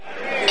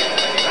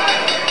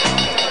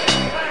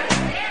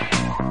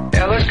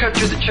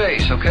to the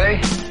chase, okay?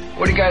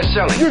 What are you guys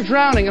selling? You're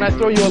drowning and I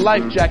throw you a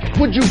life jacket.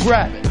 Would you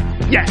grab it?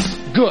 Yes.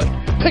 Good.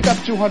 Pick up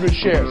 200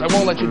 shares. I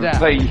won't let you down.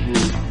 Pay him.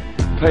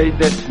 Pay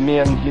that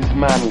man his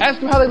money. Ask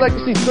them how they'd like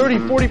to see 30,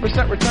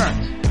 40%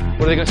 returns.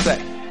 What are they going to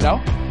say?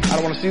 No? I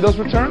don't want to see those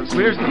returns?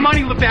 Where's the money,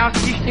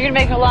 Lebowski? You're going to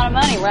make a lot of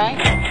money,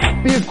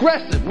 right? Be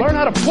aggressive. Learn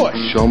how to push.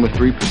 Show him a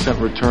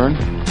 3% return,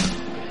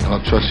 and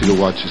I'll trust you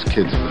to watch his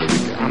kids for the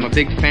weekend. I'm a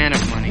big fan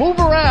of money. Move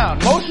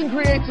around. Motion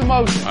creates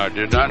emotion. I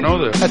did not know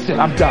that. That's it.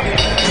 I'm done.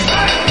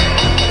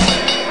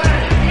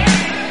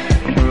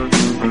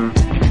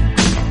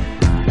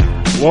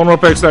 Wallen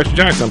Ropex Action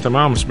Jackson. I'm Tom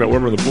Allen, Matt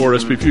Weber on the board.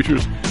 SP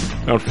Futures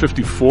down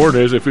 54.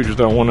 Days Futures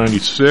down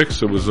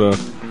 196. It was kind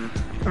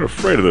of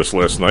afraid of this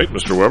last night,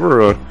 Mr.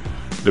 Weber.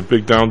 The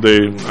big down day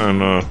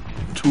on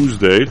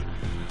Tuesday.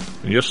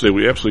 And yesterday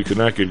we absolutely could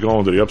not get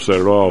going to the upside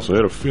at all, so I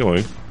had a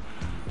feeling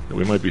that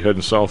we might be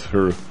heading south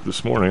here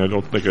this morning. I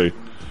don't think I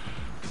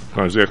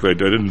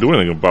didn't do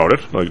anything about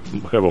it. I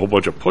have a whole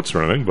bunch of puts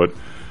or anything, but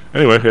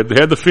anyway,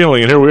 had the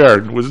feeling, and here we are.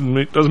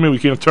 Doesn't mean we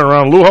can't turn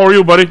around. Lou, how are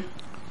you, buddy?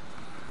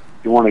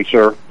 Good morning,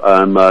 sir.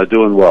 I'm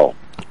doing well.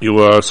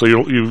 So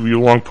you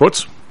long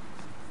puts?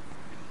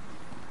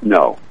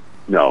 No.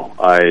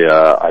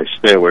 I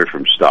stay away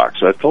from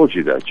stocks. I've told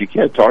you that. You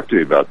can't talk to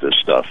me about this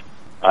stuff.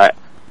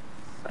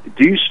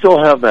 Do you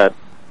still have that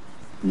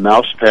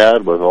mouse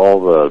pad with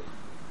all the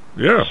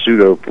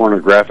pseudo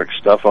pornographic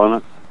stuff on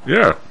it?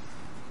 Yeah.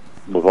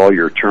 With all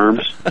your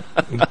terms?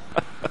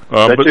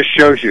 That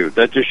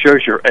just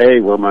shows you A,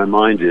 where my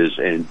mind is,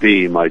 and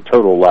B, my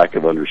total lack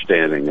of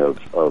understanding of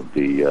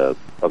the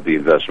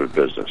investment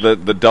business.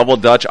 The double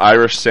Dutch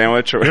Irish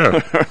sandwich, or yeah,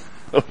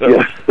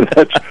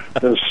 that's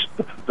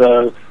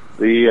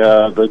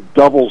the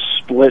double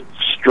split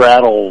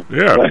straddle.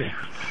 Yeah,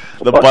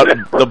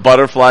 the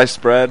butterfly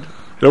spread.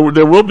 There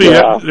will be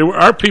there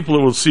are people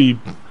that will see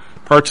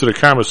parts of the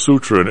Kama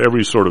Sutra in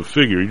every sort of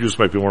figure. You just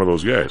might be one of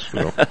those guys.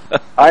 You know?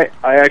 I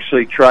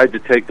actually tried to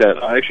take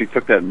that. I actually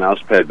took that mouse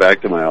pad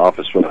back to my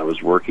office when I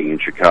was working in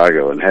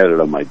Chicago and had it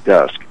on my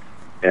desk.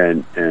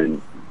 And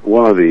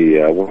one of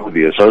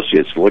the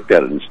associates looked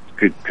at it and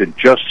could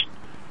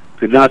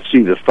not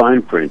see the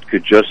fine print,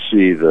 could just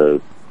see the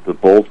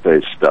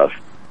boldface stuff,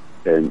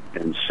 and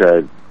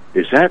said,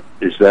 "Is that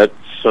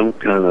some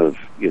kind of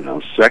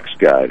sex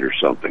guide or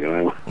something?"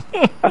 And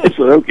I said,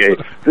 "Okay,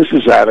 this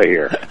is out of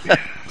here."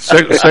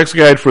 Sex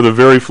guide for the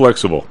very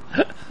flexible.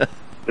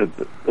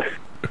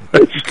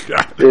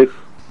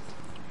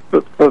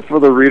 But for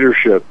the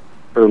readership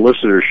or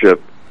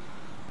listenership,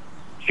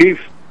 Chief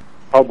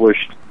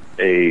published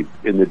in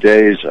the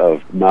days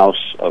of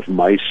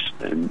mice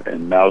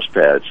and mouse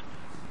pads,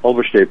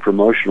 published a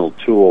promotional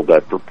tool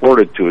that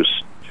purported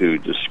to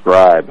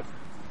describe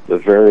the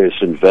various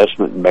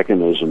investment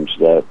mechanisms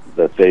that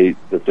they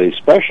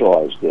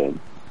specialized in,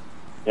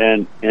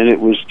 and it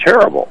was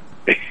terrible.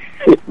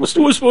 It was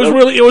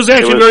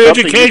actually very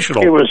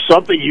educational. It was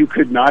something you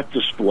could not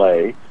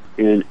display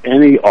in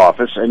any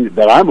office, and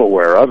that I'm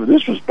aware of.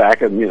 This was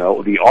back in the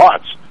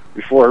aughts,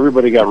 before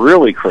everybody got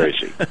really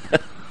crazy.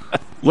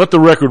 Let the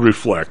record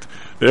reflect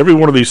that every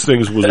one of these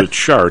things was a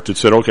chart that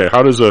said, okay,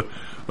 how does a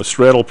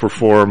straddle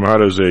perform? How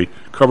does a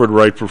covered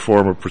right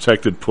perform? A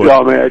protected put?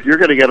 No, man, you're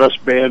going to get us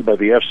banned by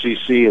the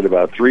FCC in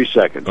about 3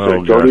 seconds.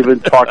 Oh, don't even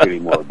talk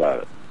anymore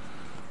about it.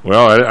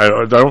 Well,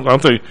 I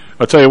don't think.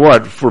 I'll tell you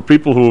what. For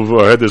people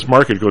who've had this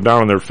market go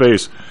down on their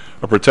face,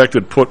 a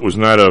protected put was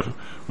not a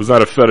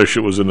fetish. It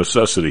was a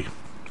necessity.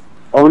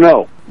 Oh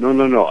no.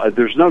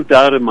 There's no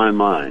doubt in my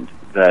mind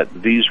that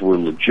these were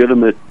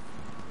legitimate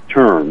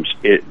terms.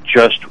 It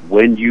just,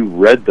 when you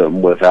read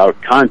them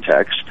without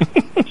context,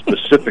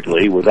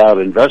 specifically without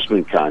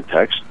investment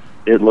context,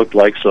 it looked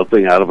like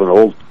something out of an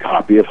old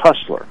copy of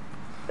Hustler.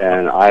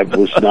 And I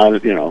was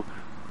not,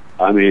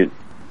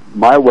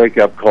 my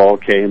wake-up call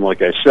came,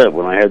 like I said,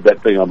 when I had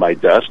that thing on my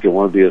desk, and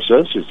one of the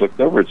associates looked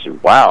over and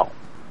said, "Wow."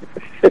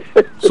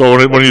 So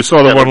when you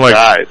saw the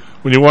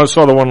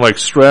one like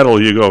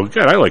straddle, you go,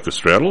 "God, I like the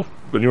straddle,"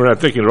 but you were not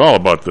thinking at all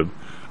about the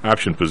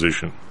option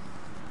position.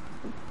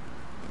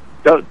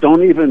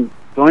 Don't even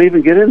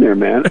get in there,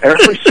 man.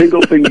 Every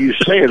single thing you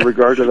say in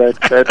regard to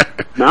that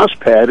mouse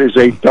pad is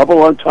a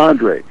double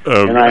entendre,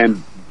 and I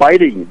am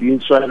biting the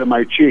inside of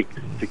my cheek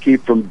to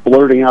keep from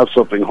blurting out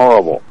something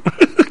horrible.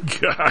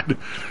 God.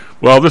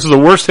 Well, this is the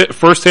worst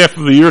first half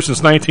of the year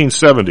since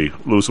 1970,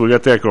 Lou, so we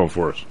got that going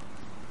for us.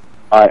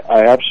 I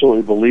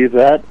absolutely believe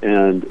that,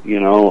 and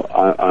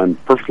I'm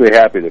perfectly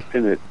happy to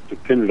pin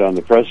it on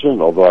the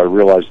president, although I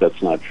realize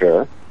that's not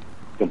fair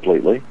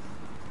completely.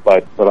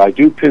 But I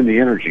do pin the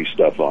energy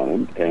stuff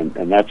on him,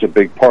 and that's a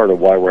big part of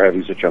why we're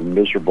having such a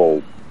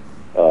miserable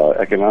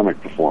economic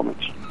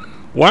performance.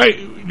 Why?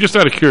 Just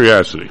out of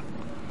curiosity,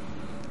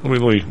 let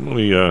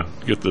me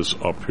get this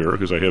up here,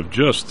 because I have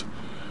just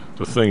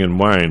the thing in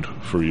mind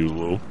for you,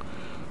 Lou.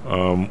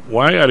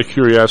 Why, out of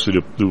curiosity,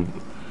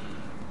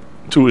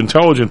 to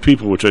intelligent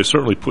people, which I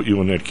certainly put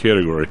you in that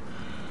category,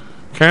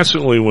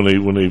 constantly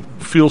when they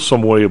feel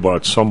some way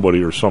about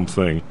somebody or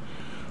something,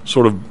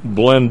 sort of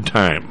blend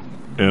time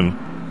and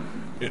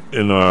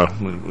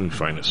let me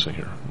find this thing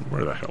here.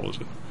 Where the hell is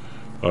it?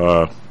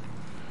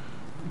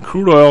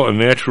 Crude oil and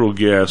natural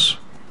gas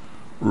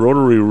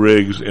rotary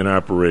rigs in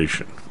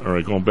operation. All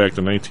right, going back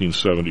to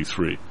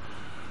 1973.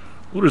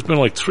 Well, there's been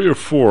like 3 or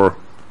 4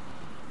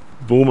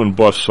 boom and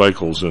bust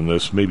cycles in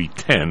this, maybe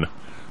 10.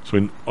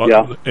 So,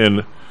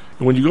 and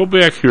when you go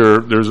back here,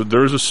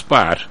 there's a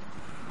spot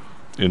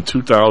in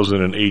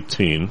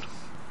 2018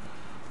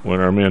 when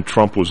our man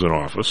Trump was in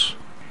office,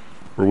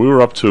 where we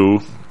were up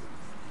to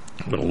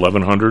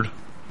 1,100.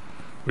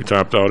 We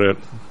topped out at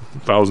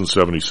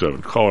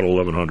 1,077. Call it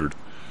 1,100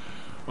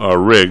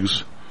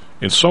 rigs,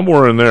 and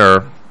somewhere in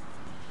there,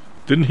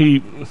 didn't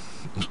he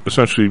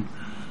essentially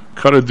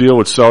cut a deal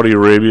with Saudi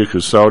Arabia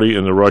because Saudi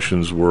and the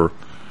Russians were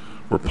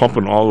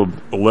pumping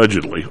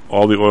allegedly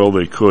all the oil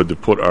they could to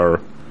put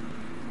our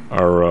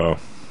what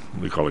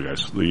do you call the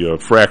guys, the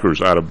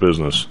frackers out of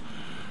business,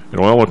 and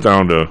oil went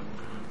down to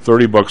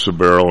 $30 a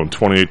barrel and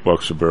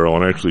 $28 a barrel,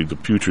 and actually the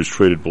futures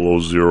traded below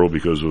zero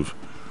because of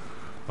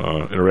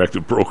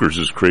Interactive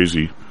Brokers'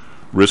 crazy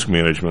risk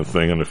management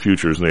thing on the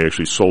futures, and they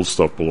actually sold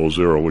stuff below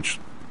zero, which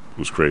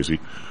was crazy.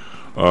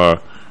 And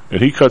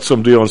he cut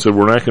some deal and said,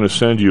 we're not going to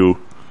send you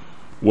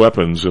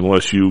weapons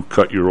unless you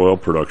cut your oil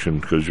production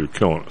because you're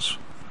killing us.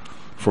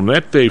 From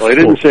that day forward,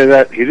 he didn't say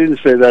that. He didn't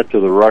say that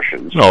to the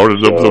Russians. No, the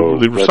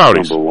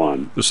Saudis. Number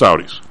one, the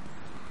Saudis.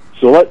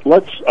 So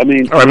let's. I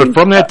mean, all right, but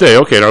from that day,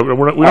 okay. We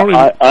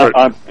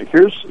don't.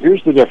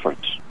 Here's the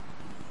difference,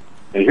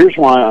 and here's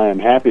why I am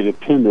happy to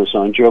pin this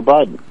on Joe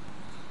Biden,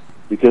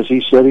 because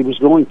he said he was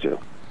going to.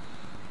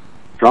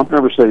 Trump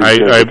never said he was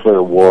going to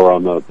declare war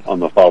on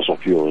the fossil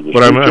fuel industry.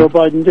 But Joe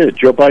Biden did.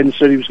 Joe Biden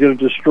said he was going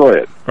to destroy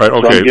it. Right,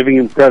 okay. So I'm giving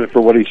him credit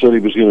for what he said he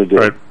was going to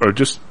do. All right,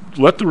 just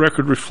let the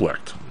record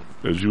reflect,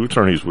 as you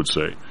attorneys would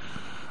say.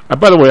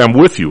 By the way, I'm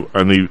with you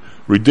on the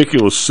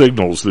ridiculous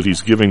signals that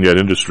he's giving that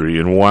industry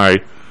and why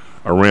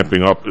our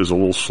ramping up is a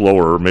little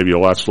slower, maybe a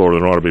lot slower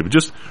than it ought to be. But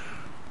just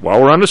while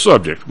we're on the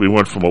subject, we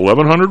went from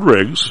 1,100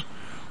 rigs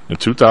in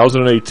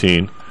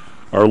 2018.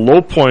 Our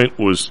low point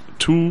was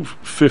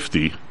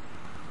 250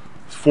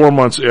 4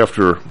 months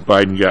after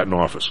Biden got in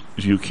office.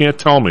 You can't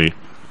tell me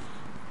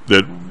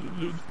that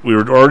we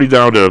were already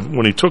down to,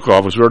 when he took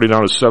office, we were already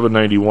down to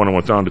 791 and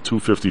went down to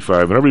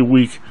 255. And every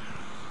week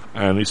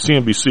on the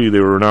CNBC, they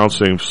were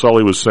announcing,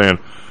 Sully was saying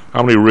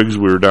how many rigs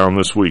we were down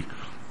this week.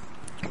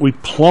 We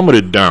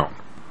plummeted down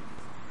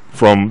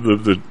from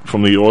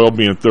the oil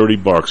being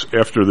 $30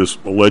 after this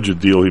alleged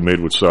deal he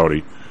made with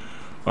Saudi.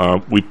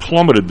 We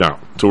plummeted down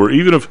to where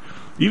even if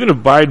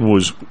Biden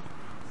was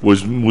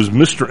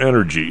Mr.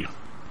 Energy,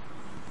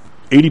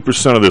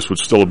 80% of this would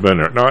still have been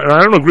there. Now,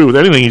 I don't agree with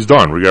anything he's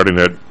done regarding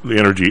the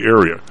energy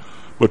area,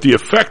 but the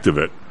effect of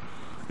it,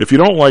 if you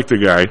don't like the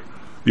guy,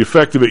 the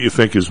effect of it you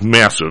think is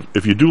massive.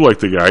 If you do like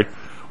the guy,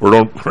 or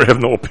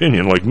have no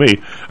opinion like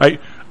me, I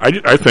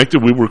think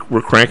that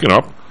we're cranking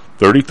up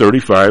 30,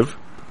 35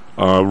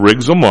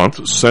 rigs a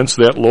month since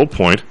that low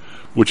point,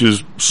 which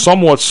is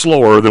somewhat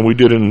slower than we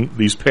did in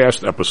these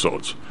past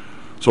episodes.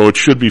 So it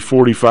should be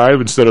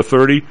 45 instead of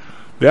 30.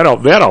 That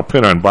I'll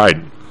pin on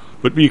Biden.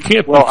 But you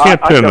can't. Well, you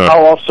can't pin.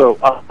 I'll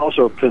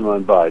also pin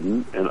on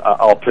Biden, and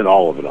I'll pin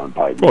all of it on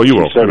Biden. Well, you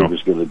will. He said he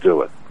was going to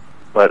do it,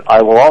 but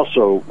I will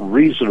also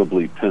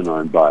reasonably pin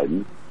on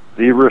Biden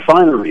the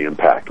refinery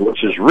impact,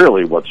 which is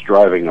really what's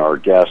driving our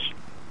gas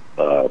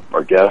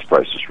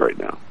prices right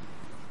now.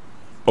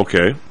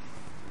 Okay.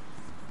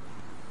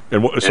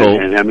 And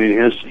I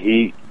mean,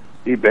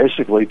 he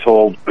basically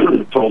told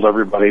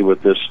everybody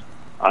with this,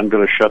 I'm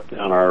going to shut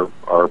down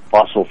our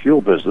fossil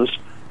fuel business.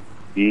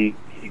 He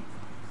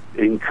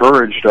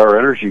encouraged our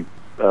energy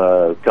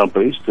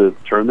companies to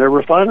turn their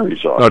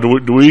refineries off. Now,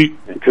 do we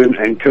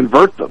and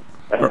convert them?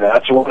 And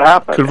that's what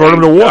happened. Convert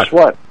them to what? Guess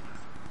what?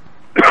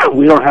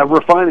 We don't have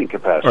refining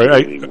capacity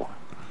anymore.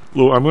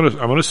 Lou, I'm going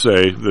to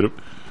say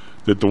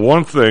that the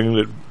one thing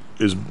that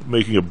is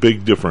making a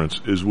big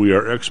difference is we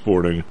are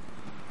exporting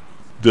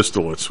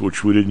distillates,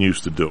 which we didn't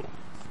used to do.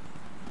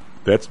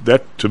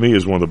 That to me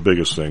is one of the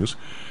biggest things.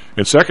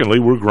 And secondly,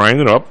 we're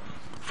grinding up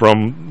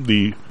from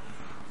the,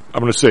 I'm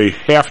going to say,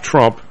 half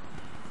Trump,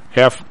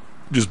 half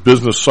just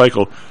business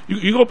cycle.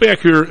 You go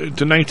back here to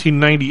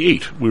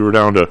 1998, we were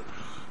down to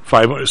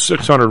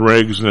 600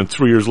 rigs, and then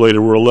 3 years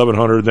later we're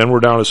 1,100, then we're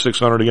down to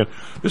 600 again.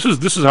 This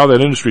is how that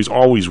industry's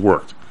always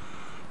worked.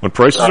 When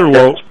prices are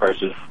low,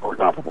 prices are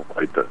comparable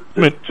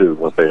to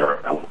what they are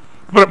now.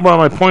 But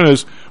my point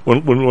is,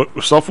 when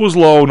stuff was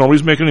low,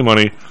 nobody's making any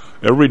money.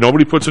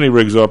 Nobody puts any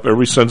rigs up.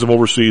 Everybody sends them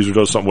overseas or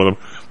does something with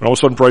them. And all of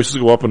a sudden, prices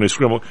go up and they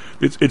scramble.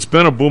 It's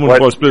been a boom and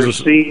bust business.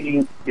 What you're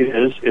seeing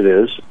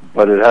is,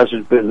 but it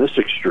hasn't been this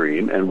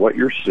extreme. And what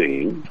you're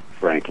seeing,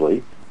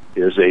 frankly,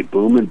 is a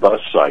boom and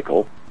bust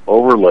cycle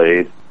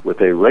overlaid with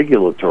a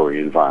regulatory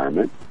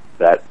environment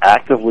that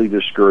actively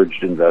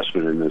discouraged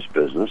investment in this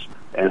business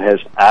and has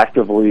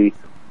actively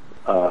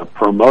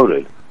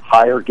promoted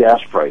higher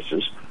gas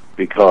prices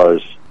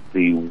because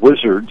the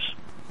wizards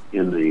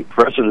in the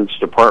President's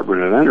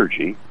Department of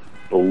Energy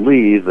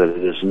believe that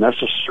it is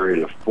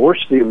necessary to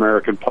force the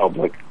American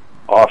public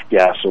off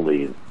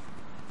gasoline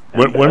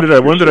When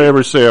did I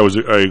ever say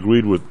I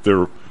agreed with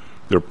their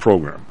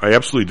program? I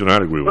absolutely do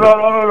not agree with it.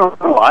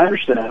 No. I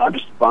understand.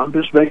 I'm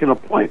just making a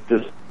point.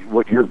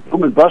 What your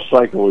boom and bust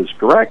cycle is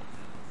correct.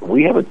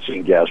 We haven't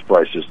seen gas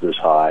prices this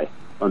high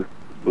on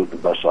boom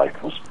and bust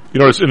cycles.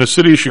 It's in the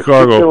city of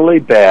Chicago.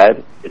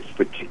 It's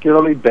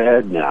particularly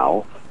bad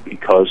now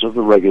because of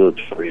the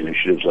regulatory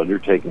initiatives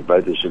undertaken by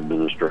this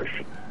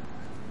administration.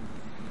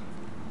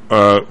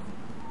 All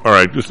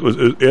right. Just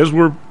as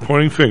we're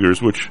pointing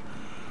fingers, which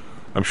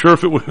I'm sure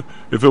if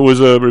it was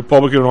a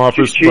Republican in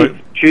office, Chief,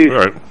 all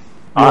right.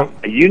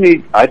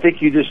 I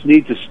think you just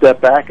need to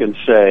step back and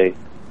say,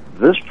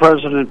 this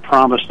president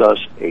promised us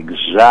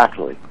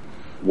exactly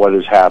what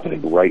is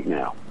happening right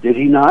now. Did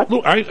he not?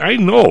 Look, I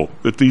know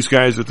that these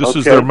guys, that this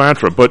is their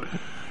mantra, but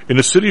in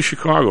the city of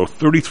Chicago,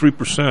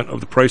 33%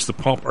 of the price of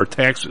the pump are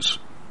taxes.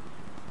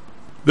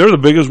 They're the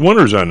biggest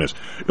winners on this.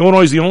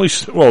 Illinois is the only,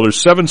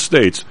 there's 7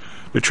 states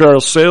that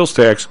charge sales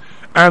tax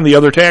and the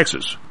other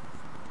taxes.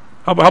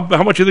 How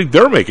much do you think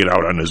they're making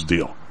out on this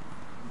deal?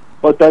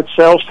 But that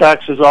sales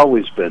tax has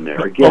always been there.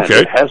 Again,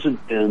 it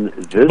hasn't been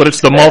this But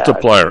it's the bad.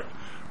 multiplier.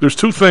 There's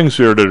 2 things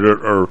here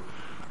that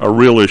are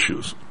real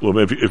issues. Well,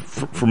 if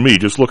for me,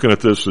 just looking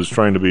at this as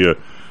trying to be a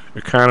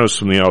economist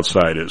from the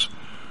outside is,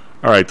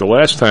 all right, the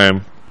last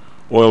time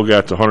oil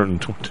got to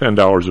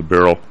 $110 a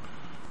barrel,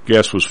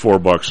 gas was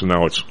 $4, and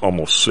now it's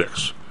almost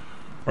 $6.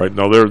 Right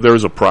now,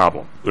 there's a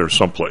problem. There's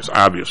someplace,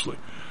 obviously.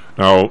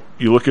 Now,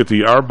 you look at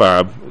the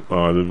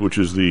RBOB, which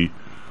is the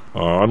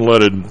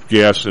unleaded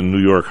gas in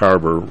New York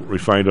Harbor,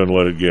 refined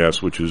unleaded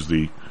gas, which is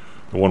the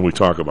one we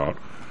talk about.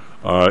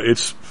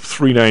 It's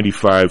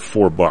 $3.95,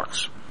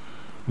 $4.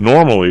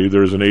 Normally,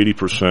 there's an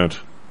 80 cent,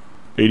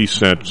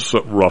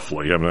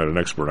 roughly, I'm not an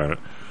expert on it,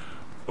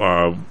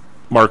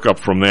 markup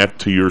from that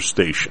to your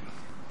station.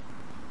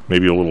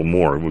 Maybe a little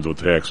more with the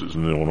taxes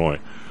in Illinois.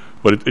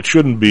 But it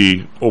shouldn't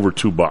be over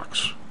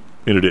 $2,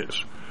 and it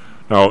is.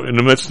 Now, in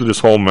the midst of this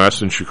whole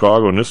mess in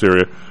Chicago, in this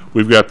area,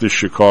 we've got this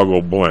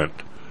Chicago blend.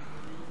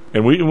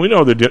 And we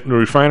know that the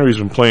refinery's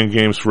been playing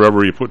games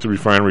forever. You put the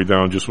refinery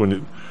down just when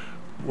you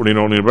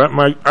don't need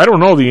it. I don't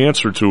know the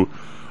answer to,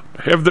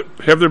 have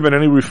there been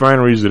any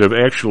refineries that have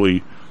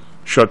actually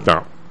shut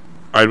down?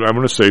 I'm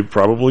going to say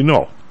probably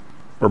no.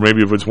 Or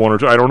maybe if it's 1 or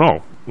 2, I don't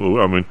know.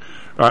 I mean,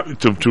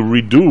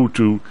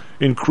 to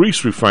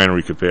increase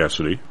refinery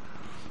capacity.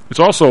 It's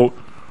also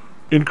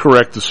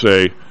incorrect to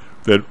say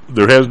that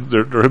there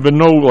have been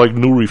no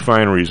new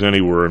refineries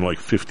anywhere in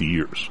 50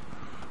 years,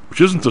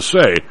 which isn't to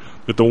say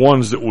that the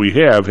ones that we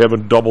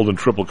haven't doubled and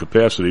tripled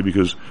capacity,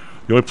 because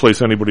the only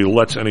place anybody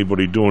lets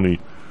anybody do any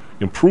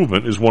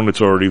improvement is one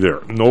that's already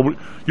there.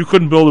 You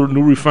couldn't build a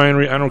new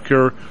refinery. I don't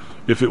care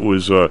if it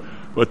was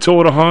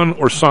Attila Hun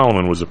or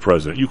Solomon was the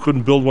president. You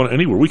couldn't build one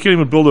anywhere. We can't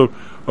even build a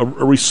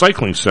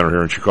recycling center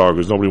here in Chicago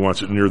because nobody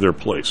wants it near their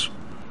place.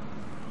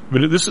 I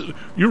mean,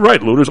 you're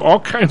right, Lou. There's all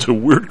kinds of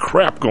weird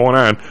crap going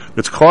on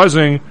that's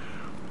causing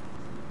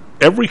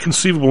every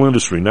conceivable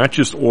industry, not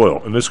just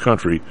oil, in this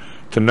country,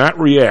 to not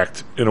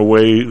react in a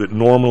way that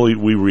normally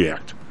we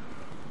react.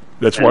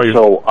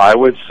 So I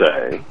would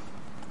say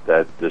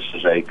that this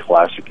is a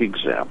classic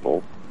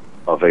example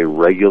of a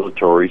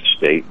regulatory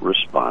state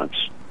response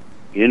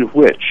in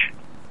which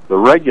the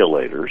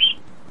regulators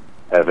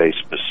have a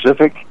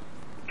specific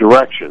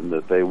direction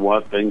that they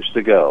want things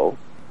to go,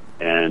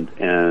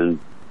 and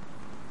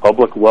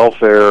public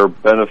welfare,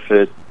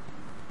 benefit,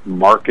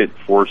 market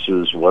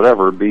forces,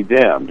 whatever, be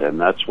damned, and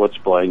that's what's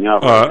playing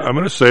out. I'm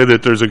going to say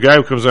that there's a guy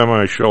who comes on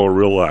my show a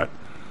real lot,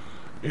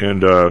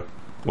 and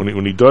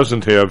when he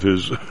doesn't have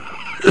his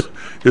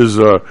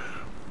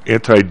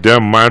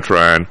anti-Dem mantra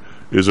on,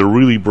 is a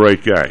really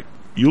bright guy.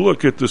 You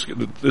look at this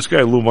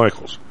guy, Lou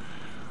Michaels.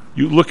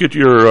 You look at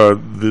your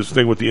this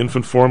thing with the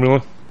infant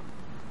formula.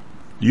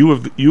 You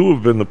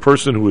have been the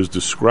person who has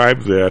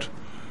described that,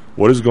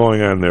 what is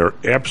going on there,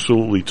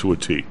 absolutely to a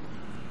T.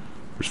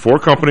 There's 4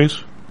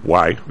 companies.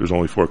 Why? There's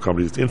only 4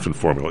 companies. It's infant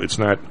formula. It's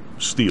not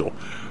steel.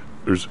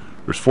 There's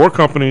 4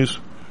 companies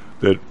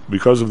that,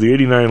 because of the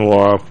 89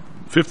 law,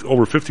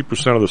 over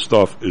 50% of the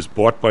stuff is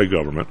bought by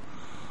government.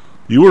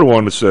 You were the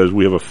one that says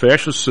we have a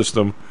fascist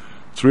system,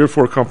 3 or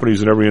 4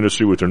 companies in every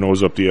industry with their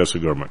nose up the ass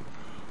of government.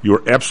 You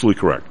are absolutely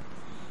correct.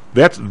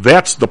 That's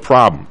the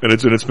problem, and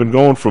it's been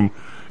going from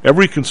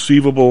every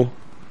conceivable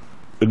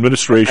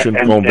administration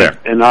going back.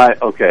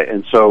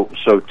 And so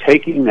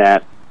taking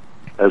that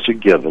as a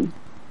given,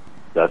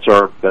 that's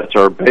our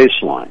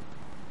baseline.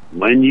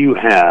 When you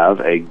have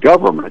a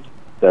government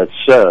that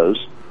says,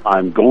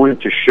 I'm going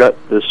to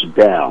shut this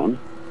down,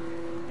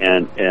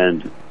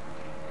 and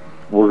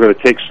we're going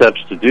to take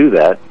steps to do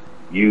that,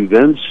 you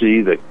then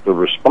see that the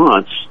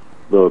response,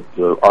 the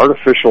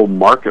artificial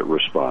market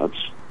response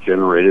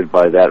generated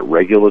by that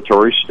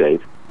regulatory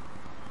state,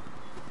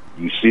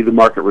 you see the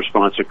market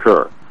response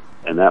occur.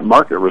 And that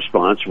market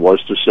response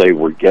was to say,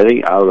 we're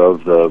getting out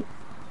of the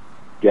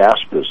gas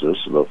business,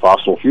 the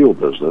fossil fuel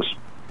business,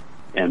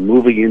 and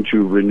moving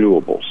into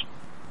renewables.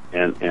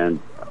 And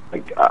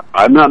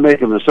I'm not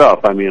making this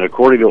up. I mean,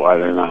 according to,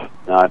 I'm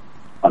not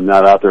I'm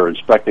not out there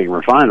inspecting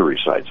refinery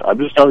sites. I'm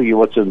just telling you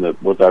what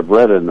I've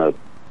read in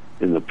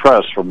the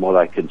press from what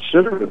I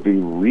consider to be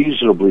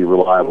reasonably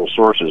reliable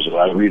sources. And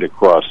I read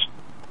across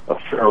a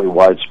fairly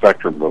wide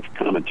spectrum of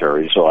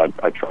commentary, so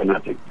I try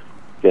not to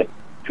get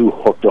too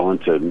hooked on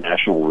to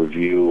National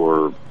Review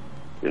or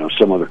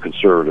some other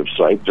conservative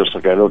site, just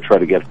like I don't try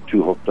to get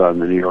too hooked on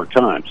the New York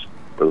Times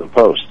or the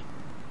Post.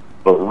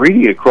 But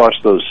reading across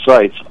those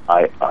sites,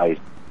 I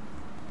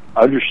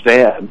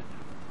understand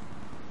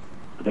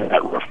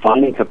that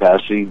refining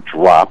capacity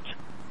dropped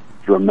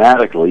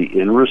dramatically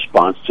in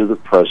response to the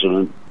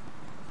president's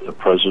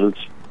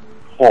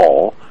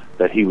call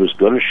that he was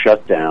going to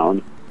shut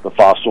down the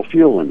fossil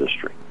fuel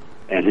industry,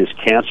 and his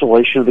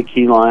cancellation of the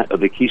key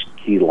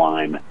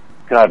line.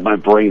 God, my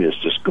brain is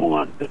just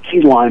gone. The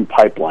key line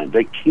pipeline,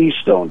 the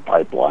Keystone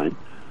pipeline.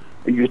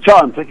 You can tell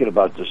I'm thinking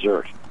about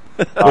dessert.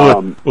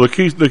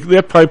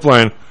 That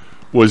pipeline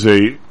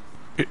it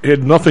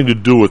had nothing to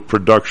do with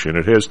production.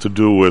 It has to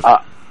do with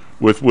I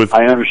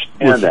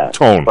understand that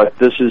tone. But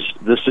this is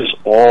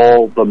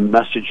all the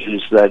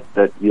messages that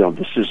this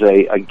is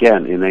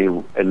in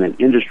an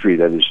industry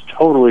that is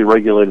totally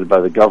regulated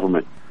by the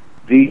government.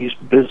 These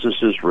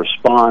businesses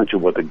respond to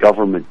what the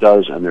government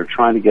does, and they're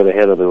trying to get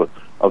ahead of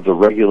the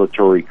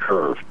regulatory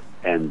curve,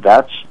 and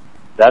that's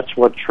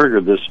what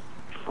triggered this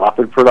drop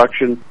in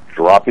production,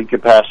 drop in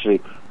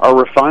capacity. Our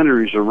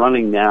refineries are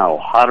running now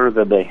hotter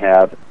than they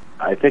have,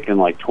 I think, in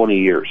like 20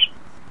 years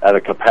at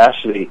a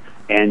capacity,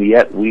 and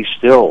yet we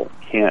still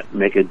can't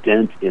make a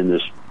dent in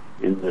this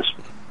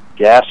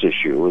gas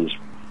issue,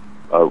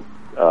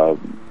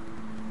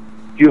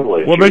 fuel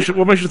issue. What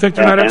makes you think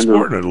they're not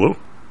exporting it, Lou?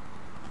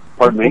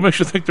 Pardon me? What makes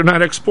you think they're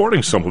not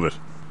exporting some of it?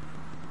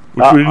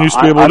 Which we used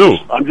to be able to do.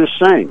 I'm just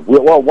saying.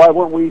 Well, why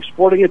weren't we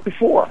exporting it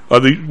before?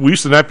 We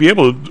used to not be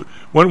able to.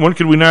 When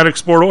could we not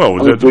export oil?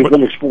 We've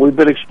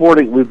been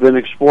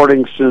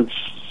exporting since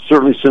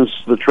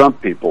the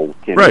Trump people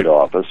came into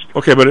office.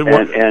 Okay, but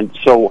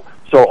so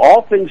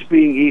all things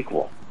being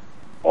equal,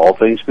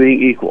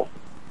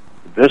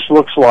 this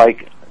looks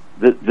like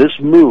this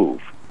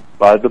move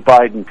by the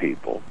Biden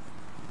people,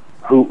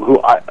 who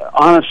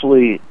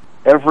honestly,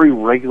 every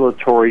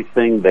regulatory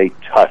thing they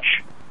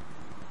touch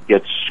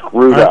gets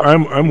screwed up.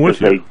 I'm with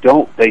you.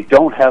 They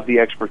don't have the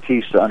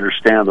expertise to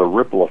understand the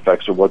ripple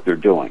effects of what they're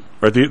doing.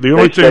 Right. The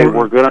only thing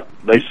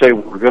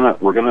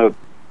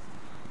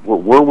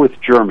we're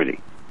with Germany,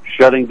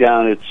 shutting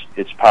down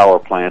its power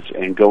plants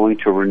and going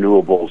to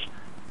renewables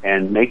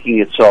and making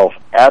itself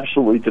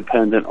absolutely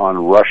dependent on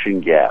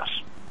Russian gas.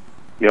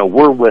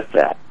 We're with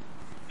that.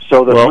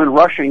 So that when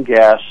Russian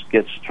gas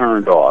gets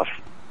turned off,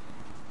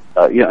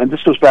 and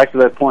this goes back to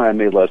that point I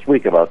made last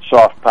week about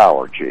soft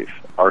power, Chief.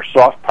 Our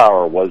soft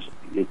power was,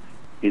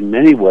 in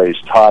many ways,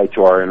 tied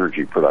to our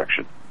energy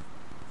production.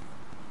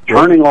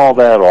 Turning all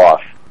that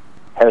off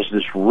has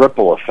this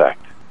ripple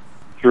effect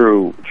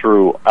through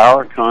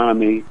our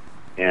economy,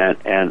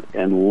 and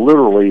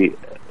literally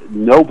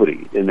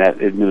nobody in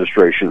that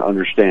administration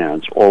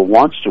understands or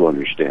wants to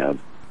understand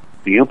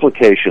the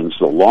implications,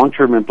 the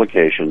long-term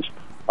implications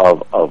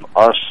of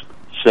us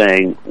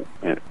saying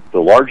the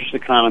largest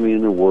economy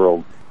in the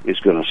world is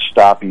going to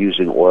stop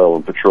using oil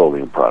and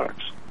petroleum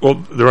products. Well,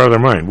 they're out of their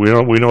mind. We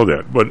know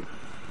that. But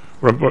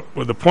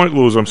the point,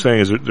 Lou, I'm saying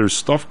is that there's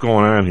stuff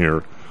going on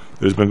here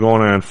that's been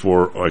going on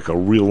for like a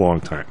real long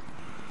time.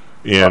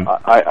 And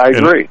I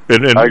agree.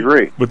 I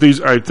agree. But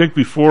I think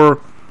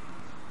before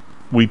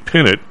we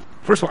pin it,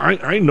 first of all,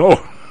 I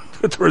know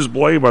that there is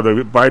blame by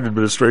the Biden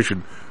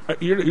administration.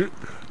 You're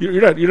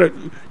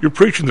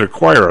preaching to the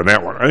choir on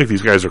that one. I think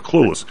these guys are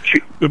clueless.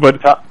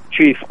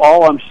 Chief,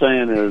 all I'm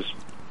saying is,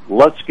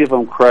 let's give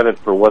them credit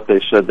for what they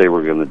said they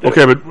were going to do.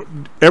 Okay, but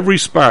every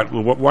spot,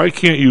 why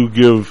can't you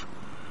give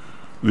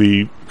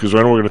because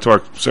I know we're going to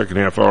talk second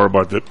half hour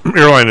about the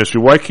airline issue,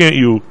 why can't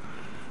you,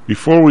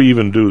 before we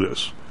even do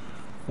this,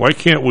 why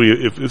can't we,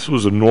 if this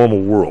was a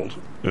normal world,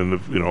 and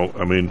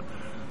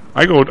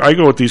I go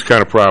with these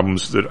kind of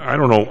problems that I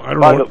don't know.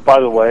 By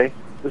the way,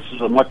 this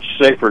is a much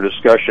safer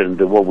discussion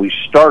than what we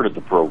started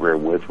the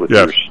program with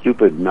your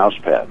stupid mouse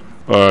pad.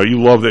 You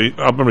love that.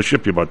 I'm going to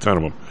ship you about 10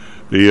 of them.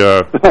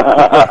 I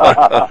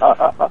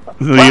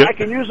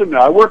can use them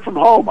now. I work from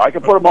home. I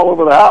can put them all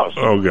over the house.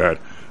 Oh God!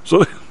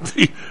 So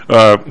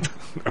I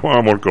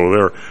won't go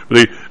there.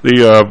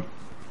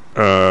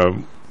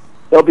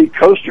 There'll be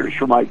coasters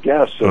for my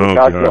guests at a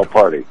cocktail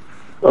party.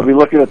 They'll be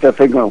looking at that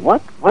thing going,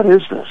 "What? What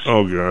is this?"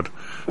 Oh God!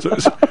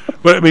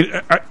 But I mean,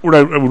 what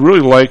I would really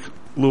like,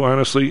 Lou,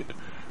 honestly,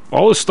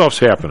 all this stuff's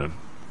happening.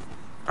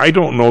 I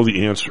don't know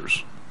the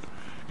answers,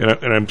 and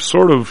I'm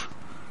sort of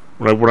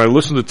when I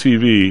listen to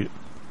TV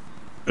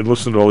and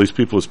listen to all these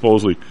people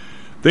supposedly,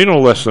 they know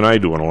less than I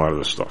do on a lot of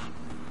this stuff.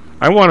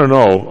 I want to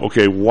know,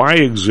 okay, why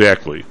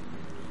exactly?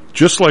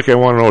 Just like I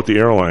want to know at the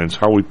airlines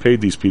how we paid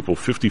these people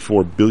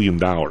 $54 billion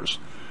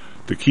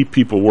to keep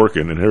people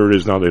working, and here it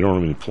is now they don't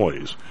have any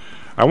employees.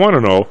 I want to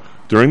know,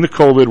 during the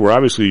COVID, where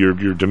obviously your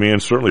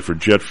demand certainly for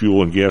jet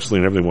fuel and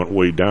gasoline and everything went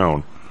way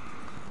down,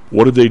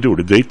 what did they do?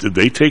 Did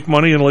they take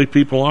money and lay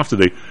people off?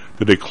 Did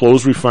they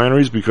close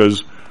refineries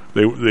because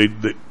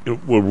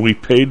when we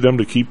paid them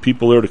to keep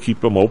people there to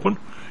keep them open,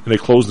 and they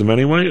closed them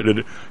anyway.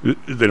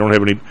 They don't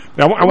have any.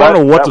 Now, I want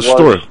to know what the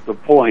story.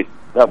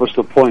 That was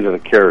the point of the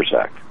CARES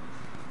Act.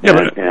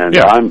 Yeah,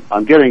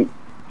 I'm getting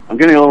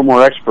a little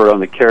more expert on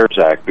the CARES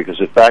Act because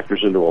it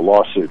factors into a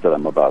lawsuit that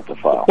I'm about to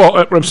file. Well,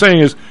 what I'm saying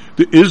is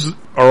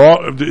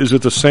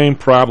it the same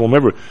problem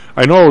ever?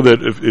 I know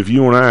that if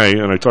you and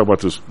I talk about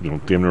this,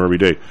 damn near every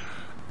day,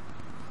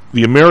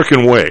 the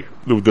American way,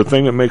 the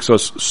thing that makes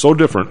us so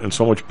different and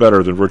so much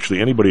better than virtually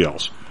anybody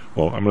else,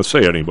 well, I'm going to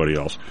say anybody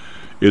else,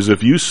 is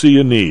if you see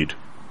a need,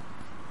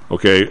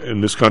 okay,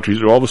 in this country,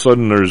 all of a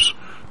sudden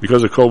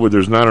because of COVID,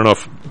 there's not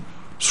enough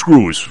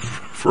screws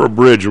for a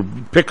bridge or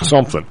pick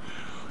something.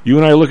 You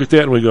and I look at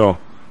that and we go,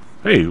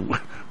 hey,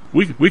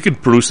 we can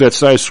produce that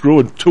size screw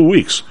in 2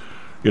 weeks.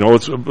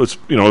 Let's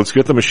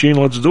get the machine,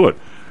 let's do it.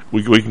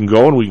 We can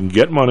go and we can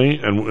get money,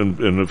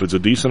 and if it's a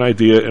decent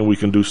idea, and we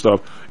can do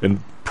stuff,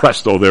 and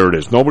presto, there it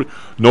is.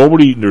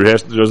 Nobody. There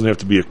doesn't have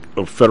to be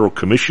a federal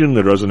commission.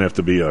 There doesn't have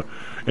to be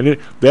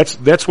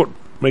that's what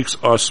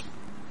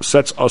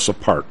sets us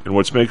apart, and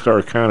what makes our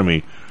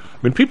economy. I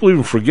mean, people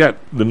even forget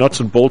the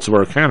nuts and bolts of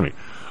our economy.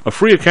 A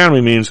free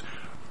economy means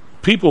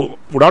people,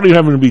 without even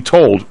having to be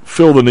told,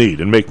 fill the need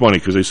and make money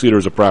because they see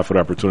there's a profit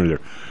opportunity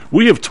there.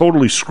 We have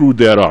totally screwed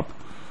that up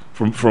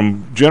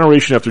from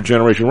generation after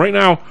generation. Right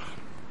now,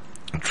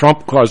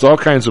 Trump caused all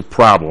kinds of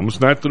problems.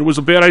 Not that it was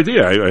a bad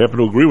idea. I happen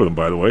to agree with him,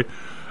 by the way.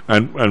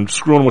 And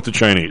screwing with the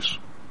Chinese.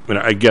 I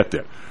mean, I get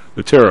that.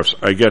 The tariffs,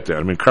 I get that.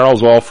 I mean,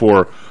 Carl's all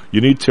for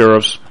you need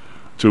tariffs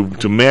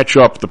to match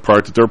up the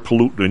part that they're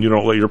polluting and you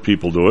don't let your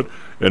people do it,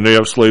 and they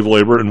have slave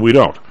labor and we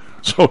don't.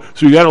 So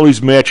you got to at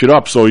least match it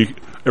up so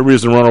everybody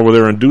doesn't run over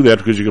there and do that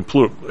because you can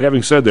pollute.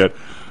 Having said that,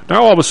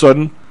 now all of a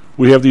sudden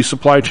we have these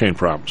supply chain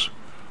problems.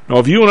 Now,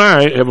 if you and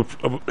I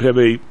have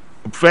a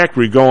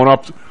factory going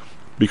up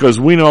because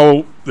we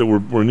know that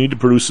we need to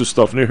produce this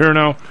stuff, and you're here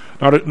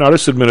now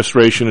this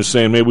administration is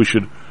saying maybe we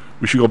should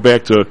go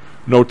back to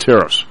no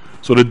tariffs.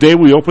 So the day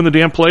we open the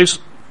damn place,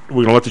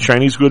 we're going to let the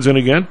Chinese goods in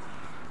again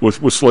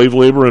with slave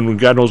labor and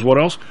God knows what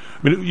else.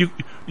 I mean,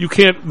 you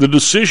can't. The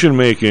decision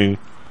making.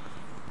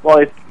 Well,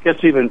 it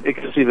gets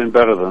even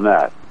better than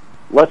that.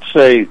 Let's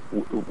say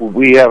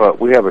we have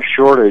a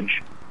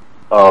shortage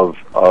of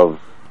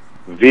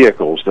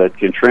vehicles that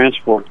can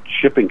transport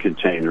shipping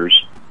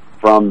containers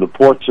from the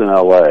ports in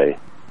L.A.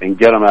 and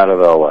get them out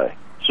of L.A.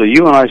 So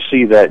you and I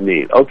see that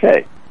need.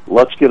 Okay,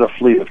 let's get a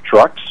fleet of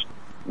trucks.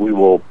 We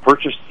will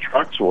purchase the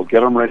trucks. We'll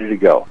get them ready to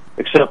go.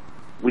 Except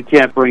we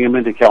can't bring them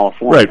into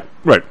California.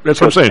 Right. That's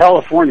what I'm saying.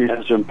 California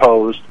has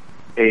imposed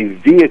a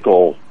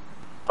vehicle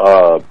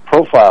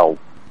profile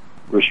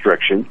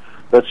restriction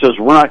that says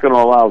we're not going to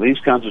allow these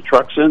kinds of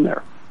trucks in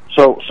there.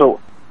 So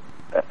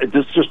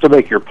just to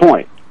make your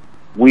point,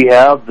 we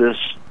have this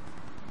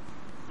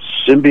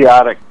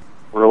symbiotic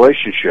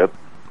relationship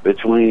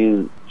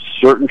between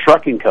certain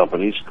trucking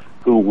companies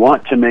who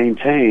want to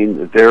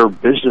maintain their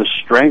business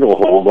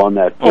stranglehold on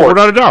that port. Oh,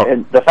 without a doubt.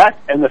 And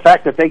the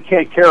fact that they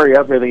can't carry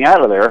everything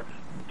out of there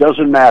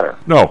doesn't matter.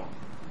 No.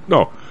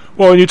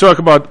 Well, and you talk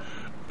about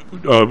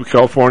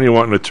California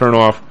wanting to turn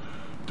off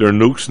their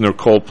nukes and their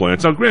coal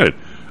plants. Now, granted,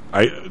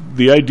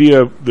 the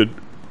idea that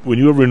when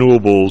you have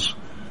renewables,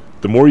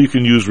 the more you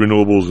can use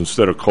renewables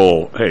instead of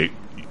coal, hey,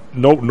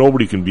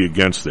 nobody can be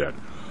against that.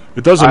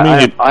 It doesn't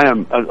mean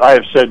I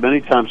have said many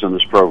times on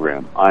this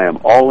program, I am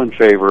all in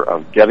favor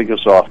of getting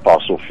us off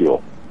fossil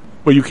fuel.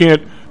 Well, you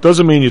can't.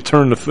 Doesn't mean you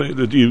turn the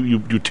thing.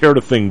 You tear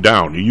the thing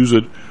down. You use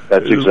it.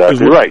 That's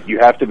exactly right. You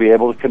have to be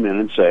able to come in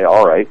and say,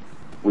 all right,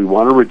 we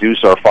want to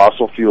reduce our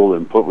fossil fuel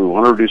input. We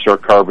want to reduce our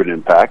carbon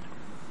impact.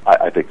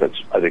 I think that's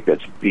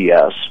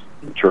BS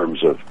in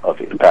terms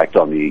of impact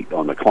on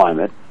the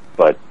climate.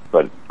 But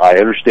I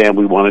understand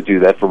we want to do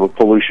that from a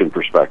pollution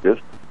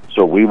perspective.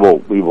 So we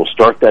will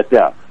start that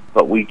down.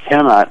 But we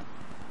cannot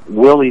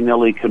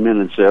willy-nilly come in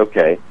and say,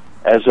 okay,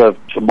 as of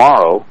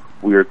tomorrow,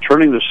 we are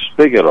turning the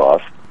spigot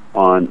off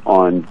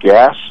on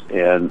gas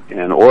and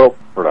oil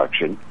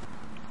production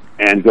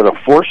and going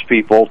to force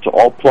people to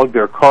all plug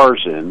their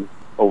cars in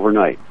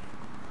overnight.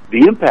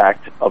 The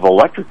impact of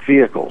electric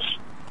vehicles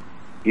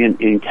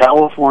in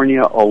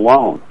California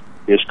alone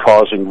is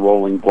causing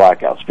rolling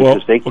blackouts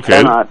because they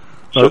cannot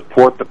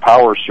support the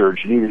power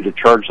surge needed to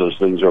charge those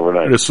things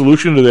overnight. The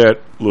solution to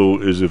that,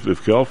 Lou, is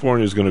if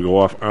California is going to go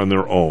off on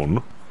their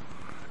own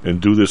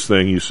and do this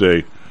thing, you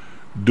say,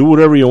 do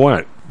whatever you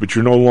want, but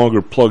you're no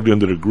longer plugged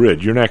into the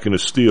grid. You're not going to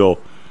steal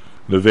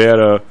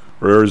Nevada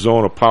or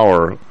Arizona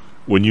power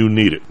when you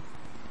need it.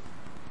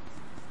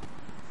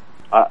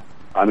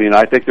 I mean,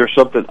 I think there's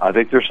something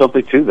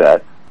to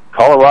that.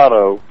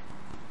 Colorado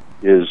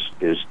is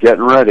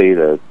getting ready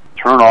to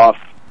turn off,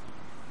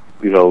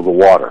 the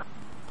water.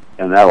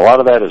 And that a lot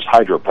of that is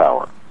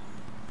hydropower.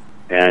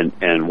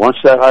 And once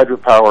that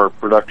hydropower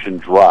production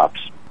drops,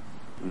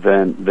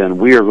 then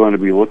we are going to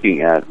be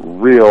looking at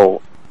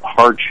real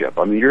hardship.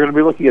 I mean, you're going to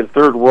be looking at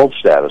third world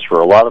status for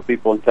a lot of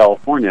people in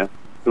California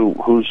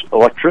whose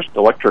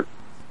electric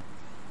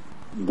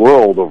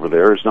world over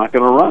there is not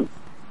going to run.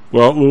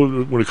 Well,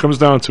 when it comes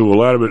down to a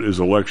lot of it is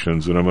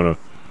elections, and I'm going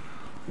to,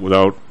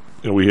 without,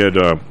 we had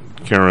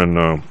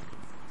Karen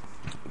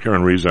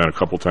Reeves on a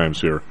couple times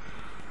here,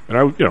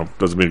 and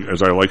doesn't mean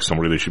as I like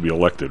somebody they should be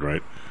elected,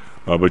 right?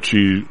 But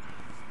she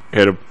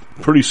had a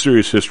pretty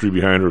serious history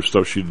behind her of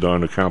stuff she'd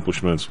done,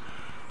 accomplishments.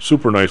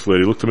 Super nice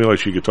lady. Looked to me like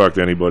she could talk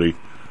to anybody.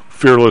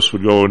 Fearless,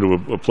 would go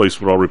into a place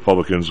with all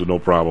Republicans with no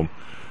problem.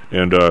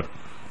 And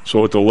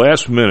so at the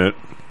last minute,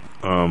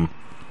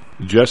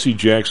 Jesse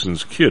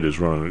Jackson's kid is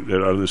running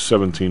out of this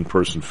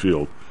 17-person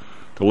field.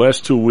 The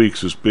last 2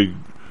 weeks, this big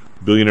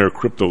billionaire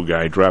crypto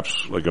guy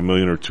drops like $1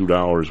 million or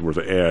 $2 worth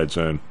of ads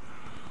on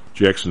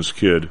Jackson's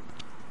kid.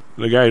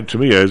 And the guy, to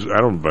me, I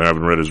haven't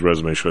read his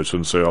resume, so I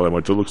shouldn't say all that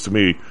much. It looks to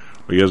me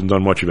like he hasn't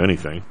done much of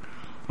anything.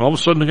 And all of a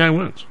sudden, the guy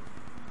wins.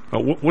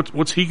 Now,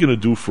 what's he going to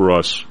do for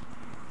us?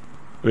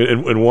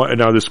 And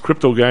now this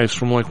crypto guy is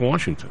from like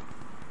Washington.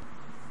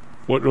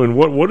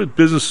 What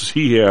business does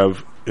he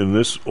have in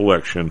this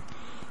election?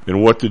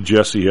 And what did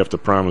Jesse have to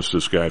promise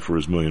this guy for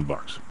his $1 million?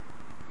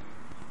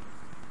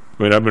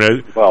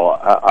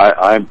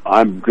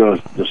 I'm going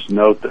to just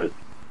note that,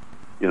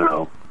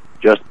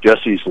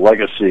 Jesse's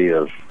legacy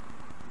of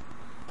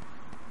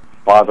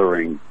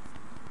bothering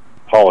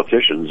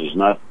politicians is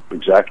not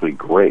exactly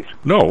great.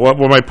 No, well,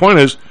 my point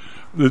is,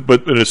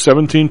 but in a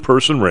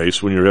 17-person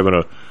race, when you're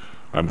having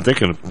I think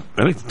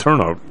the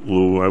turnout,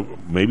 Lou,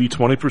 maybe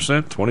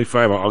 20%,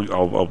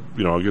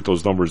 25%. I'll get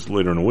those numbers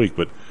later in the week,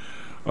 but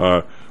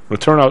the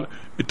turnout,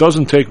 it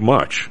doesn't take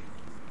much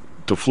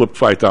to flip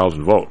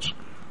 5,000 votes.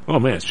 Oh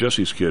man, it's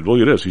Jesse's kid.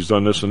 Look at this. He's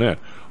done this and that.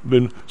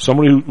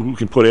 Somebody who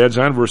can put ads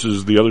on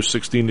versus the other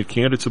 16 that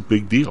can't, it's a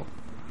big deal.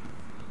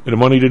 And the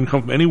money didn't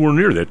come from anywhere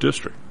near that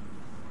district.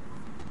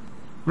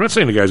 I'm not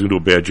saying the guy's going to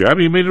do a bad job.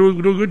 He may do a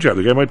good job.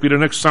 The guy might be the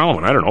next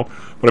Solomon. I don't know.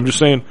 But I'm just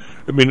saying,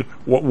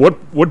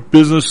 what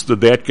business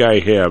did that guy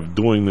have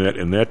doing that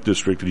in that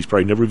district that he's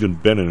probably never even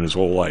been in his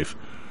whole life?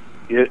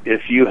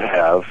 If you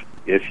have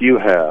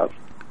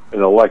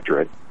an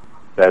electorate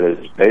that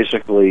is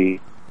basically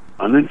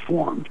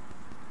uninformed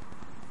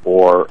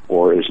or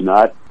is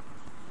not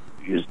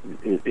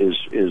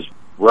is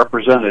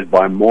represented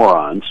by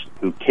morons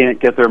who can't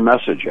get their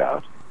message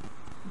out,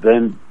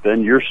 then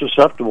you're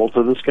susceptible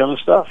to this kind of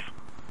stuff.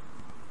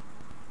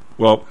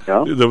 Well,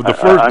 the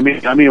first.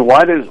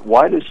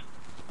 Why does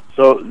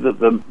so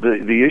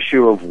the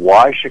issue of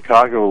why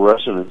Chicago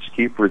residents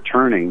keep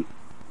returning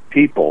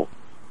people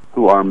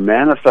who are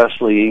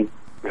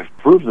have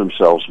proved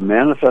themselves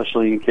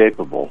manifestly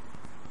incapable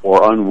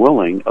or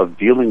unwilling of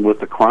dealing with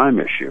the crime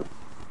issue.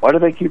 Why do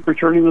they keep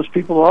returning those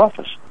people to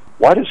office?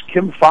 Why did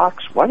Kim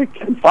Foxx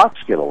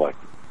get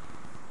elected?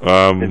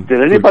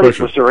 Did anybody?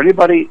 Was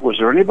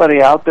there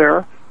anybody out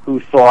there who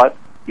thought,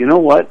 you know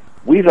what,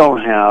 we don't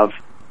have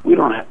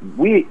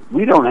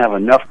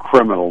enough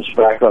criminals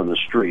back on the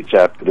streets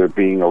after they're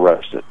being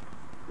arrested?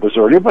 Was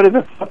there anybody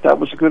that thought that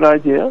was a good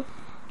idea?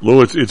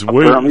 Lou, it's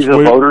way. Apparently,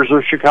 the voters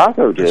of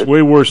Chicago did. It's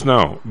way worse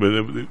now.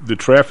 But the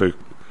traffic.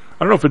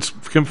 I don't know if it's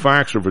Kim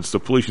Foxx or if it's the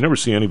police. You never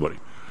see anybody.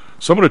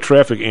 Some of the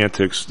traffic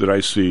antics that I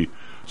see.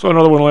 Saw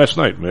another one last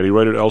night, Matty,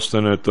 right at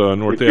Elston at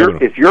North Avenue.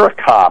 If you're a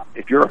cop,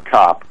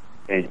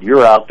 and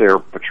you're out there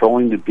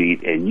patrolling the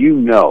beat, and you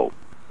know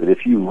that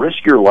if you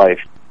risk your life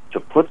to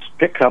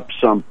pick up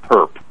some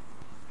perp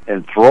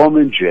and throw him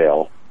in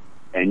jail,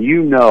 and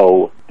you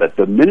know that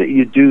the minute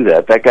you do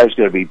that, that guy's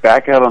going to be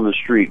back out on the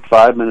street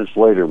 5 minutes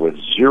later with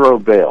zero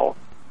bail,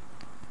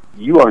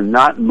 you are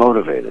not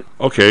motivated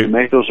to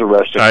make those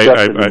arrests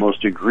except in the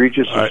most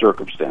egregious of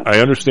circumstances. I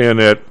understand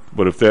that,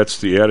 but if that's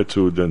the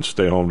attitude, then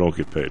stay home, don't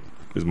get paid,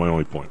 is my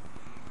only point.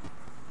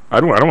 I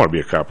don't want to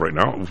be a cop right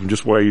now, from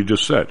just what you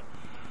just said.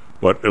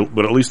 But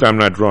at least I'm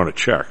not drawing a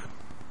check.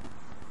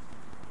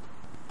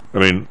 I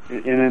mean,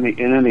 in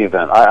any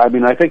event,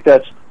 I think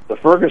that's the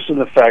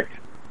Ferguson effect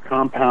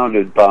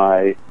compounded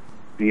by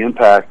the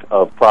impact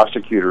of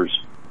prosecutors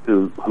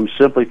who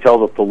simply tell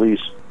the police,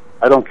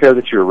 I don't care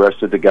that you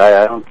arrested the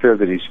guy, I don't care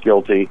that he's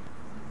guilty,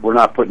 we're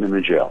not putting him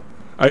in jail.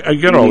 I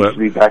get all that. To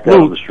be back out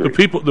on the street.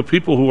 The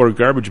people who are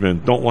garbage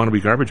men don't want to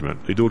be garbage men.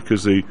 They do it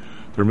because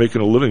they're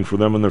making a living for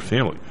them and their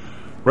family.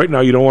 Right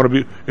now, you don't want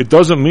to be. It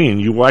doesn't mean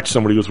you watch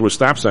somebody go through a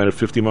stop sign at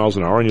 50 miles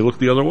an hour and you look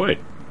the other way.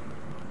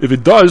 If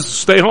it does,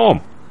 stay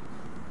home.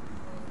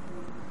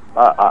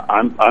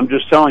 I'm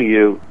just telling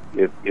you,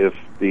 if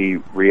the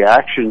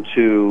reaction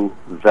to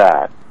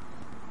that,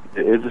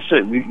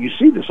 you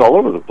see this all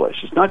over the place.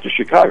 It's not just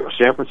Chicago,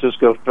 San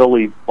Francisco,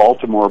 Philly,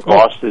 Baltimore,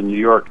 Boston, New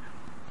York,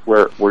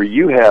 where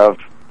you have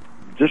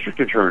district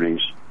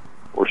attorneys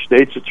or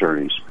state's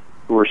attorneys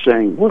who are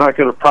saying we're not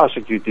going to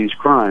prosecute these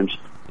crimes.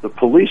 The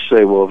police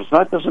say, well, if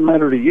it doesn't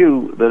matter to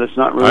you, then it's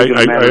not really going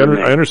to matter to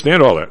me. I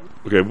understand all that.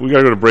 Okay, we got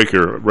to go to break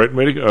here. Right,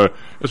 Matey?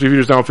 S&P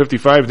Futures down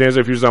 55, NASDAQ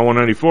Futures down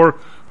 194.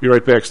 Be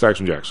right back, Stocks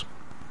and Jacks.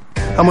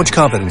 How much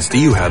confidence do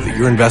you have that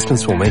your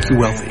investments will make you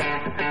wealthy?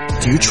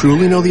 Do you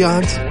truly know the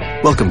odds?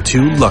 Welcome to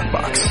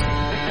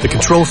Luckbox, the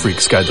control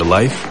freak's guide to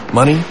life,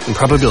 money, and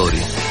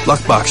probability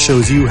Luckbox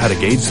shows you how to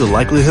gauge the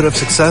likelihood of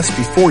success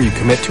before you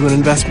commit to an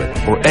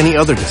investment or any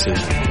other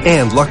decision.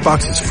 And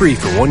Luckbox is free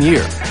for 1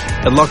 year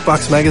at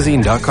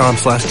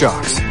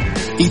luckboxmagazine.com/jocks.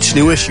 Each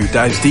new issue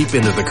dives deep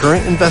into the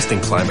current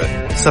investing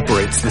climate,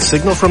 separates the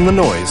signal from the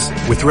noise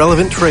with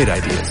relevant trade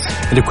ideas,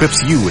 and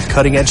equips you with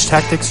cutting-edge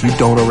tactics you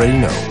don't already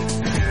know.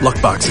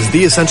 Luckbox is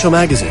the essential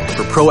magazine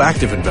for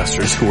proactive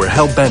investors who are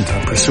hell-bent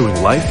on pursuing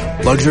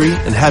life, luxury,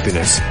 and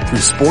happiness through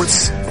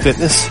sports,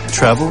 fitness,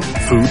 travel,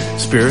 food,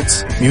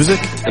 spirits, music,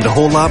 and a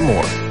whole lot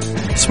more.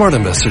 Smart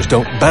investors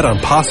don't bet on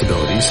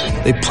possibilities,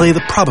 they play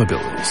the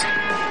probabilities.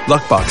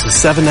 Luckbox is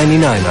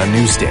 $7.99 on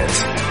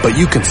newsstands, but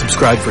you can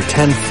subscribe for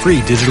 10 free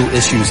digital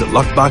issues at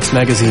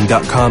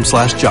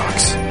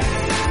luckboxmagazine.com/jocks.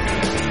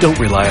 Don't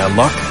rely on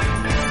luck.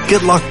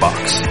 Get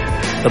Luckbox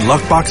at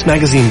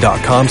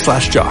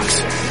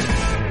luckboxmagazine.com/jocks.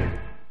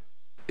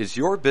 Is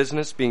your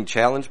business being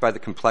challenged by the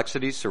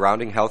complexities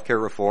surrounding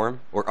healthcare reform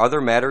or other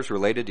matters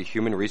related to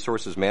human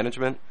resources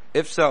management?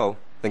 If so,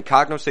 then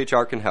Cognos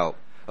HR can help.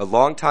 A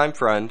longtime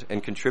friend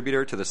and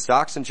contributor to the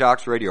Stocks and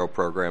Jocks radio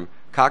program,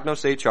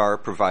 Cognos HR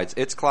provides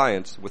its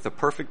clients with a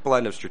perfect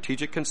blend of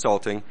strategic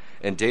consulting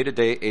and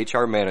day-to-day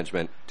HR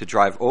management to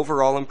drive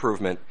overall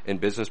improvement in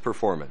business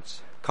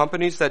performance.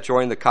 Companies that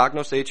join the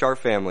Cognos HR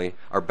family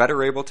are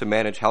better able to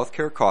manage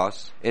healthcare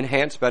costs,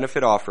 enhance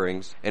benefit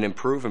offerings, and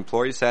improve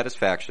employee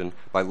satisfaction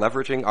by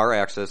leveraging our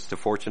access to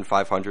Fortune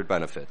 500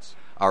 benefits.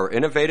 Our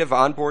innovative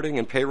onboarding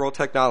and payroll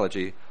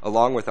technology,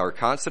 along with our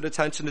constant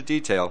attention to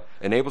detail,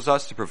 enables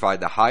us to provide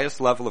the highest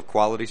level of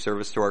quality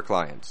service to our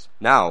clients.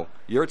 Now,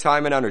 your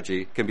time and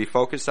energy can be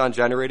focused on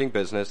generating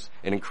business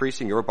and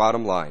increasing your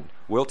bottom line.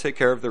 We'll take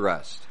care of the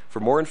rest. For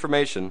more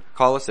information,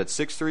 call us at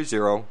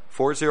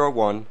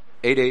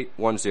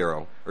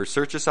 630-401-8810 or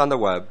search us on the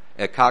web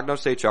at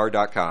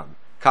cognoshr.com.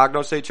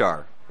 Cognos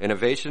HR,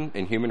 innovation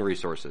in human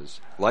resources.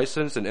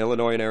 Licensed in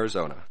Illinois and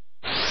Arizona.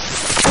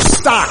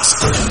 Stocks,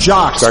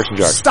 jocks, Stocks and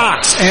Jocks.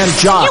 Stocks and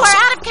Jocks. You are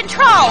out of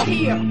control.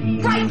 Here,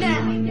 right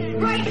now,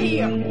 right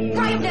here,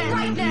 right now,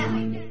 right now.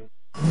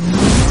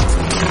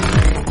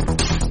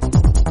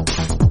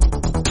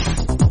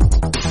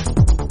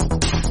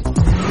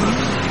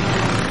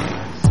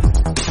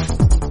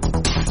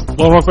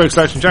 Well, welcome back to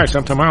Stocks and Jocks.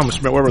 I'm Tom Howell.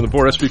 Mr. Matt Weber on the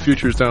board. SP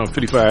futures down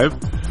 55.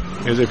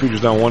 NASDAQ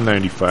futures down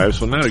 195.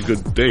 So not a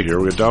good day here.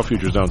 We got Dow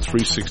futures down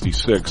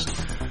 366.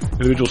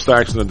 Individual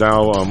stocks in the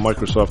Dow,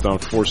 Microsoft down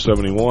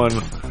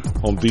 471.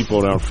 Home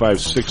Depot down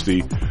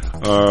 560.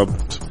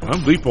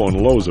 Home Depot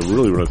and Lowe's have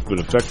really been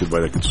affected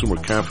by that consumer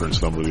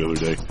confidence number the other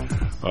day.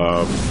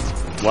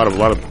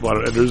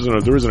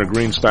 There isn't a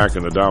green stock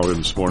in the Dow here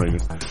this morning,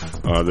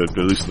 that at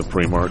least in the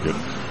pre-market.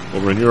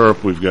 Over in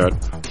Europe, we've got,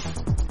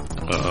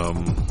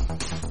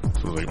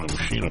 like my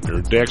machine up here.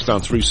 DAX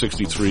down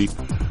 363,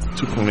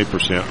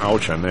 2.8%.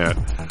 Ouch on that.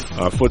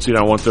 FTSE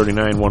down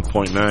 139,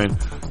 1.9.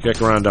 CAC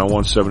around down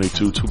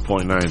 172,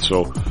 2.9.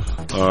 So,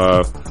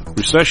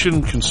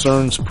 recession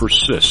concerns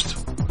persist.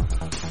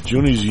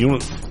 Germany's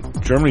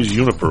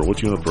Uniper.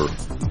 What's Uniper?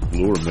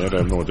 Blue or Med? I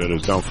don't know what that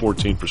is. Down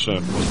 14%.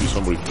 Must be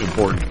somebody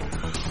important.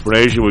 For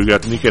Asia, we've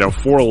got Nikkei down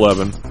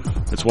 411.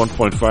 It's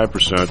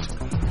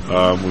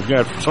 1.5%. We've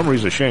got, for some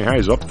reason, Shanghai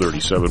is up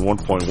 37,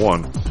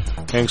 1.1.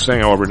 Hang Seng,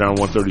 however, down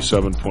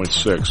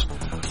 137.6.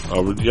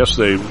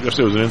 Yesterday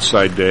was an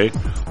inside day.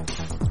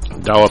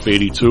 Dow up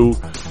 82,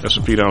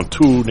 S&P down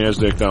 2,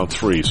 NASDAQ down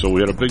 3. So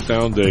we had a big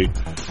down day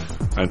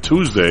on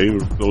Tuesday.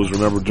 Those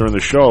remember during the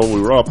show, we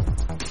were up,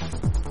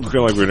 looking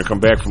like we were going to come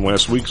back from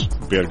last week's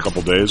bad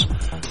couple days.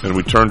 And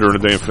we turned during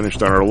the day and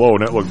finished on our low,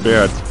 and that looked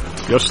bad.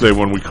 Yesterday,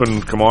 when we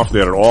couldn't come off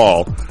that at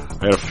all,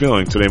 I had a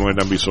feeling today might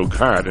not be so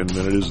hot, and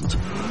then it isn't.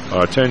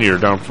 10-year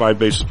down 5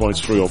 basis points,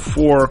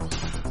 304.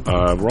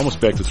 We're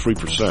almost back to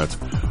 3%.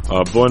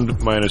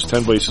 Bund minus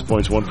 10 basis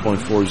points,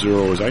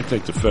 1.40, as I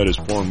think the Fed is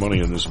pouring money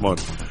in this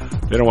month.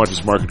 They don't want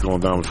this market going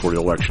down before the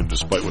election,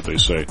 despite what they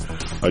say.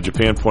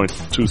 Japan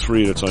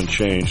 0.23, that's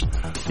unchanged.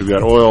 We've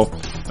got oil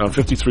down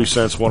 53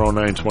 cents,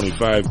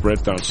 109.25.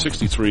 Brent down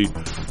 63,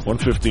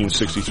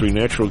 115.63.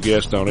 Natural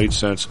gas down 8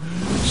 cents,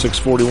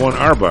 6.41.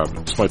 RBOB,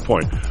 that's my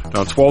point,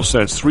 down 12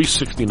 cents,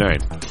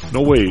 3.69.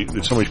 No way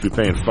that somebody should be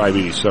paying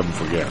 $5.87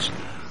 for gas.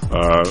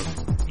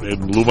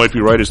 And Lou might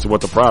be right as to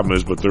what the problem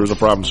is, but there is a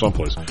problem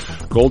someplace.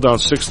 Gold down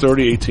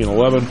 630,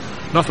 1811.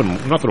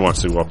 Nothing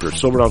wants to go up here.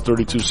 Silver down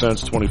 32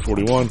 cents,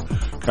 2041.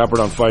 Copper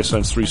down 5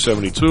 cents,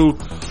 372.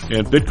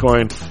 And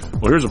Bitcoin,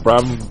 well, here's a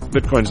problem.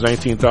 Bitcoin's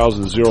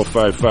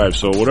 19,055.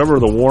 So whatever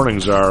the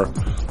warnings are, for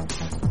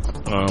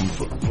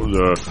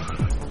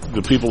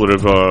the people that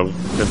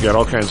have got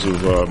all kinds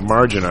of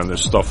margin on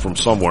this stuff from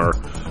somewhere,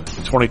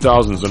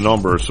 20,000 is the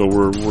number. So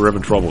we're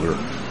having trouble here.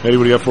 Eddie,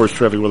 what do you got for us?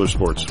 Traffic, weather,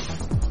 sports.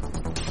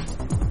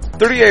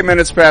 38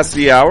 minutes past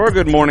the hour.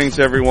 Good morning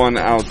to everyone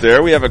out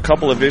there. We have a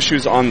couple of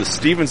issues on the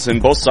Stevenson,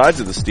 both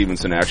sides of the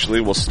Stevenson actually.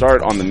 We'll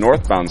start on the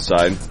northbound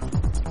side.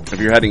 If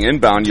you're heading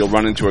inbound, you'll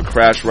run into a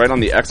crash right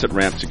on the exit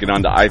ramp to get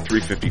onto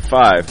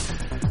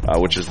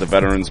I-355, which is the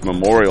Veterans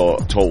Memorial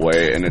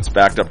Tollway, and it's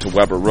backed up to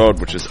Weber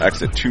Road, which is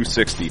exit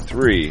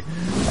 263,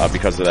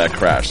 because of that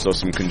crash. So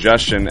some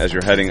congestion as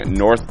you're heading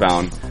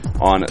northbound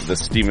on the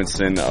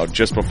Stevenson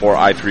just before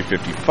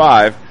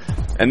I-355.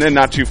 And then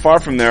not too far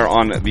from there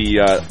on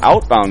the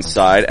outbound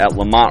side at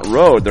Lamont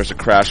Road, there's a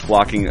crash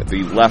blocking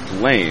the left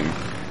lane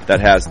that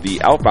has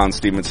the outbound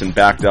Stevenson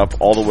backed up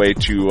all the way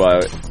to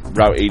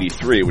Route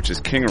 83, which is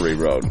Kingery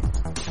Road.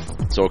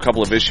 So a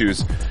couple of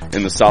issues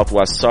in the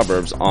southwest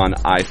suburbs on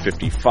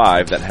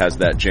I-55 that has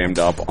that jammed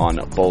up on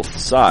both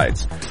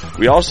sides.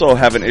 We also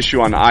have an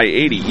issue on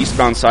I-80,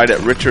 eastbound side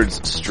at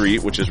Richards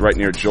Street, which is right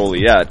near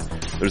Joliet.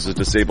 There's a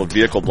disabled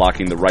vehicle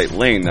blocking the right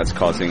lane that's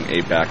causing a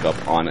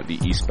backup on the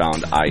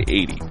eastbound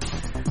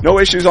I-80. No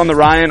issues on the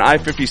Ryan,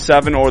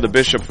 I-57, or the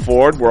Bishop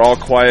Ford. We're all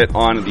quiet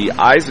on the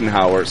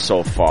Eisenhower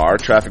so far.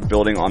 Traffic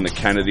building on the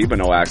Kennedy, but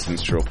no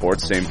accidents to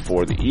report. Same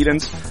for the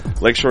Edens.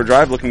 Lakeshore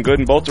Drive looking good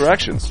in both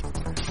directions.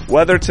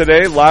 Weather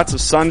today, lots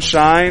of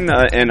sunshine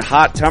and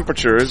hot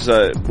temperatures.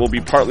 Will be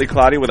partly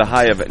cloudy with a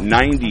high of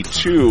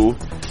 92.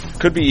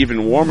 Could be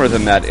even warmer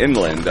than that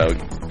inland.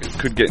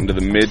 Could get into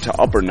the mid to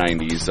upper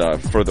 90s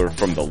further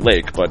from the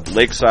lake, but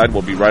lakeside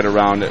will be right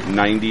around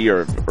 90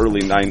 or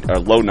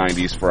low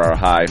 90s for our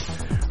high.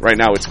 Right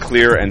now it's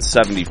clear and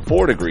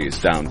 74 degrees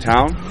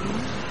downtown.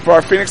 For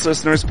our Phoenix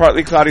listeners,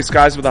 partly cloudy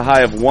skies with a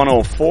high of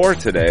 104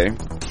 today.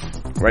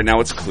 Right now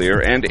it's clear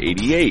and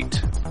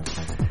 88.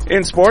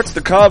 In sports,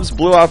 the Cubs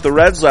blew out the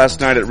Reds last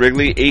night at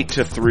Wrigley.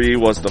 8-3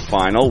 was the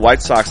final.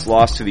 White Sox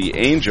lost to the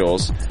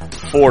Angels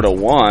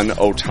 4-1.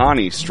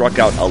 Ohtani struck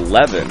out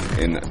 11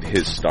 in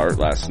his start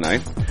last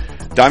night.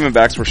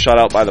 Diamondbacks were shut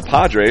out by the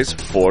Padres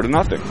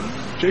 4-0.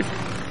 Chief.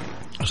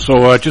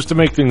 So just to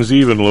make things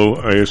even, Lou,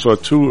 I saw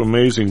two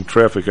amazing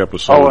traffic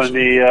episodes. Oh, and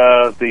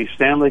the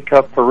Stanley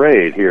Cup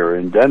parade here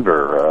in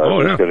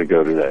Denver is going to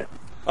go today.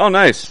 Oh,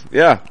 nice.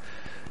 Yeah.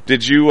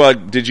 Did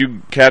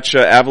you catch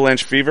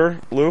Avalanche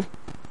fever, Lou?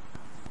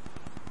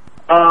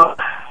 I'm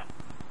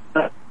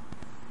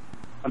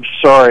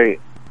sorry.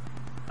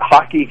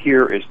 Hockey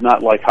here is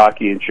not like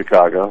hockey in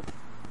Chicago,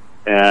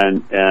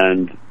 and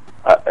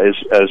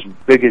as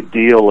big a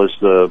deal as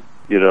the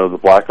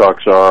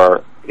Blackhawks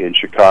are in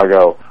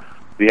Chicago,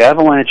 the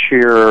Avalanche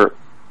here,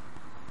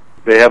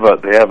 they have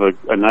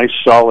a nice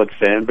solid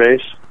fan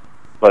base,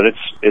 but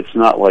it's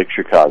not like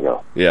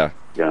Chicago. Yeah.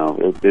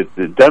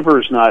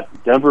 Denver is not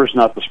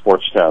the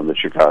sports town that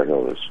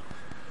Chicago is.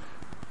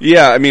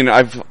 Yeah, I mean,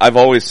 I've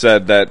always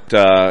said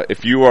that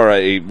if you are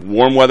a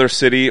warm weather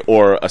city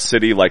or a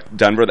city like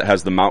Denver that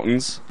has the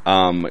mountains,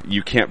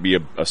 you can't be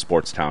a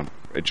sports town.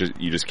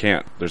 You just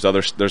can't. There's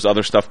other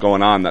stuff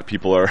going on that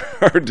people are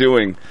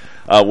doing.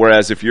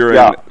 Whereas if you're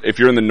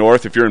in the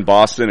north, if you're in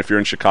Boston, if you're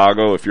in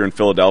Chicago, if you're in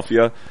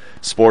Philadelphia,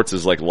 sports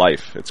is like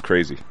life. It's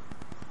crazy.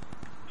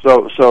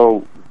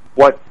 So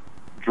what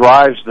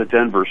drives the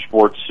Denver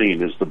sports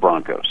scene is the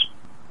Broncos,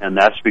 and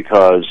that's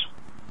because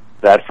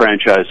that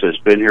franchise has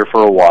been here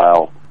for a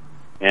while,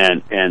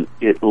 and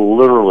it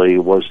literally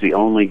was the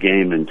only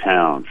game in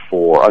town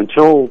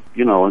until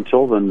the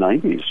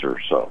 90s or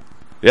so.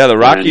 Yeah, the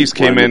Rockies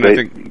came in, I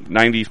think,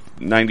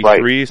 93,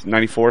 right.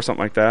 94,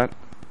 something like that.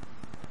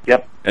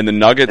 Yep. And the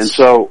Nuggets. And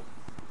so,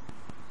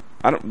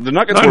 the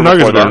Nuggets were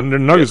before that. The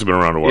Nuggets have been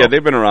around a while. Yeah,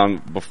 they've been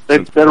around before.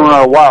 They've been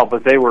around a while,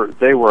 but they were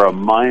a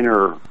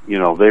minor,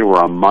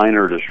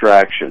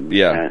 distraction.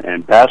 Yeah.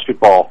 And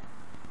basketball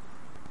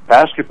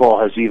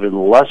has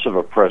even less of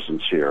a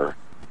presence here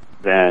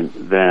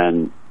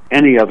than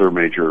any other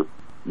major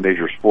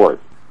sport,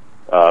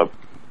 for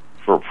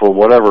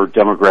whatever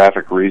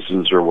demographic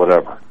reasons or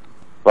whatever.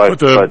 But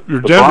the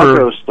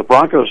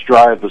Broncos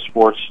drive the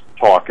sports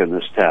talk in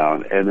this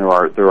town, and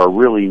there are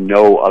really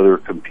no other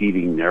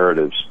competing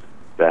narratives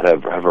that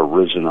have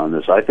arisen on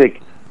this. I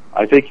think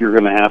you're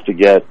going to have to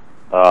get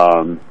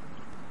a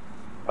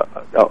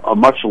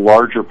much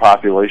larger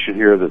population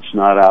here that's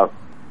not out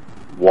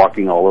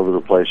walking all over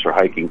the place or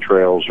hiking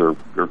trails or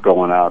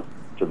going out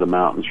to the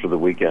mountains for the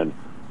weekend.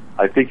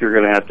 I think you're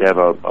going to have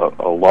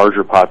a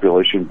larger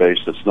population base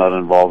that's not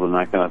involved in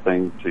that kind of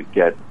thing to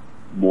get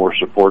more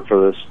support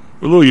for this.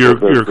 Well, Lou, your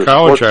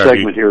college hockey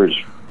segment here is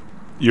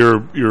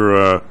your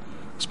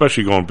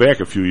especially going back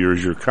a few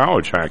years, your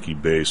college hockey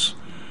base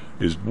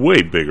is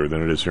way bigger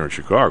than it is here in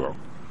Chicago. I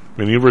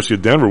mean, the University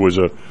of Denver was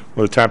one of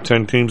the top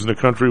 10 teams in the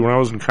country when I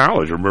was in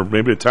college, or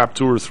maybe the top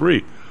 2 or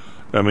 3.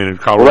 I mean,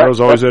 Colorado's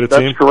always had a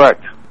team. That's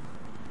correct.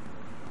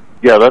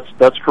 Yeah,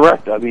 that's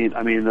correct. I mean,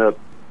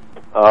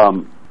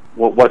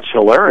 what's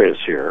hilarious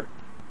here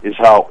is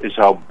how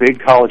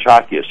big college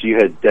hockey is. So you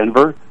had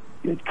Denver,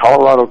 you had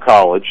Colorado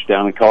College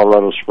down in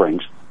Colorado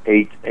Springs,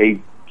 a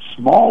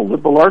small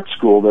liberal arts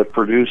school that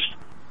produced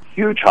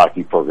huge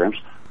hockey programs.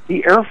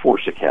 The Air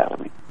Force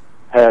Academy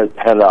had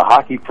a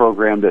hockey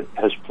program that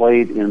has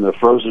played in the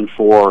Frozen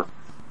Four,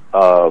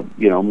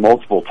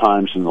 multiple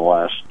times in the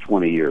last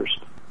 20 years.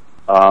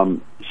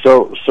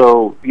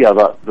 So yeah,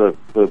 the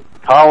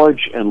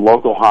college and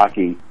local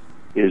hockey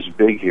is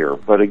big here.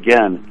 But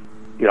again,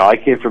 I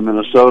came from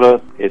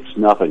Minnesota. It's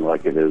nothing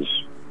like it is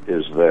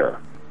there.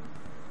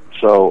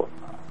 So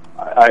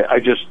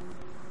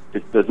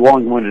the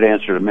long-winded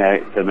answer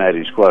to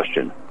Maddie's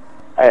question.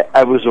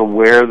 I was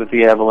aware that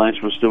the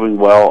Avalanche was doing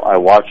well. I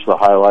watched the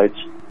highlights.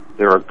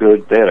 they're a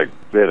good. They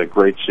had a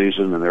great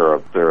season, and they're a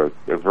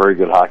very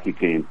good hockey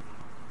team.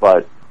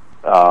 But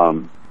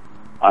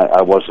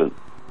I wasn't.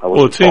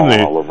 Well,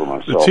 all over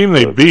myself. the team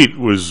they beat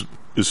was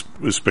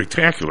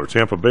spectacular.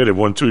 Tampa Bay, they've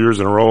won 2 years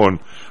in a row, and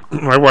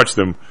I watched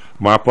them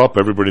mop up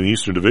everybody in the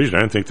Eastern Division. I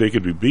didn't think they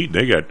could be beat.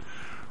 They got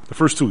the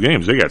first 2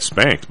 games, they got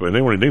spanked, but they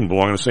didn't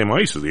belong on the same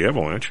ice as the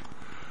Avalanche.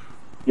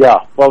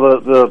 Yeah, well,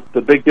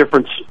 the big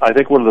difference, I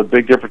think one of the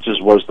big differences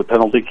was the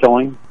penalty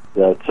killing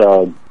that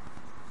the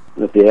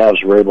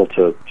Avs were able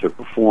to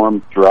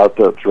perform throughout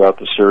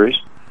the series.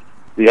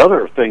 The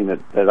other thing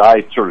that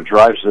I sort of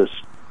drives this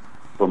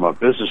from a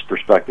business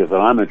perspective that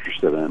I'm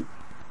interested in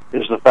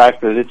is the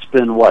fact that it's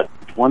been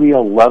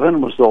 2011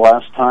 was the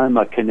last time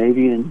a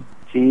Canadian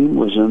team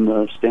was in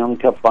the Stanley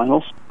Cup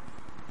Finals.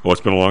 Well,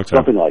 it's been a long time.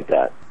 Something like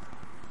that.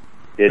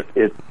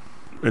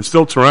 And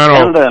still Toronto.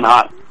 Canada and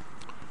hot.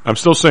 I'm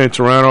still saying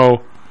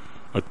Toronto.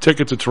 A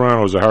ticket to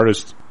Toronto is the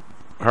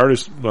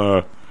hardest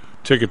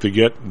ticket to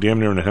get damn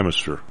near in the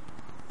hemisphere.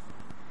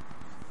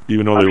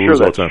 Even though they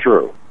lose all the time. I'm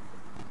sure that's true.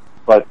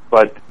 But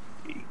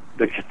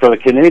for the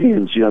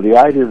Canadians, the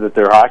idea that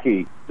their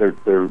hockey,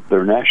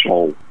 their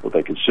national, what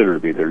they consider to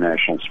be their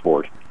national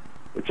sport,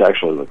 it's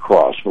actually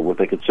lacrosse, but what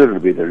they consider to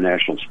be their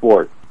national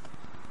sport,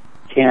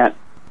 it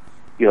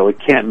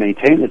can't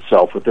maintain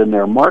itself within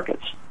their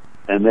markets,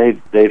 and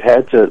they've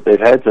had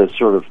to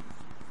sort of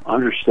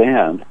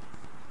understand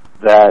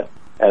that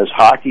as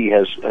hockey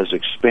has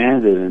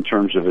expanded in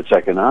terms of its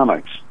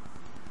economics,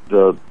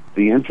 the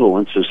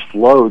influence has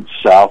flowed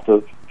south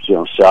of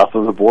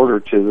the border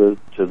to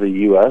the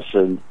U.S.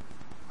 and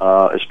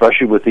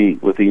especially with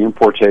the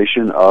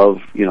importation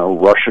of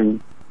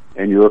Russian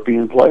and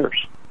European players.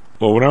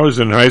 Well, when I was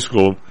in high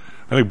school,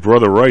 I think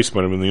Brother Rice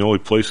might have been the only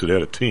place that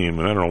had a team,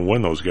 and I don't know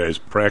when those guys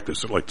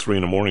practiced at 3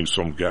 a.m.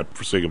 Some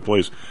godforsaken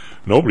place.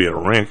 Nobody had a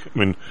rink. I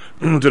mean,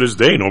 to this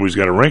day, nobody's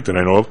got a rink that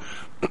I know of.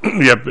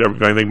 Yep,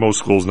 I think most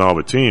schools now have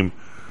a team,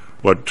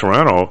 but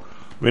Toronto.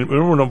 I mean,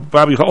 remember when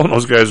Bobby Hull and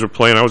those guys were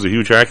playing? I was a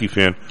huge hockey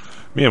fan.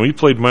 Man, when he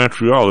played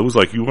Montreal, it was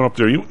like you went up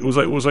there. It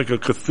was like a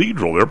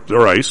cathedral.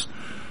 Their ice.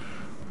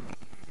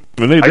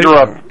 And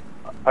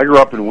I grew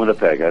up in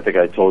Winnipeg. I think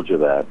I told you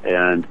that.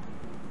 And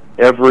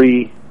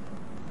every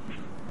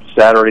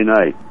Saturday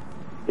night,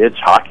 it's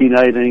hockey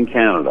night in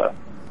Canada.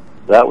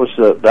 That was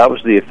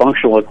the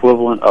functional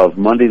equivalent of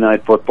Monday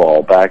Night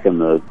Football back in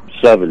the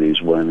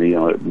 70s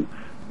when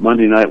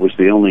Monday night was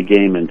the only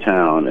game in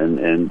town,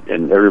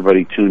 and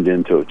everybody tuned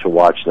in to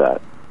watch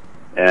that.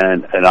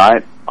 And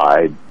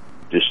I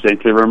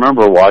distinctly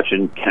remember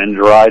watching Ken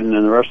Dryden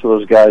and the rest of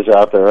those guys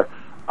out there.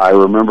 I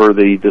remember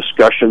the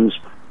discussions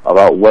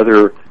about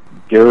whether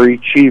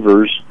Gary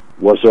Cheevers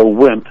was a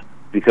wimp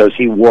because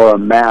he wore a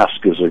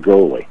mask as a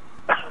goalie.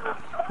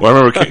 Well,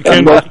 I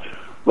remember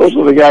most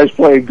of the guys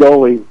playing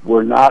goalie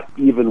were not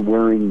even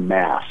wearing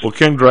masks. Well,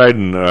 Ken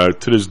Dryden,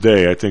 to this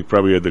day, I think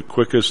probably had the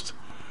quickest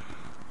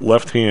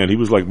left hand. He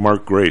was like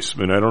Mark Grace.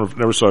 I mean,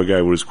 never saw a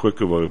guy with as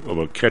quick of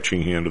a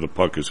catching hand of the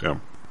puck as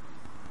him.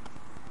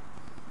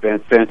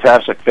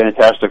 Fantastic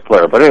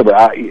player. But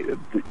anyway,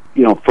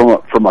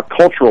 from a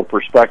cultural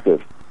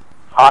perspective,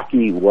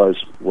 hockey was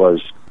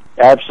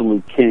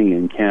absolute king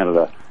in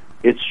Canada.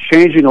 It's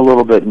changing a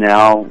little bit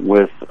now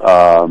with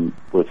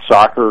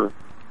soccer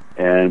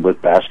and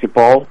with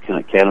basketball.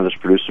 Canada's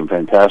produced some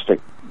fantastic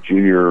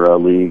junior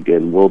league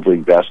and world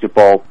league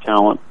basketball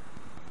talent.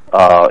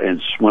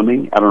 And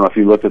swimming. I don't know if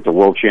you looked at the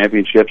World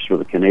Championships where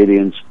the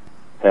Canadians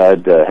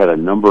had a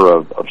number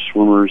of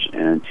swimmers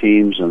and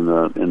teams in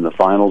the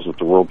finals at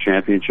the World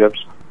Championships.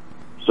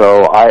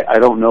 So I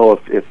don't know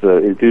if the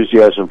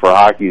enthusiasm for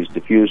hockey is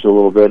diffused a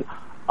little bit.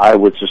 I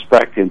would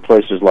suspect in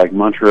places like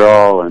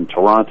Montreal and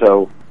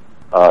Toronto,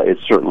 it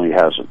certainly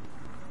hasn't.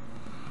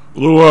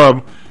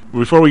 Lou,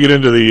 before we get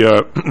into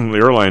the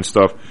airline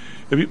stuff,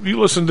 have you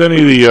listened to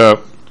any of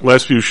the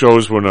last few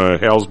shows when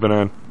Hal's been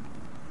on?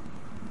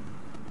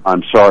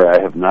 I'm sorry,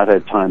 I have not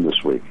had time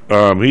this week.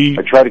 I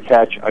try to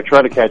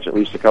catch at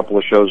least a couple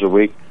of shows a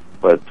week,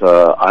 but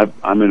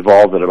I'm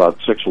involved in about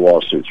 6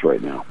 lawsuits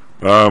right now.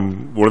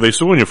 What are they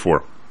suing you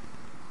for?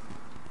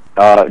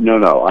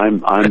 No,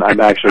 I'm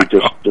actually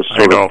just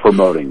sort of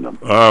promoting them.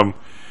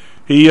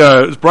 He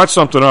brought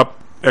something up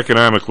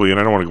economically, and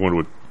I don't want to go into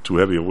it too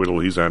heavy a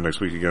whittle. He's on next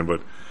week again, but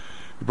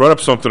he brought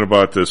up something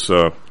about this.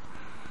 I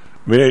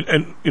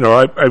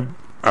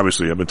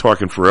obviously I've been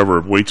talking forever,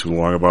 way too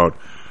long about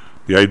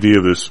the idea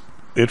of this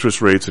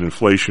interest rates and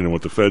inflation and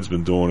what the Fed's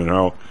been doing and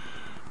how.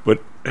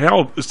 But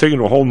Hal is taking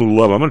it to a whole new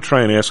level. I'm going to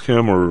try and ask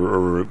him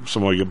or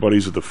some of your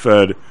buddies at the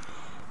Fed,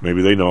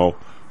 maybe they know,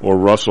 or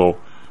Russell.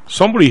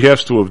 Somebody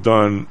has to have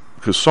done,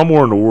 because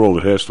somewhere in the world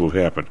it has to have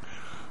happened.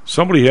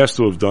 Somebody has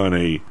to have done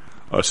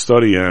a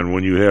study on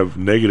when you have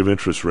negative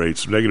interest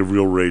rates, negative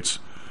real rates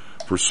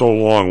for so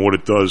long, what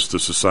it does to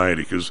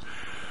society. Because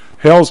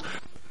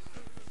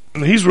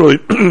he's really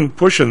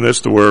pushing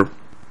this to where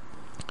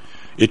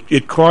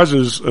it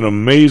causes an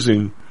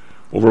amazing,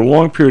 over a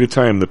long period of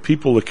time, the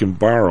people that can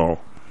borrow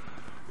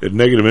at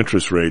negative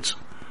interest rates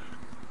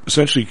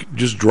essentially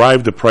just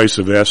drive the price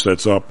of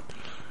assets up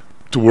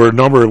to where a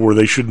number where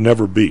they should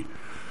never be.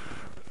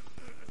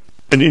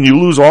 And you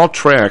lose all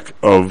track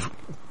of,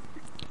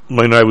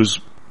 when I was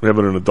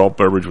having an adult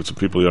beverage with some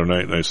people the other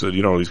night, and I said,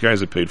 these guys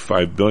that paid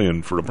 $5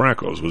 billion for the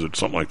Broncos, was it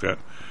something like that?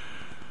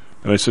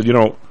 And I said,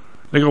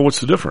 they go, what's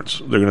the difference?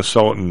 They're going to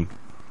sell it in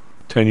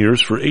 10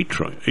 years for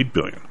 $8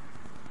 billion.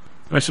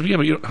 And I said, yeah,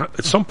 but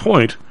at some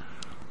point,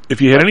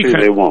 if you had any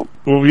kind, they won't.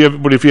 Well, yeah,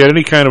 but if you had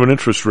any kind of an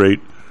interest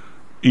rate,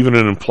 even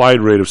an implied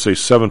rate of say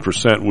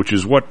 7%, which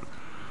is what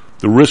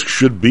the risk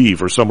should be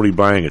for somebody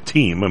buying a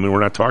team. I mean,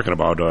 we're not talking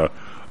about a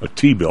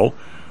T-bill.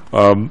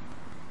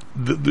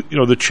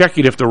 The check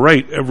you'd have to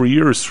write every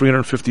year is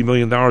 $350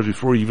 million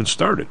before you even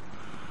started.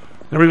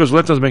 And everybody goes,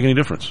 well, that doesn't make any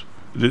difference.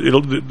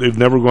 They've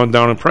never gone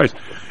down in price.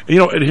 And,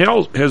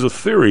 it has a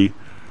theory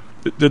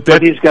that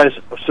but these guys.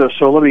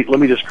 So let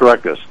me just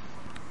correct this.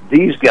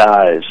 These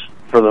guys,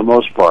 for the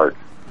most part,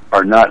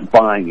 are not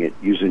buying it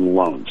using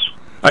loans.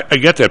 I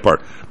get that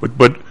part,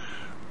 but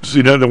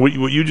see, now what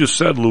you just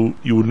said, Lou,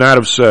 you would not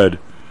have said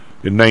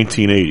in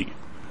 1980,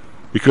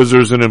 because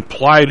there's an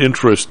implied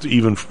interest to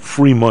even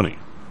free money,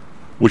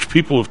 which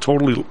people have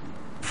totally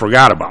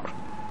forgot about.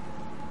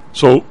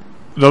 So,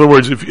 in other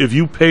words, if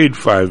you paid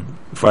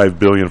 $5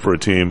 billion for a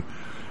team,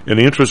 and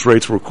the interest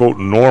rates were quote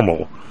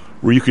normal,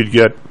 where you could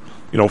get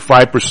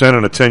 5%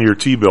 on a 10-year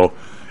T-bill,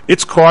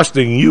 it's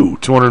costing you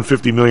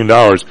 $250 million,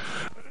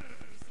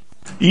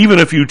 even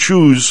if you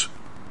choose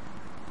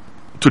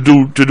to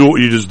do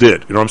what you just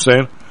did. You know what I'm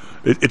saying?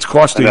 It's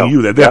costing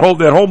you that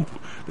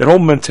whole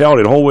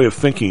mentality, that whole way of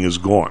thinking is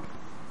gone.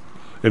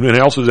 And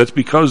also that's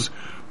because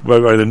by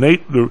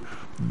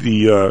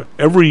the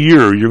every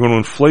year you're going to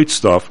inflate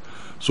stuff.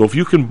 So if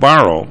you can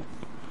borrow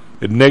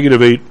at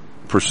negative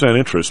 8%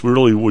 interest,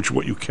 really,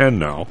 what you can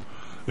now,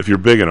 if you're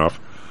big enough,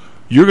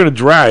 you're going to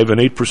drive an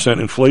 8%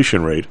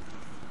 inflation rate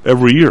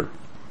every year,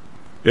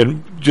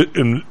 and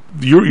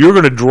you're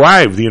going to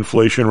drive the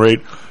inflation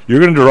rate. You're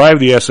going to drive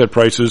the asset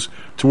prices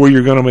to where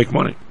you're going to make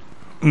money.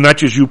 Not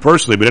just you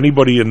personally, but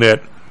anybody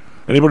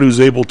who's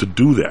able to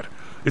do that.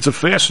 It's a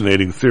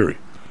fascinating theory,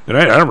 and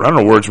I don't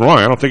know where it's wrong.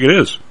 I don't think it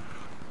is.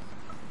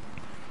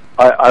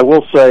 I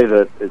will say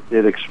that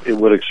it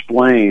would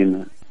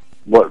explain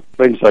what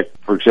things like,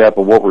 for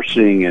example, what we're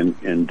seeing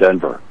in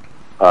Denver,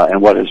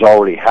 and what has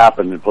already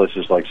happened in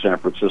places like San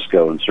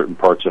Francisco and certain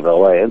parts of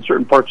LA and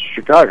certain parts of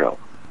Chicago,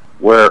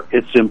 where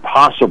it's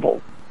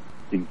impossible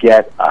to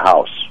get a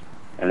house.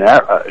 And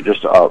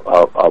just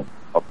a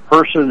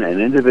person,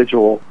 an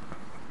individual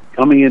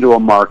coming into a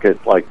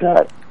market like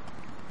that,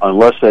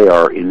 unless they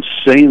are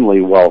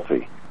insanely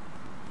wealthy,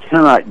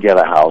 cannot get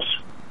a house,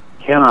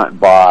 cannot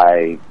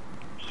buy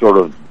sort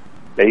of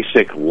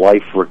basic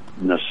life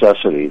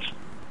necessities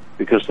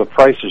because the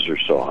prices are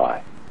so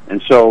high.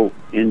 And so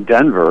in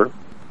Denver,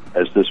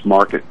 as this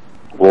market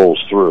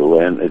rolls through,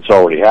 and it's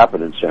already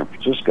happened in San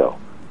Francisco,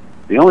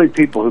 the only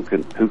people who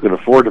can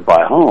afford to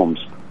buy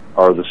homes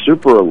are the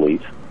super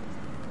elite,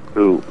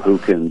 who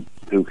can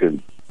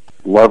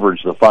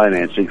leverage the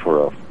financing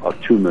for a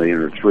 $2 million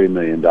or $3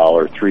 million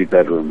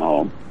 3-bedroom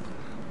home,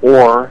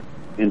 or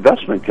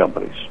investment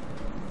companies.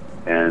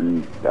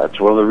 And that's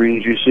one of the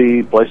reasons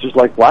you see places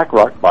like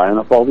BlackRock buying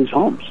up all these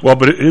homes. Well,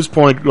 but his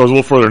point goes a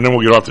little further, and then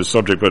we'll get off this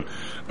subject. But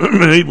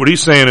what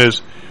he's saying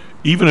is,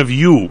 even if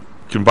you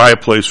can buy a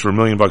place for $1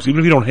 million, even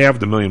if you don't have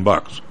the $1 million,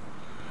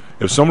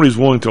 if somebody's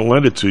willing to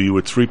lend it to you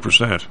at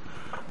 3%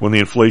 when the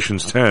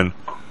inflation's 10%,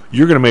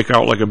 you're going to make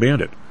out like a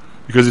bandit,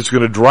 because it's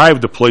going to drive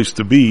the place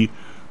to be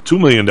 $2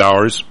 million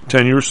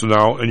 10 years from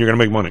now, and you're going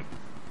to make money.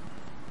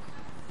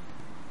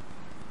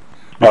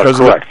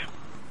 Correct.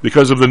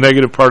 Because of the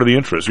negative part of the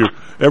interest.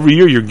 Every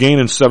year you're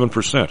gaining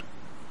 7%,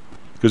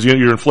 because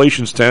your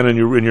inflation's 10 and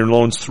your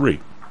loan's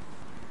 3.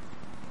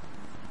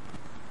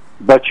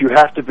 But you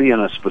have to be in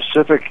a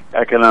specific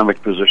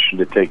economic position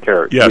to take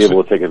care of it, to be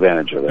able to take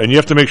advantage of it. And you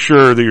have to make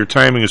sure that your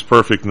timing is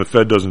perfect and the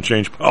Fed doesn't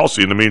change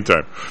policy in the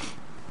meantime.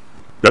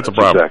 That's a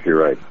problem. Exactly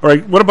right. All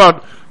right, what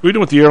about, what are you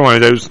doing with the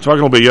airlines? I was talking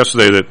a little bit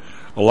yesterday that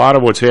a lot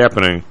of what's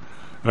happening,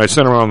 and I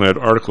sent around that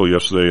article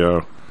yesterday,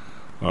 I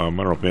don't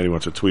know if Manny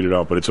wants to tweet it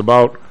out, but it's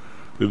about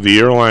the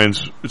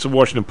airlines. It's a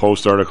Washington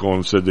Post article,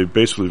 and said they've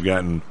basically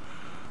gotten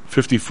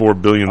 $54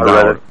 billion,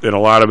 and a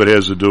lot of it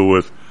has to do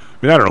with,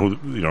 I mean, I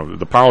don't know,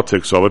 the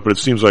politics of it, but it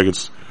seems like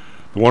it's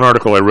the one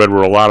article I read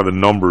where a lot of the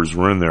numbers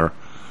were in there.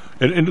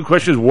 And the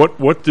question is,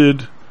 what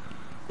did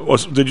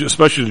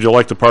you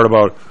like the part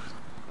about,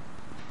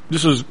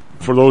 this is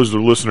for those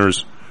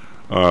listeners,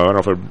 I don't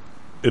know if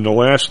in the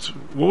last,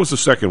 what was the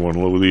second one,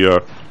 Lou?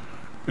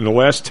 In the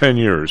last 10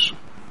 years,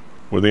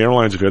 where the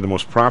airlines have had the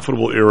most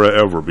profitable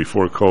era ever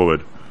before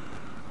COVID,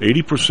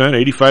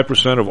 80%,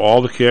 85% of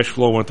all the cash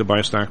flow went to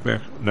buy stock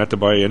back, not to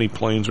buy any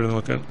planes or anything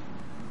like that?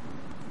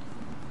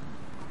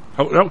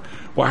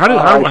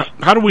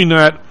 How do we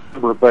not?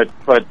 But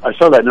I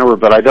saw that number,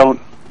 but I don't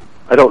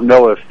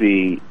know if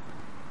the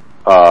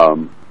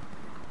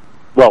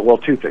well,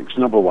 two things.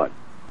 Number one,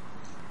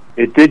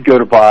 it did go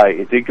to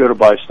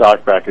buy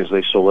stock back as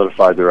they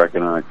solidified their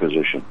economic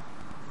position.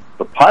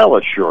 The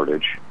pilot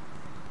shortage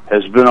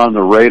has been on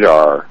the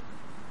radar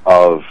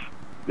of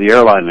the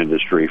airline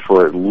industry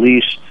for at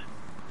least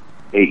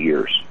 8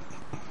 years.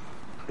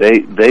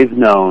 They've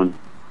known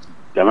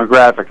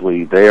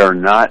demographically they are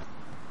not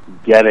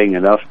getting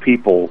enough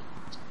people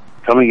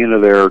coming into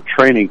their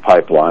training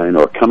pipeline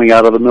or coming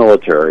out of the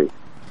military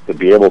to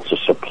be able to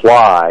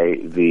supply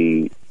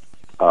the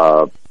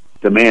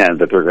demand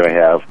that they're going to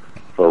have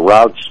for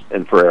routes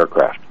and for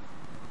aircraft.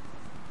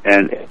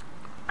 And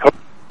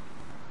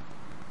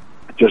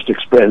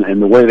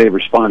and the way they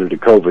responded to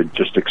COVID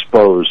just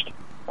exposed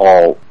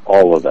all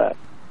of that.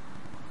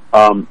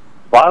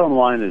 Bottom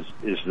line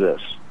is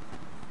this.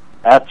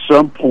 At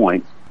some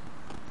point,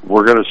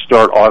 we're going to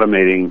start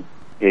automating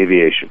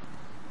aviation.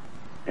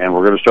 And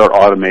we're going to start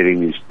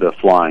automating the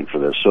flying for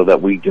this so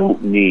that we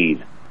don't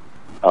need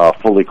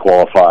fully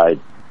qualified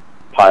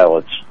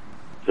pilots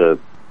to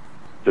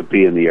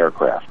be in the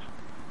aircraft.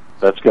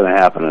 That's going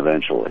to happen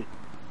eventually.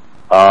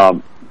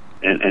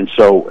 And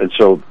so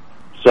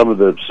some of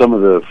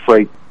the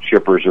freight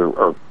shippers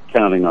are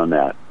counting on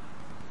that.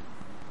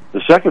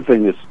 The second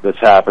thing that's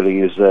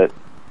happening is that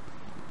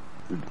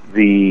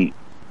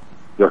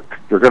they're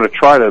going to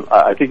try to.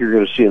 I think you're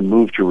going to see a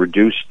move to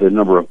reduce the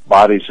number of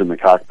bodies in the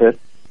cockpit.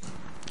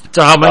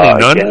 So how many?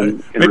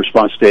 None? In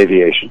response to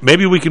aviation.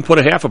 Maybe we can put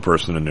a half a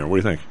person in there.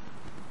 What do you think?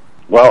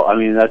 Well, I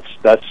mean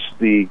that's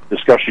the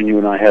discussion you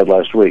and I had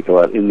last week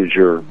about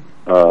integer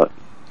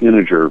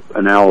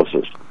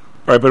analysis.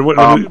 Right,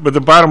 but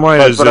the bottom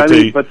line is that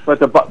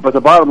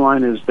the bottom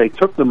line is they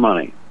took the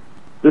money.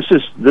 This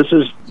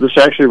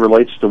actually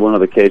relates to one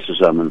of the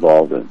cases I'm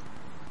involved in.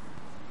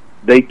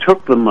 They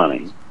took the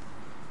money,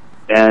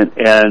 and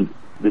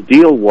the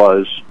deal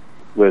was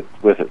with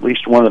at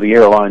least one of the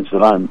airlines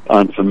that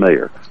I'm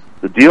familiar.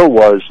 The deal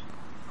was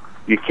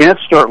you can't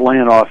start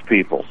laying off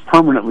people,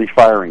 permanently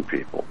firing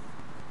people,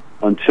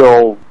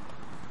 until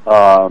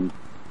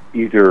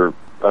either,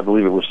 I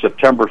believe it was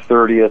September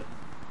 30th,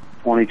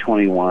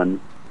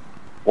 2021,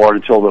 or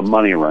until the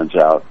money runs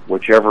out,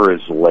 whichever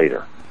is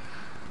later.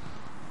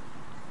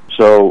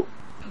 So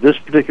this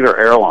particular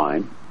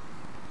airline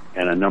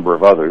and a number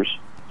of others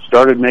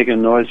started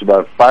making noise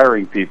about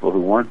firing people who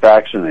weren't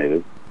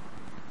vaccinated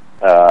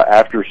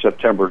after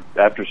September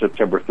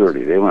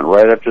 30. They went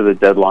right after the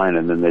deadline,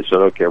 and then they said,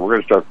 okay, we're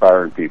going to start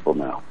firing people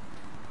now.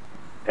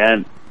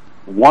 And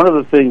one of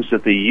the things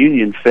that the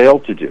union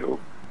failed to do,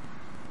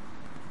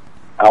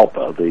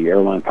 ALPA, the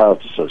Airline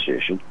Pilots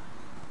Association,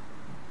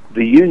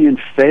 the union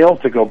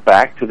failed to go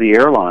back to the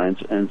airlines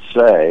and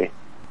say,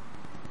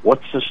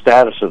 what's the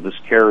status of this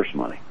CARES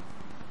money?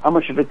 How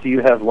much of it do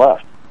you have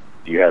left?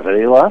 Do you have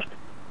any left?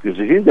 Because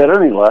if you've got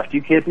any left,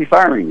 you can't be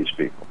firing these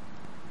people.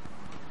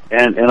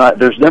 And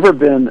there's never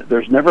been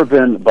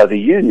by the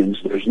unions.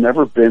 There's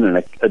never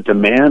been a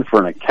demand for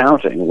an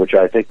accounting, which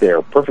I think they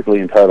are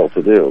perfectly entitled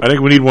to do. I think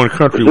we need one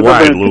countrywide. There's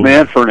never been a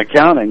demand for an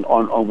accounting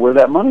on where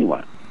that money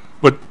went.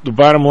 But the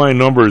bottom line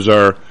numbers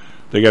are,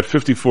 they got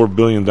 $54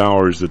 billion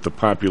that the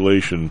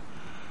population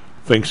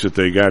thinks that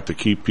they got to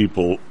keep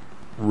people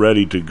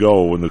ready to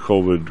go when the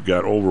COVID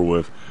got over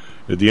with.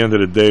 At the end of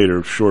the day,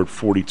 they're short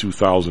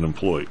 42,000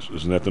 employees.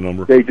 Isn't that the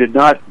number? They did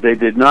not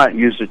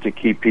use it to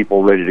keep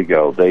people ready to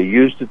go. They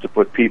used it to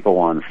put people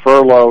on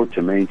furlough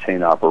to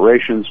maintain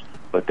operations,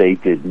 but they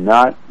did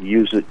not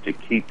use it to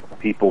keep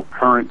people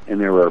current in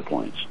their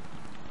airplanes.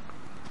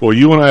 Well,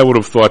 you and I would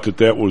have thought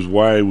that was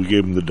why we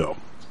gave them the dough.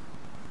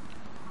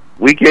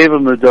 We gave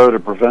them the dough to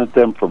prevent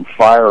them from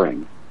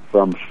firing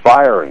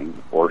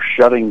or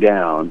shutting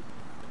down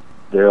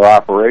their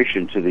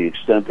operation to the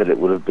extent that it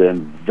would have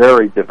been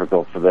very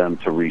difficult for them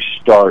to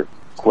restart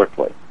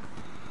quickly.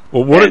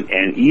 Well,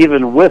 and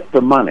even with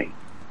the money,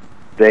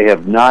 they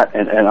have not.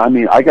 And I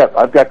mean, I've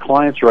got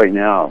clients right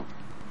now,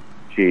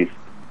 Chief,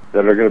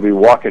 that are going to be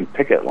walking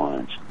picket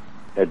lines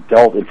at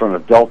in front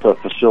of Delta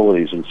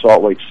facilities in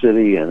Salt Lake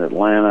City and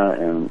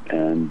Atlanta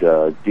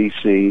and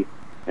D.C.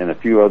 and a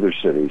few other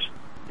cities,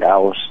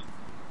 Dallas,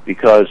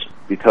 because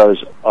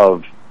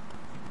of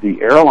the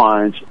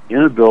airline's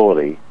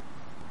inability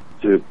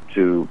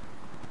to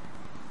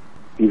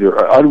either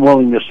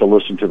unwillingness to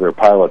listen to their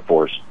pilot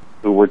force,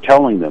 who were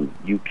telling them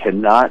you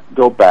cannot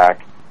go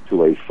back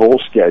to a full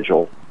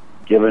schedule,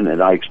 given,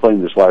 and I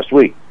explained this last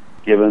week,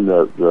 given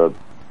the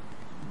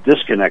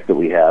disconnect that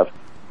we have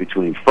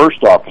between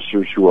first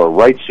officers who are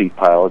right seat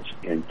pilots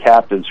and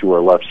captains who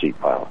are left seat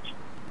pilots.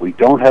 We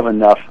don't have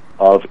enough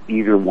of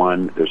either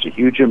one. There's a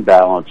huge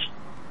imbalance,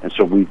 and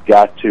so we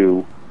have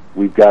to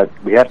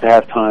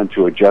have time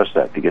to adjust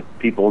that, to get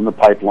people in the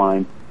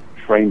pipeline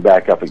trained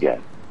back up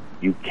again.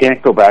 You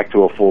can't go back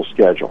to a full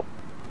schedule.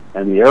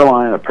 And the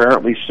airline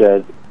apparently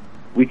said,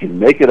 we can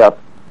make it up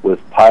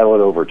with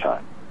pilot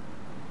overtime.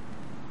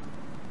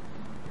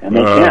 And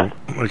they can't.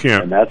 They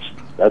can't. And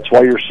that's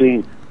why you're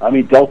seeing, I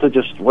mean,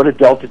 what did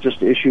Delta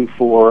just issue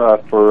for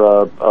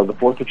the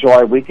 4th of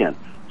July weekend?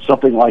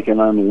 Something like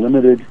an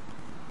unlimited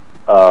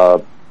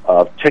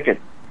ticket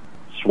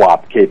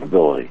swap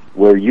capability,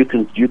 where you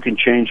can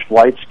change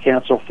flights,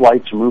 cancel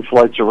flights, move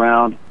flights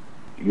around,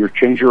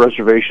 change your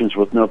reservations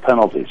with no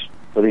penalties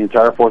for the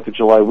entire 4th of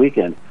July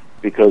weekend.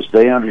 because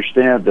they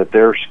understand that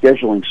their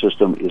scheduling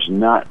system is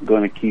not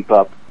going to keep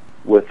up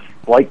with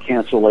flight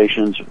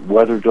cancellations,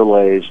 weather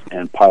delays,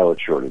 and pilot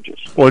shortages.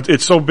 Well,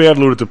 it's so bad,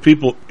 Lou, that the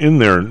people in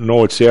there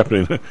know it's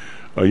happening.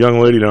 A young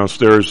lady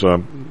downstairs,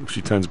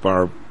 she tends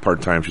bar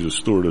part-time. She's a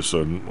stewardess,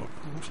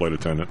 flight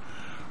attendant.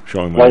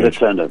 Showing my flight age.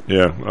 attendant.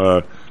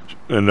 Yeah,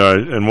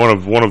 and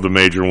one of the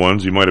major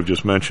ones, you might have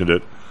just mentioned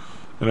it.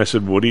 And I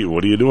said, what are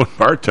you doing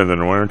bartending,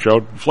 or why aren't you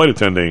out flight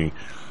attending?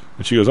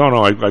 And she goes, oh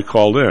no, I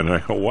called in. And I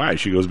go, why?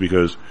 She goes,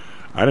 because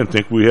I didn't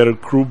think we had a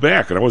crew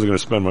back, and I wasn't going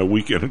to spend my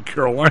weekend in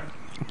Carolina.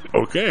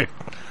 Okay.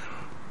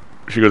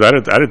 She goes, I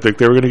didn't think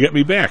they were going to get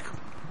me back.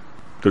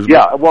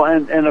 Yeah, well,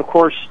 and of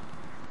course,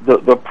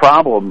 the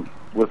problem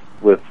with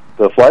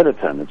the flight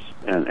attendants,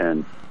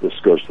 and this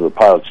goes to the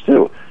pilots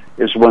too,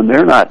 is when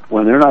they're not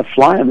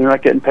flying, they're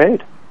not getting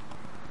paid.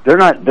 They're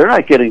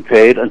not getting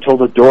paid until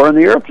the door in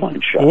the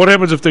airplane shuts. Well, what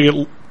happens if they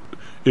get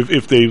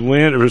if they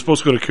land? If they're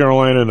supposed to go to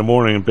Carolina in the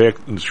morning and back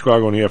in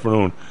Chicago in the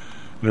afternoon, and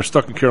they're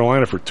stuck in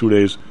Carolina for 2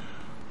 days?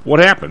 What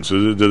happens?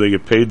 Do they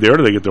get paid there?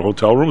 Do they get their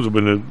hotel rooms? They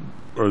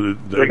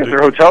get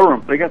their hotel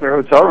room. They get their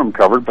hotel room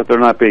covered, but they're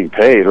not being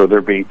paid, or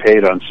they're being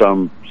paid on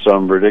some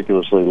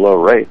ridiculously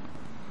low rate.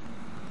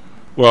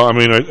 Well, I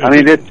mean, it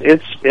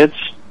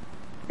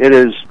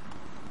is.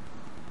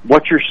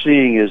 What you're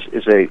seeing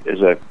is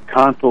a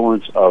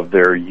confluence of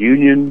their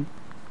union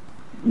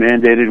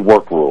mandated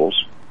work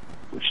rules,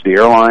 which the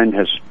airline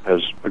has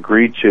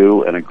agreed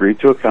to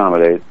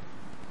accommodate,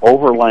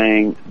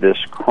 overlaying this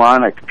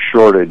chronic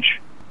shortage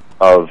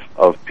of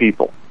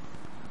people.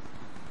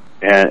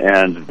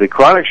 And the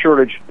chronic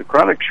shortage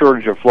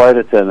of flight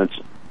attendants,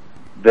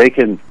 they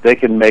can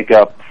make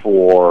up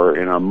for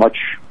in a much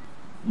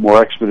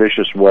more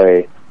expeditious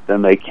way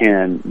than they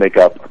can make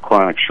up a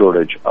chronic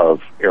shortage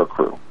of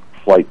aircrew,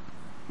 flight,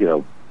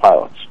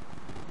 pilots.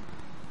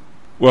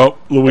 Well,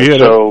 Louis,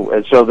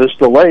 and so this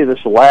delay,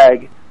 this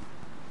lag,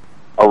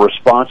 a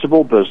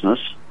responsible business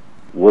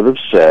would have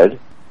said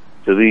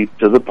to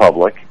the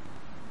public,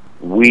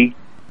 we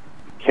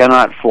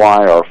cannot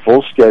fly our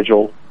full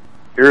schedule.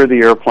 Here are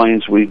the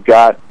airplanes we've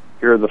got.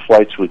 Here are the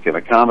flights we can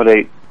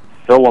accommodate.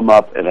 Fill them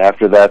up, and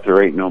after that,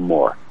 there ain't no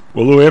more.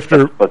 Well, Lou,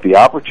 but the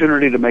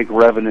opportunity to make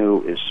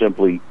revenue is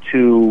simply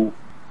too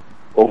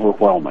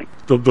overwhelming.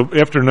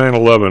 After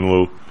 9/11,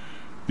 Lou,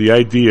 the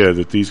idea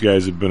that these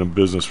guys have been in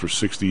business for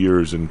 60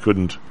 years and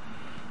couldn't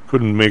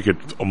make it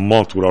a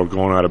month without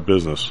going out of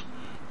business.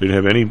 They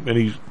didn't have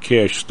any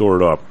cash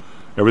stored up.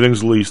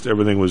 Everything's leased.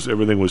 Everything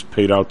was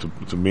paid out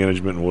to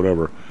management and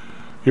whatever.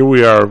 Here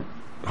we are,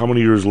 how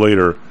many years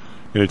later,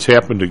 and it's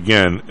happened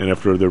again. And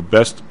after their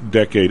best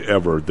decade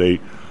ever,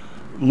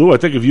 Lou, I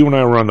think if you and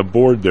I were on the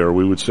board there,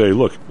 we would say,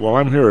 look, while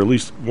I'm here at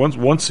least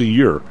once a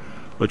year,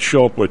 let's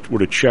show up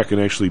with a check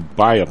and actually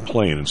buy a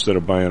plane instead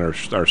of buying our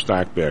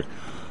stock back.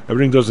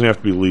 Everything doesn't have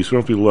to be leased. We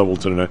don't have to be leveled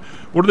to the net.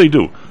 What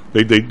do?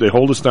 They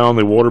hold us down,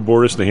 they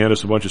waterboard us, they hand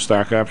us a bunch of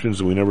stock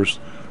options, and we never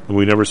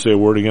say a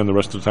word again the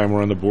rest of the time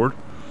we're on the board.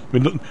 I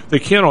mean, they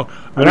can't.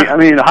 I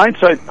mean,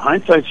 hindsight's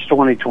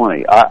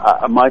 20/20.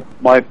 My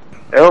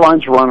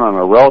airlines run on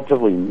a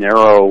relatively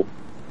narrow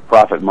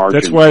profit margin.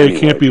 That's why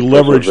it can't be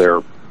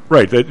leveraged.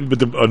 Right,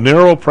 but a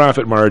narrow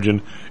profit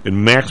margin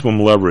and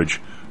maximum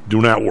leverage do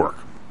not work.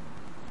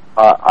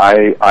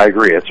 I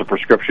agree. It's a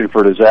prescription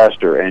for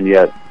disaster, and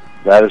yet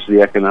that is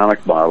the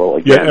economic model.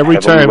 Again, every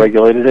time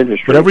regulated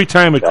industry. But every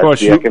time it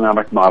costs the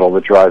economic model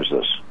that drives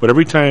this. But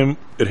every time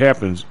it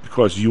happens, it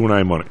costs you and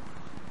I money.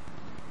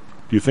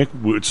 Do you think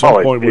at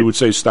some point we would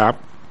say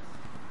stop?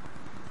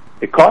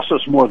 It costs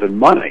us more than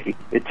money.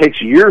 It takes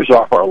years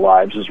off our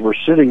lives as we're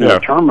sitting in a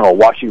terminal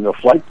watching the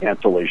flight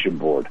cancellation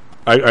board.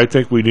 I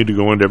think we need to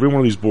go into every one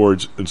of these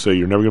boards and say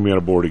you're never going to be on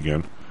a board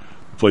again.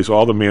 Place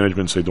all the management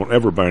and say don't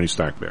ever buy any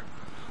stock back.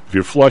 If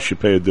you're flush, you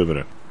pay a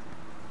dividend.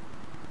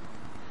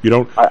 You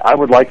don't. I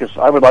would like a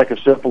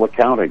simple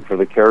accounting for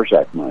the CARES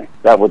Act money.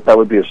 That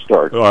would be a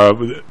start.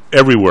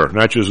 Everywhere,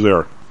 not just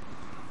there.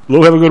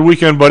 Lou, have a good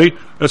weekend, buddy.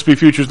 SP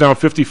futures down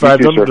 55.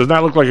 Does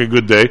not look like a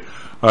good day.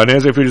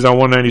 NASDAQ futures down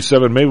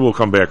 197. Maybe we'll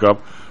come back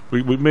up.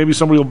 Maybe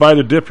somebody will buy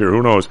the dip here.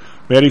 Who knows?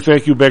 Maddie,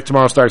 thank you. Back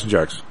tomorrow, Stocks and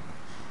Jocks.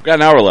 Got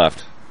an hour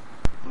left.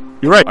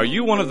 You're right. Are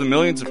you one of the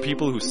millions of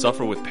people who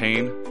suffer with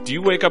pain? Do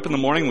you wake up in the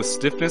morning with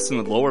stiffness in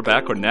the lower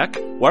back or neck?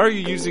 Why are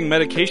you using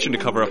medication to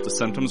cover up the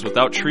symptoms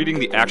without treating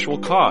the actual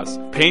cause?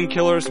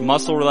 Painkillers,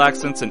 muscle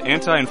relaxants, and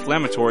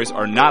anti-inflammatories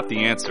are not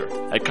the answer.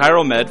 At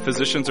ChiroMed,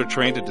 physicians are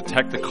trained to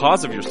detect the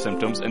cause of your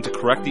symptoms and to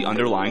correct the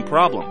underlying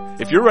problem.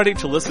 If you're ready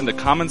to listen to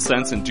common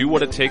sense and do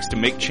what it takes to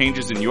make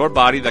changes in your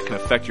body that can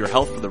affect your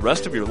health for the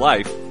rest of your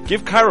life,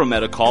 give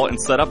ChiroMed a call and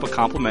set up a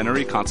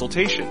complimentary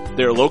consultation.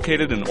 They are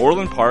located in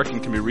Orland Park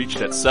and can be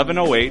reached at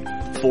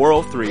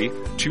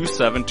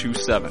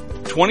 708-403-2727.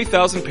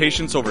 20,000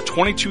 patients over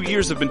 22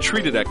 years have been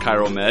treated at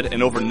ChiroMed,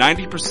 and over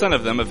 90%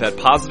 of them have had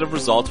positive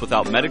results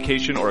without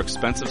medication or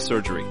expensive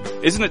surgery.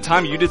 Isn't it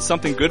time you did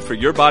something good for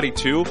your body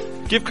too?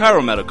 Give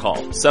ChiroMed a call,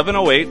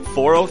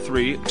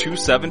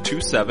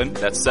 708-403-2727.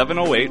 That's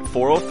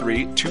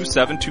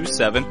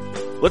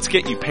 708-403-2727. Let's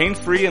get you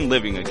pain-free and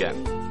living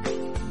again.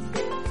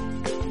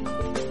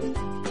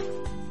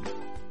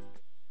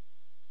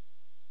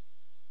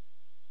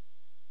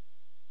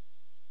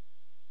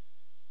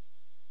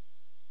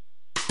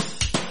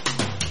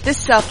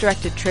 This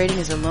self-directed trading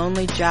is a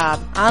lonely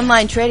job.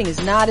 Online trading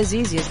is not as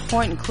easy as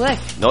point and click.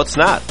 No, it's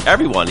not.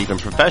 Everyone, even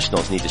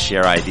professionals, need to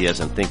share ideas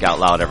and think out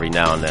loud every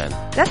now and then.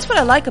 That's what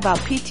I like about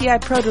PTI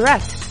Pro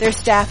Direct. Their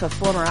staff of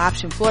former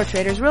option floor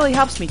traders really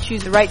helps me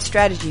choose the right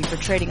strategy for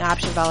trading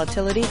option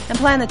volatility and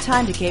plan the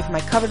time decay for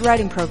my covered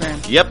writing program.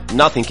 Yep,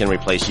 nothing can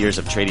replace years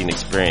of trading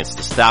experience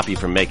to stop you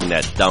from making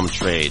that dumb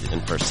trade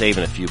and for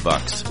saving a few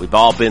bucks. We've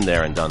all been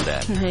there and done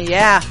that.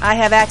 Yeah, I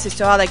have access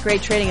to all that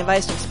great trading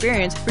advice and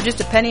experience for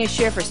just a penny a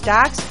share for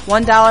stocks,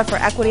 $1 for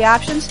equity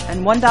options,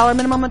 and $1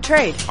 minimum a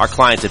trade. Our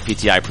clients at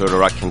PTI Pro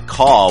Direct can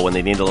call when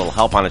they need a little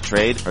help on a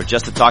trade or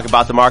just to talk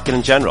about the market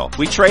in general.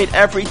 We trade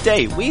every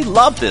day. We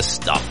love this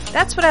stuff.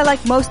 That's what I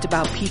like most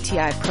about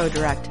PTI Pro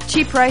Direct.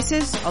 Cheap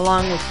prices,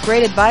 along with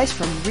great advice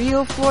from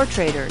real floor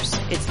traders.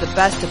 It's the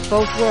best of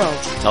both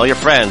worlds. Tell your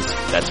friends.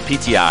 That's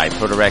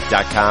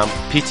PTIProDirect.com,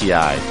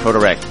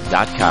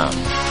 PTIProDirect.com.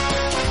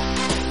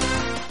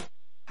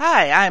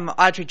 Hi, I'm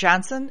Audrey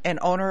Johnson, an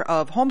owner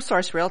of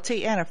HomeSource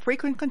Realty and a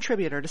frequent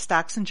contributor to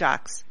Stocks and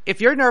Jocks. If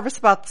you're nervous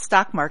about the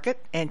stock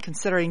market and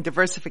considering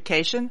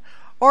diversification,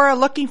 or are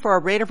looking for a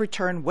rate of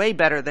return way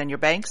better than your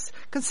banks,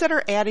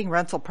 consider adding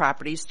rental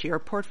properties to your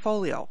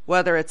portfolio.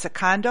 Whether it's a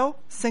condo,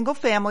 single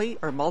family,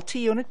 or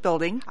multi-unit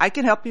building, I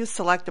can help you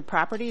select a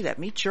property that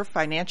meets your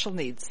financial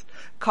needs.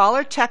 Call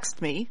or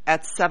text me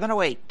at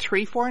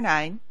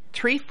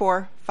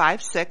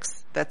 708-349-3456.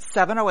 That's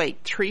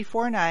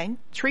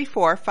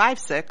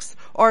 708-349-3456.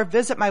 Or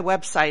visit my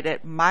website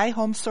at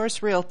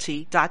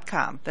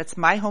myhomesourcerealty.com. That's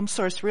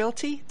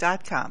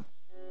myhomesourcerealty.com.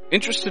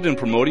 Interested in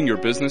promoting your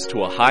business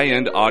to a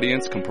high-end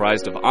audience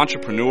comprised of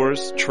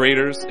entrepreneurs,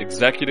 traders,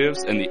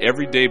 executives, and the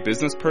everyday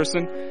business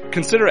person?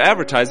 Consider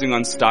advertising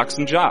on Stocks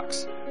and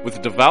Jocks. With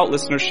a devout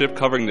listenership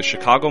covering the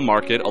Chicago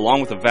market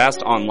along with a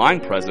vast online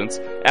presence,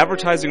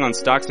 advertising on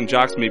Stocks and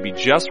Jocks may be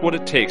just what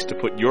it takes to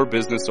put your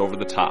business over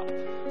the top.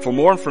 For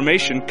more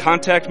information,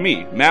 contact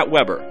me, Matt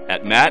Weber,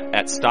 at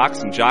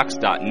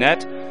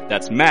matt@stocksandjocks.net.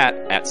 That's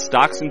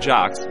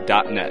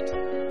matt@stocksandjocks.net.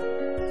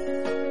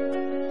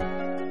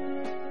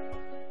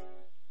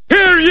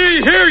 Hear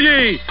ye, hear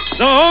ye!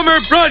 The Homer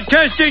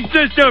Broadcasting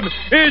System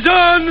is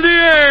on the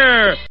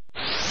air!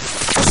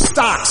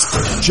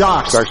 Stocks,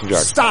 jocks, Stocks and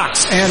Jocks.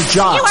 Stocks and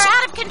jocks. You are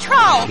out of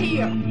control!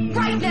 Here,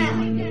 right now,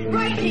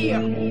 right here,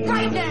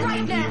 right now,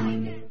 right now.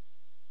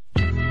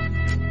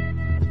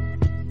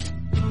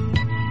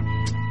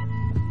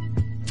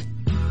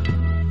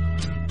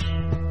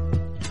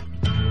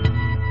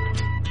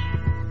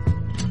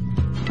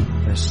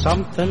 There's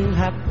something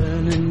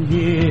happening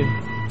here.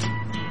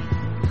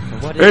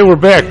 Hey, we're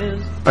back.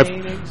 I'm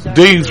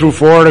digging through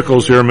 4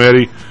 articles here,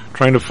 Maddie,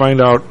 trying to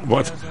find out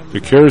what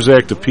the CARES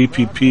Act, the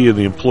PPP, and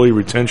the Employee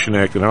Retention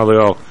Act, and how they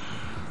all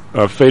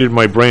faded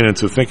my brain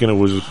into thinking it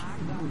was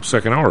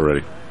second hour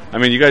already. I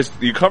mean,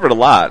 you covered a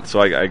lot, so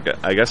I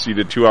guess you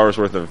did 2 hours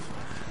worth of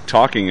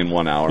talking in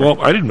 1 hour.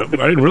 Well, I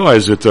didn't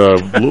realize that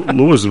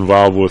Lou was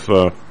involved with.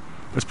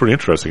 That's pretty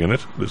interesting, isn't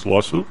it? This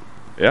lawsuit.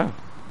 Yeah.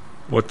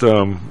 What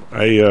I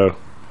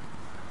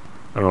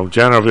don't know,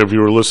 John, if you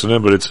were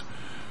listening, but it's.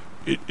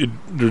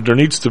 There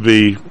needs to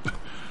be.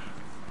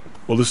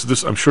 Well,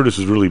 this I'm sure this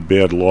is really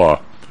bad law,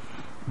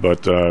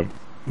 but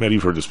Matt,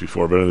 you've heard this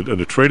before. But on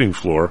the trading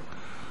floor,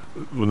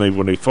 when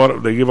they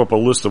thought they gave up a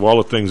list of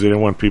all the things they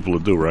didn't want people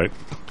to do, right?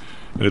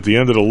 And at the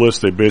end of the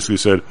list, they basically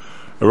said,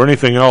 or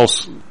anything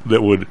else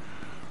that would,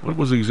 what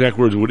was the exact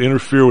words? Would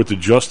interfere with the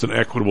just and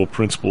equitable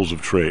principles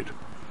of trade.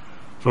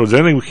 So, is there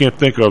anything we can't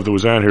think of that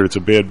was on here? It's a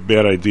bad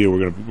idea.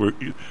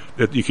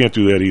 That you can't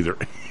do that either,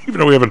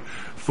 even though we haven't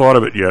thought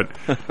of it yet.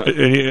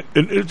 and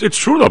it's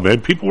true though,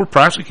 man. People were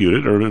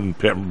prosecuted or in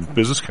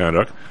business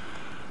conduct.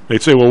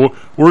 They'd say, "Well,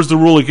 where's the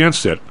rule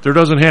against that?" There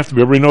doesn't have to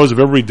be. Everybody knows if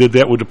everybody did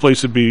that, the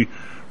place would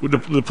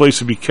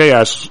be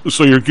chaos.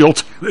 So you're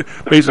guilty,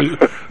 basically.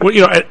 Well,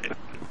 you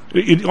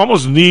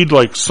almost need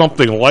like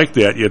something like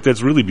that. Yet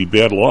that's really be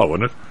bad law,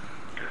 wouldn't it?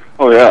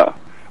 Oh yeah.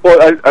 Well,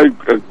 I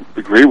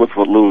agree with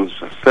what Lou was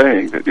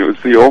saying. That it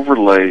was the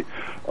overlay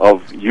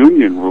of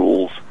union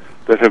rules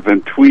that have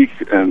been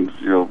tweaked and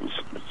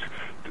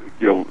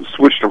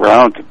switched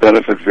around to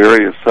benefit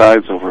various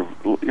sides over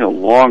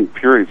long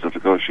periods of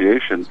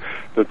negotiation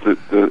that the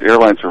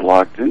airlines are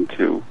locked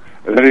into.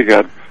 And then you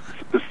got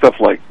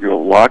stuff like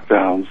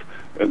lockdowns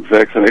and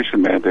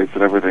vaccination mandates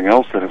and everything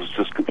else that has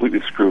just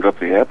completely screwed up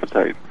the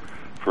appetite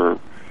for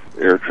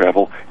air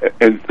travel.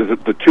 And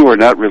the two are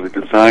not really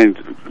designed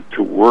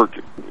to work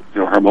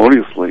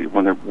harmoniously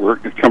when they're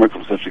coming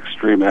from such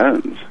extreme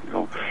ends.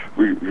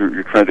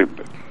 You're trying to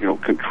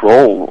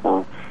control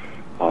or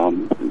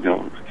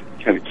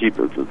kind of keep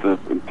the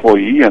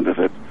employee end of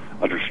it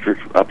under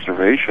strict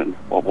observation,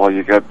 while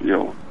you got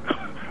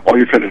all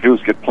you're trying to do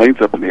is get planes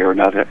up in the air and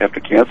not have to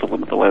cancel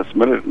them at the last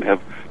minute and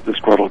have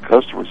disgruntled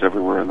customers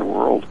everywhere in the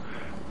world.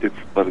 It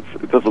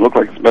doesn't look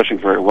like it's meshing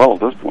very well at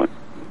this point.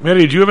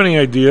 Maddie, do you have any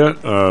idea?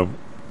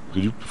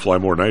 Did you fly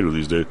more than I do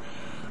these days?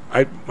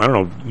 I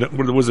don't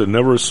know. Was it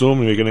never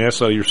assumed? You're going to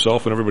ask out of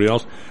yourself and everybody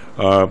else.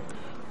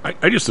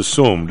 I just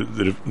assumed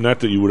that not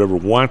that you would ever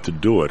want to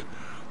do it,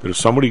 that if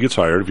somebody gets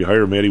hired, if you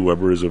hire Maddie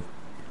Weber as a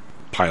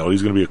pilot.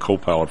 He's going to be a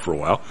co-pilot for a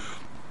while.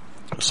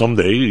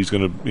 Someday he's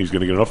going to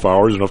get enough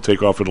hours, enough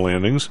takeoff and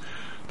landings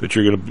that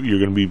you're going to be, you're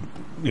going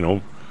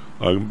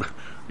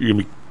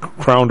to be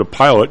crowned a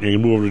pilot, and you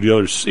can move over to the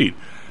other seat.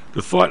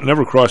 The thought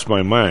never crossed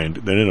my mind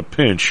that in a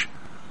pinch,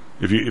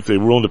 if they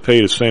were willing to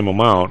pay the same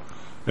amount,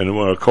 and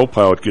when a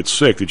co-pilot gets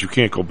sick, that you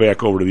can't go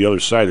back over to the other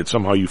side, that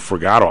somehow you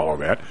forgot all of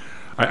that.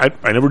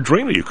 I never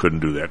dreamed that you couldn't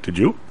do that. Did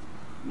you?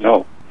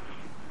 No.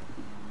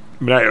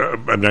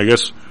 I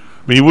guess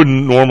you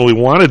wouldn't normally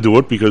want to do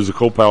it because the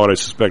co-pilot, I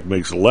suspect,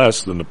 makes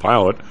less than the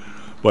pilot.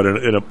 But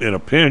in a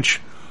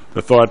pinch,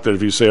 the thought that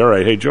if you say, all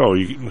right, hey, Joe,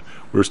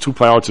 there's two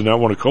pilots and not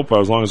one a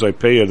co-pilot, as long as I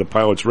pay you the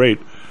pilot's rate,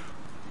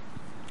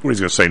 what, he's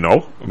going to say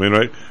no? I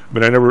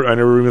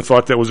never even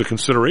thought that was a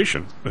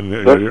consideration. That's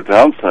the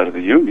downside of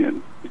the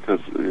union, because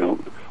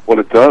what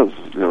it does,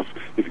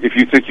 if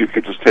you think you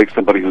could just take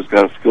somebody who's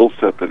got a skill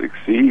set that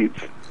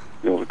exceeds,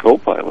 the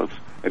co-pilots,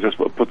 and just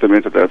put them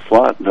into that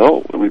slot,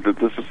 no.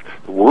 This is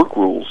the work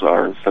rules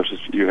are such as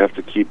you have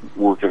to keep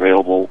work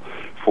available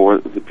for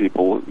the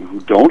people who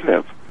don't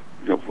have,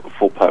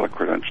 full pilot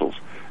credentials.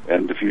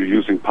 And if you're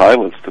using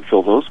pilots to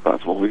fill those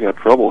spots, well, we got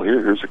trouble here.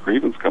 Here's a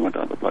grievance coming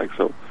down the pike.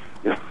 So,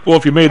 yeah. Well,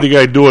 if you made the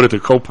guy do it at the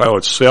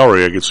co-pilot's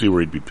salary, I could see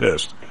where he'd be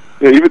pissed.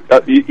 Yeah,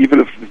 even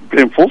if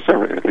paying full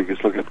salary, I think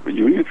it's looking at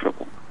union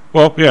trouble.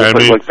 Well, yeah,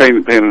 it's like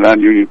paying a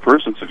non-union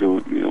person to do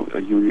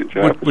a union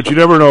job. But you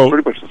never know.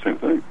 Pretty much the same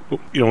thing.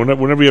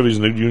 Whenever you have these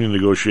union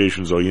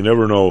negotiations, though, you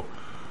never know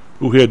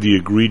who had the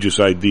egregious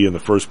idea in the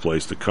first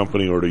place, the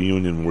company or the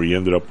union, where you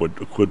ended up with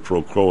a quid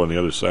pro quo on the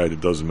other side that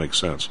doesn't make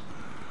sense.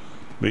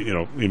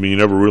 You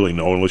never really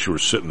know unless you were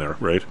sitting there,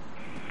 right?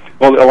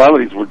 Well, a lot of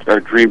these are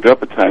dreamed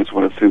up at times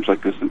when it seems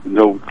like there's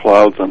no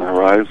clouds on the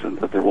horizon,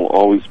 that there will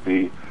always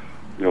be,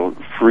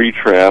 free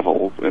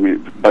travel.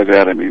 By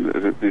that I mean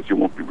that you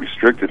won't be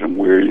restricted in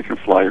where you can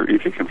fly or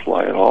if you can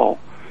fly at all,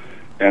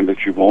 and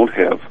that you won't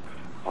have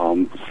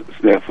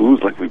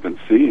snafus like we've been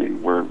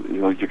seeing, where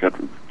you got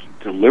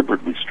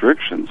deliberate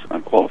restrictions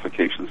on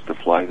qualifications to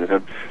fly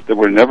that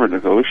were never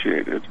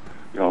negotiated.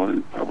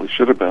 And probably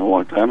should have been a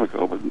long time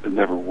ago, but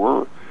never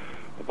were,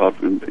 about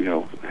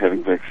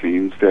having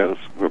vaccine status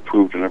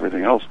approved and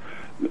everything else.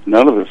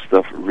 None of this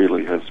stuff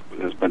really has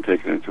been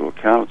taken into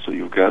account. So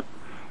you've got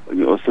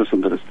a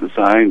system that is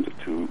designed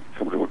to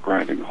come to a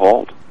grinding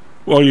halt.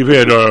 Well, you've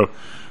had,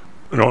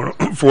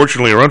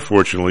 fortunately or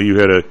unfortunately, you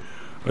had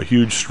a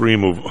huge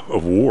stream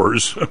of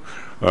wars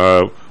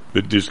that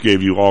just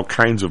gave you all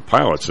kinds of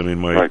pilots.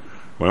 My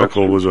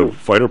uncle was a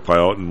fighter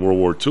pilot in World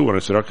War II, and I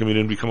said, how come you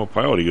didn't become a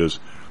pilot? He goes,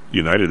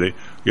 United, they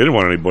didn't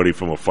want anybody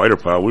from a fighter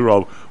pilot. We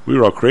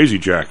were all crazy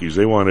jockeys.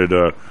 They wanted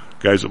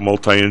guys with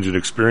multi-engine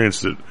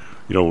experience that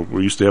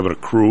were used to having a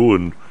crew,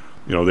 and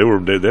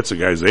that's the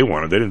guys they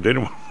wanted. They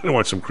didn't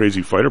want some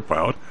crazy fighter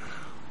pilot.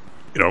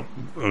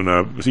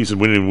 And he said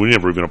we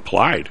never even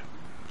applied.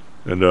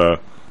 And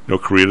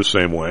Korea the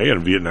same way,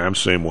 and Vietnam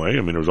same way.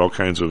 There was all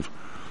kinds of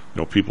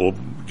people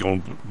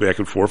going back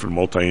and forth in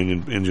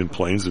multi-engine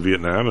planes to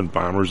Vietnam and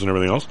bombers and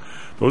everything else.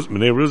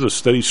 There was a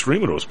steady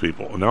stream of those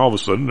people, and now all of a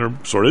sudden there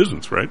sort of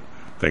isn't, right?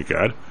 Thank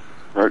God.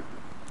 Right.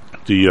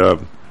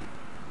 You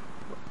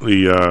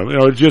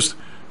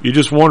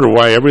just wonder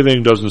why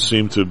everything doesn't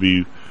seem to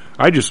be.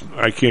 I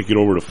can't get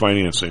over the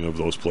financing of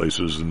those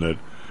places, and that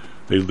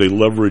they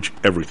leverage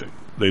everything.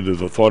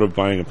 The thought of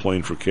buying a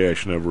plane for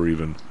cash never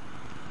even.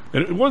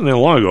 And it wasn't that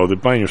long ago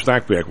that buying your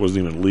stock back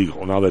wasn't even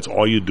legal. Now that's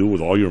all you do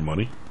with all your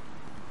money.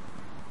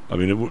 I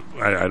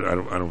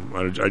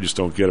just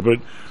don't get it. But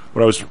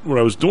what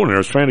I was doing there, I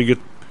was trying to get.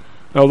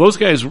 Now those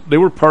guys, they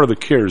were part of the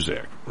CARES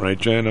Act, right,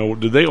 Jan? Now,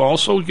 did they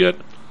also get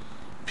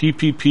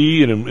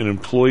PPP and an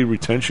Employee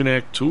Retention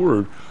Act too,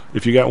 or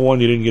if you got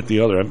one, you didn't get the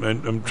other?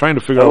 I'm trying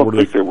to figure out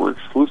where they were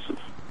exclusive.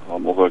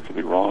 Although I could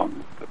be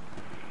wrong.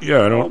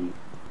 Yeah, I don't.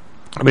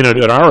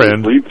 At our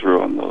end, bleed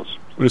through on those.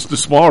 It's the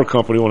smaller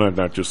company, well,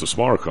 not just the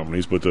smaller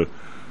companies, but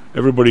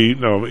everybody,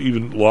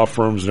 even law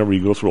firms and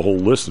everybody. You go through a whole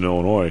list in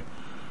Illinois.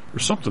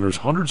 There's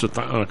hundreds of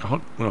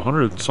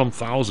 100-some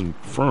thousand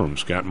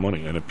firms got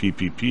money in a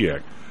PPP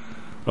Act.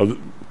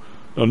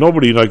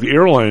 Nobody, like the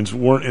airlines,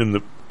 weren't in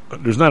the.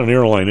 There's not an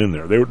airline in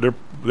there.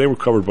 They were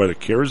covered by the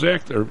CARES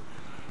Act. Again,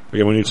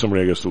 we need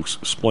somebody, I guess, to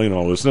explain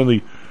all this. And then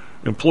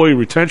the Employee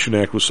Retention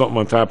Act was something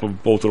on top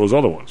of both of those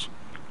other ones.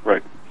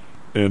 Right.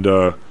 And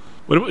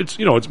but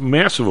it's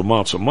massive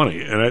amounts of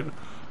money, and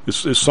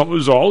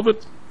is all of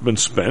it been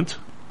spent,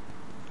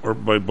 or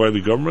by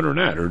the government or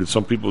not, or did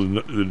some people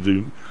did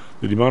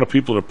the amount of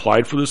people that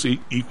applied for this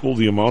equal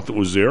the amount that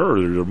was there, or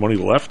is there money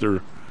left?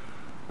 Or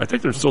I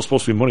think there's still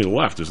supposed to be money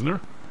left, isn't there?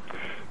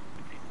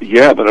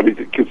 Yeah, but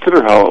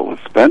consider how it was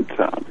spent,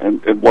 Tom,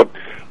 and what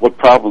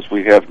problems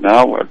we have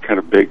now are kind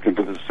of baked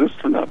into the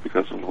system now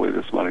because of the way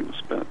this money was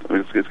spent.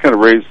 It's kind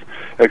of raised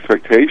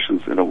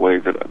expectations in a way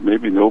that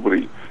maybe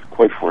nobody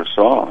quite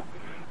foresaw.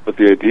 But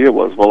the idea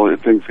was, well,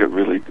 if things get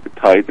really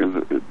tight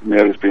and it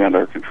matters beyond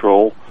our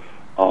control,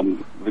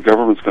 the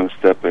government's going to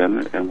step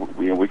in, and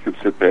we can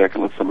sit back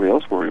and let somebody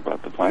else worry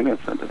about the finance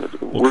end of it.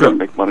 We're going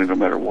to make money no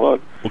matter what.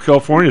 Well,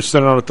 California's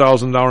sending out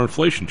 $1,000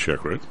 inflation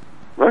check, right?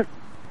 Right.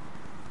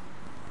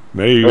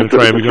 Maybe you're going to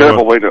try and become a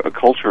terrible way to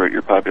acculturate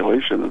your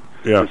population.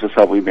 Yeah. This is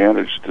how we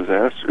manage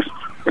disasters.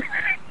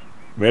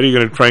 Matt, are you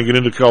going to try and get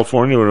into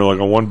California with like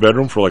a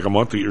one-bedroom for like a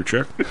month to get your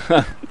check?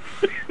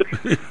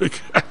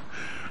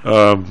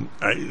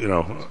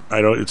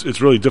 I don't.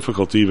 It's really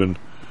difficult to even.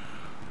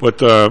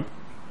 But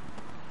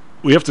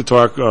we have to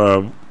talk.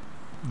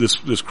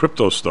 This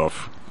crypto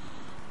stuff.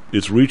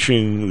 It's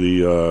reaching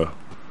the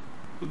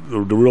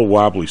real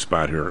wobbly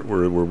spot here,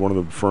 where one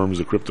of the firms,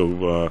 the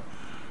crypto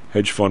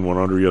hedge fund, went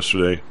under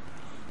yesterday,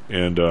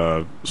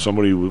 and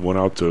somebody went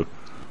out to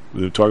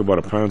talk about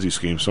a Ponzi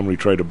scheme. Somebody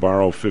tried to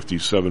borrow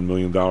 $57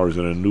 million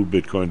in a new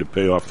Bitcoin to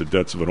pay off the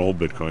debts of an old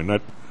Bitcoin,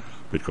 not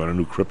Bitcoin, a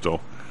new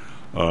crypto.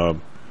 Do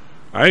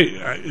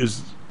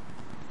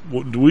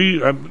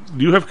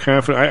you have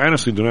confidence? I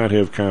honestly do not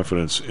have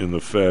confidence in the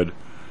Fed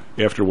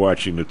after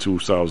watching the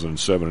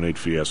 2007 and 8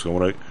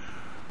 fiasco.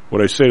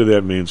 What I say to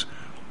that means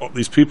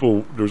these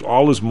people, there's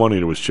all this money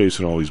that was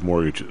chasing all these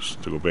mortgages,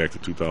 to go back to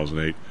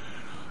 2008,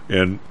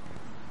 and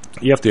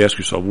you have to ask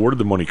yourself, where did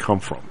the money come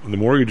from? And the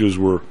mortgages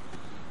were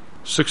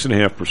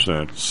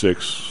 6.5%,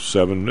 6,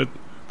 7. That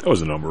was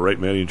the number, right,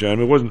 Matty and John?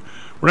 It wasn't.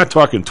 We're not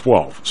talking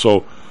 12.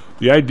 So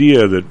the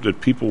idea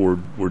that people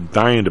were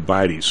dying to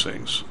buy these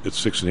things at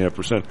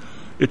 6.5%,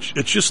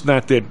 it's just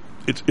not that.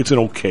 It's an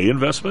okay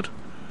investment.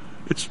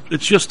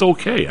 It's just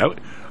okay.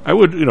 I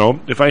would,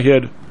 if I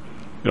had,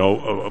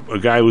 a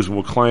guy who was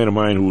a client of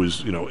mine who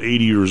was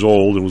 80 years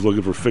old and was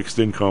looking for fixed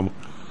income,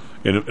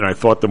 and I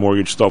thought the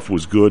mortgage stuff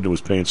was good and was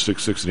paying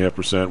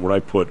 6.5%, would I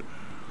put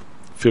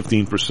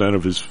 15%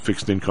 of his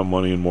fixed income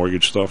money in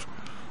mortgage stuff?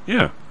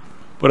 Yeah,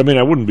 but I mean,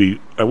 I wouldn't be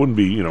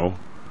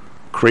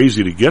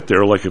crazy to get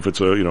there. Like if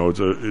it's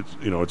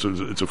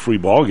a free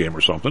ball game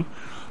or something.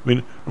 I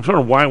mean, I'm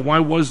sorry, why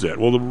was that?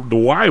 Well, the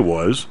why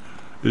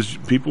is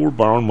people were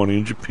borrowing money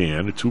in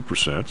Japan at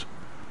 2%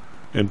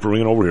 and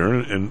bringing it over here,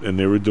 and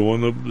they were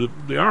doing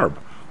the ARB.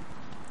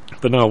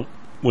 But now,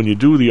 when you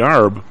do the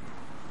ARB,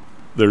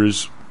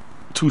 there's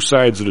two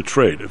sides of the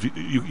trade. If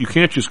you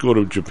can't just go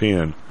to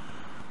Japan,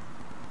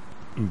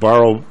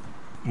 borrow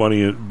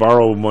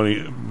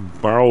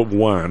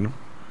yuan,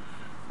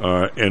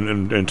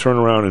 and turn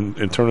around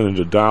and turn it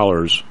into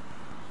dollars,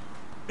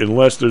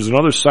 unless there's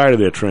another side of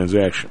that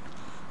transaction.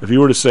 If you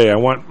were to say, I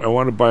want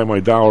to buy my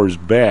dollars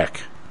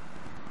back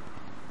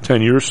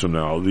 10 years from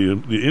now,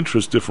 the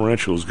interest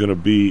differential is going to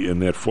be in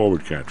that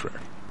forward contract.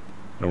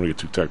 I don't want to get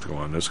too technical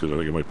on this because I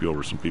think it might be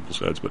over some people's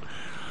heads, but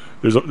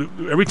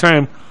every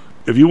time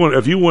if you went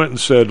and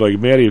said, like,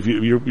 Matty, if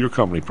your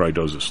company probably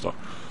does this stuff.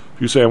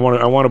 If you say, I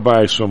want to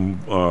buy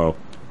some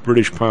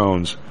British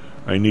pounds,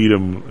 I need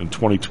them in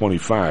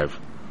 2025.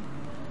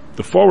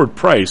 The forward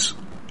price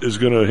is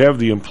going to have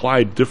the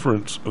implied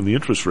difference of the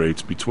interest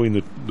rates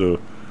between the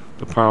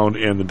pound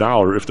and the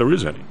dollar, if there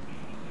is any.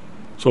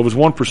 So if it's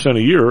 1%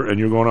 a year and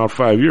you're going out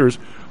 5 years,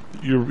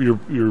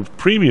 your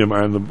premium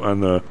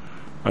on the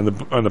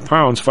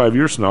pounds 5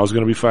 years from now is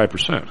going to be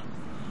 5%.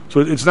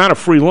 So it's not a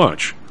free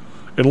lunch,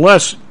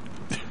 unless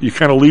you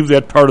kind of leave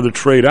that part of the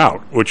trade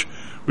out, which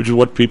is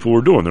what people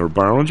were doing. They were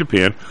borrowing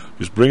Japan,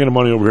 just bringing the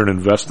money over here and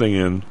investing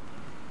in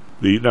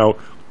now.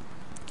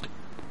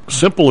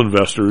 Simple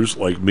investors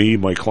like me,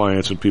 my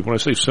clients, and people. When I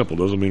say simple,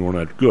 doesn't mean we're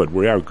not good.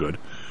 We are good.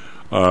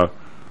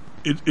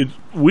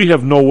 We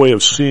have no way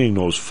of seeing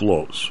those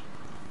flows.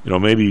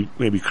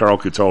 Maybe Carl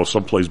could tell us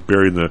someplace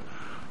buried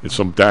in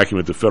some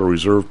document the Federal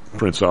Reserve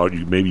prints out.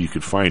 Maybe you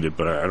could find it,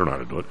 but I don't know how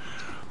to do it.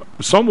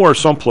 Somewhere,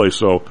 someplace,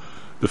 though,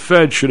 the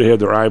Fed should have had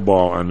their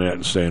eyeball on that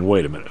and saying,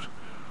 "Wait a minute,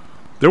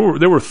 there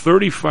were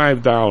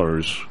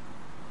 $35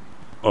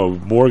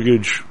 of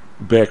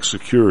mortgage-backed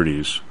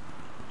securities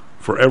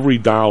for every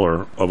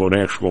dollar of an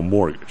actual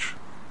mortgage."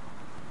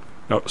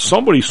 Now,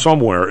 somebody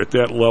somewhere at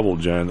that level,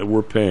 John, that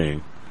we're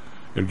paying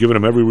and giving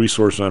them every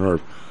resource on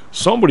earth,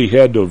 somebody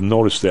had to have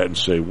noticed that and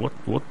say, what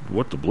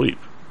the bleep,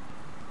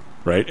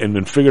 right? And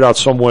then figured out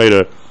some way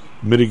to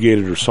mitigate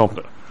it or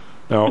something.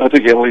 Now, I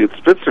think Elliot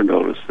Spitzer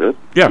noticed it.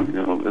 Yeah.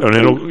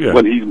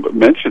 When he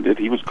mentioned it,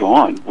 he was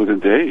gone within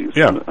days.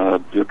 Yeah.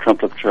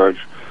 Trumped up charge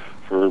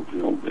for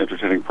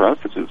entertaining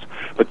prostitutes.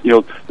 But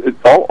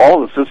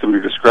all the system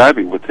you're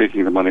describing with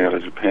taking the money out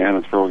of Japan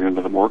and throwing it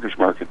into the mortgage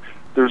market,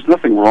 there's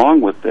nothing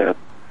wrong with that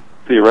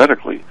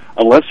theoretically,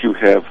 unless you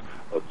have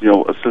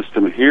a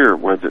system here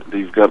where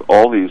you've got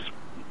all these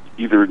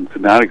either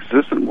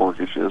non-existent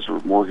mortgages or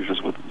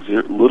mortgages with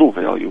little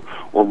value,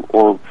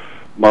 or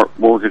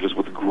mortgages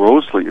with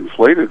grossly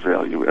inflated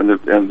value,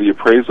 and the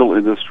appraisal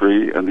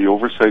industry and the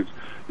oversight,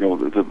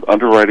 the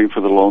underwriting for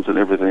the loans and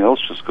everything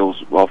else just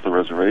goes off the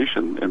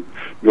reservation, and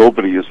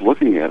nobody is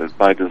looking at it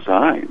by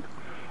design.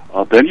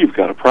 Then you've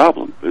got a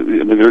problem. I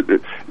mean,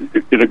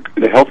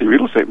 in a healthy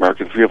real estate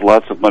market, if you have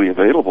lots of money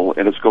available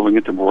and it's going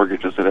into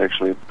mortgages that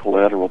actually have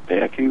collateral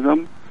backing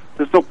them,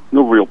 there's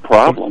no real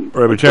problem.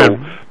 Right, but so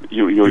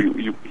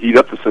you heat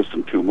up the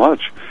system too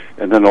much,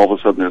 and then all of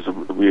a sudden there's a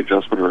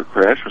readjustment or a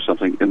crash or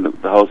something in the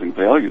housing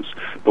values.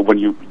 But when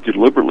you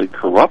deliberately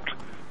corrupt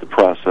the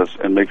process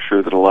and make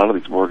sure that a lot of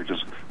these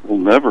mortgages will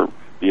never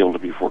be able to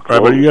be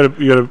foreclosed. Right,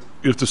 but you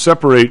have to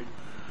separate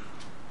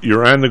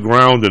your on the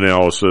ground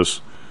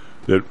analysis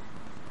that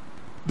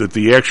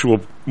the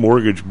actual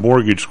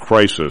mortgage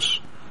crisis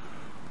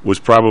was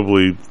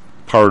probably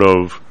part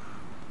of,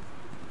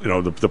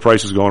 the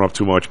price is going up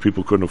too much,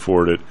 people couldn't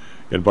afford it,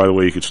 and by the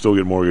way, you could still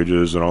get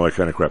mortgages and all that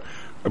kind of crap.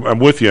 I'm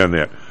with you on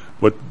that.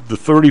 But the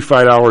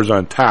 $35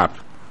 on top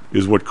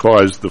is what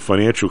caused the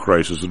financial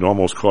crisis and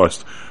almost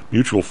caused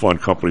mutual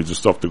fund companies and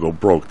stuff to go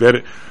broke.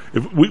 That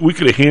if we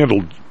could have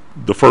handled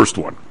the first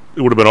one,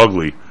 it would have been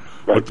ugly.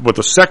 Right. But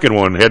the second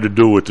one had to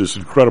do with this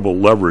incredible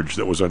leverage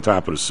that was on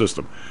top of the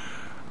system,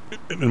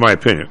 in my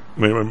opinion.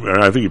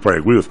 I think you probably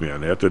agree with me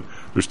on that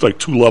there's like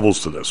two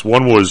levels to this.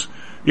 One was,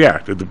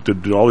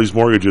 did all these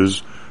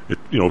mortgages,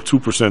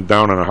 2%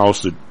 down on a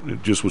house that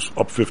it just was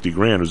up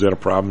 $50,000, is that a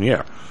problem?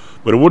 Yeah.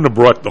 But it wouldn't have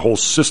brought the whole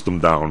system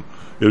down.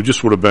 It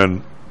just would have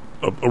been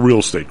a real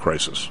estate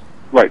crisis.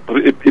 Right, but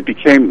it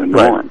became the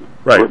norm.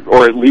 Right.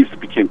 Or at least it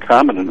became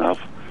common enough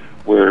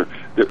where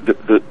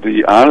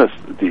the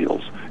honest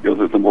deals,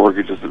 the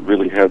mortgages that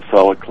really had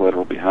solid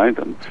collateral behind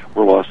them,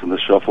 were lost in the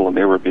shuffle and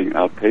they were being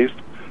outpaced.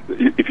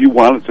 If you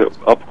wanted to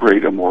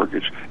upgrade a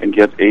mortgage and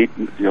get 8,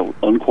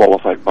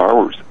 unqualified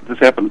borrowers, this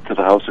happened to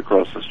the house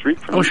across the street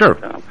from me. Sure.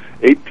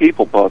 8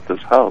 people bought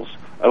this house.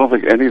 I don't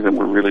think any of them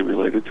were really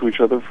related to each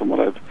other from what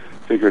I've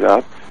figured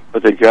out,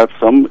 but they got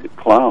some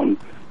clown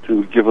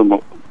to give them a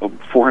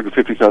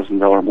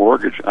 $450,000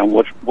 mortgage on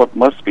what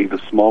must be the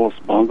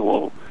smallest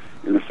bungalow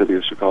in the city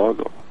of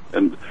Chicago.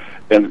 And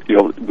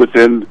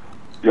within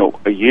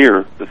a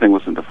year, the thing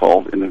was in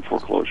default and in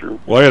foreclosure.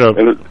 Well,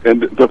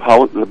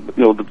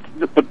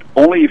 but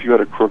only if you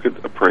had a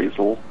crooked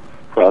appraisal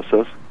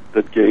process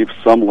that gave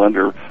some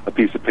lender a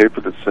piece of paper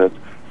that said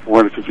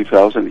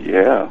 $450,000.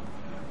 Yeah,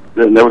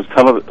 then there was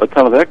a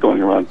ton of that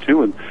going around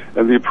too, and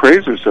the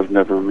appraisers have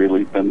never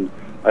really been,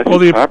 I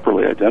think,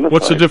 properly identified.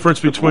 What's the difference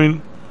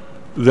between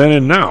then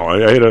and now?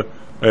 I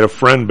had a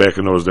friend back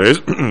in those days.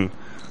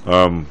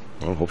 I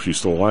hope she's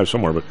still alive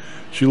somewhere, but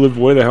she lived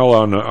way the hell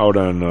out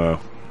on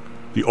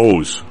the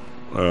O's.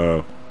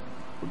 The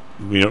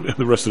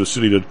rest of the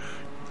city did.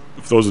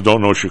 For those that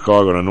don't know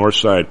Chicago, on the north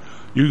side,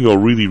 you can go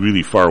really,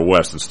 really far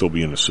west and still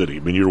be in the city. I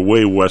mean, you're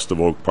way west of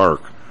Oak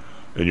Park,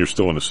 and you're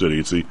still in the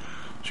city.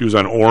 She was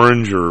on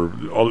Orange or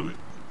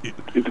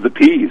into the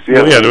P's,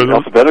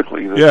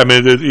 alphabetically. Yeah, I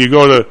mean, you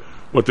go to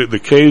the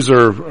K's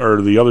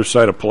are the other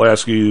side of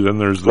Pulaski. Then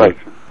there's the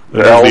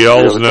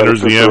L's, and then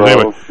there's the M.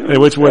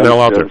 Anyway, it's way the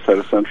hell out there. Side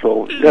of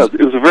Central. Yeah,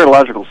 it was a very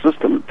logical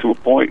system to a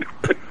point.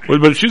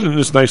 But she's in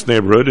this nice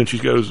neighborhood, and she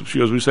goes,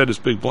 we just had this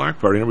big block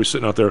party, and everybody's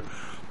sitting out there.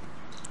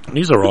 And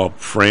these are all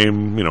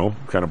frame,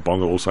 kind of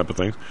bungalows type of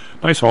things.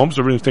 Nice homes,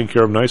 everything's taken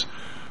care of nice.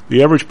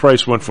 The average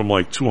price went from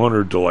like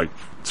 $200 to like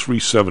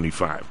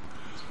 $375.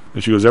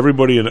 And she goes,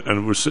 everybody,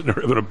 and we're sitting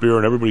there having a beer,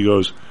 and everybody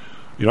goes,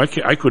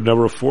 I could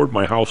never afford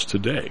my house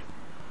today.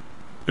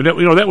 And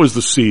that was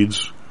the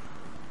seeds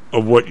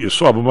of what you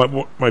saw. But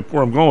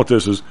where I'm going with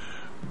this is,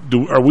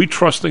 are we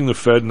trusting the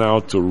Fed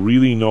now to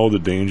really know the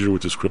danger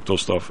with this crypto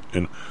stuff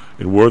and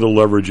where the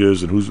leverage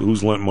is and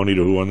who's lent money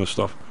to who on this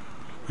stuff?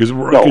 The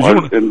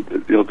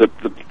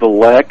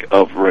lack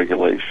of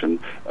regulation.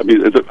 I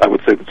mean, I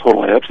would say the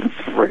total absence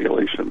of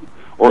regulation,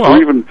 or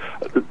even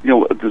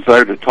a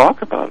desire to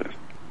talk about it,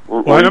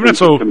 or I'm not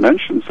so to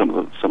mention some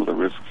of the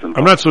risks involved.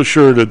 I'm not so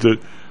sure that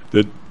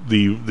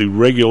the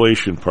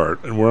regulation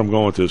part, and where I'm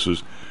going with this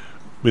is,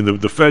 I mean,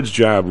 the Fed's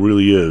job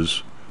really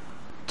is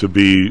to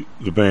be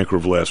the banker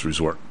of last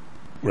resort,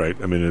 right?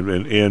 I mean,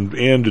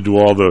 and to do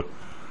all the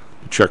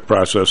check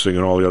processing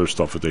and all the other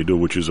stuff that they do,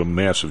 which is a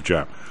massive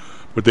job.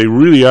 But they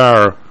really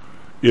are,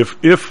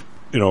 if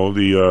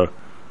the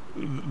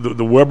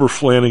Weber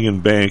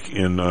Flanagan Bank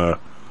in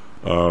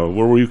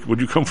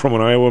where'd you come from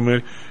in Iowa,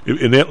 man?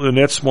 In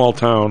that small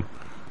town,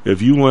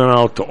 if you went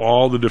out to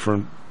all the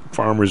different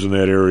farmers in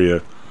that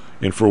area,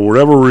 and for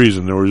whatever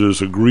reason there was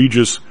this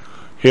egregious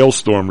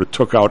hailstorm that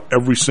took out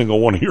every single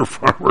one of your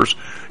farmers,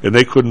 and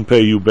they couldn't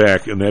pay you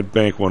back, and that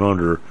bank went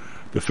under,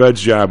 the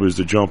Fed's job is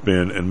to jump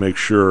in and make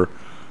sure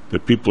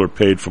that people are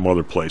paid from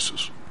other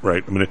places.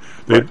 Right. I mean,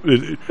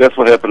 that's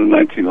what happened in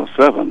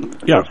 1907.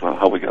 Yeah. That's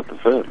how we got the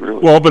Fed,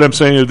 really. Well, but I'm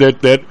saying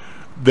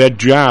that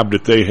job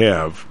that they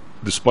have,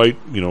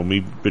 despite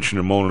me bitching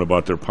and moaning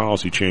about their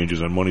policy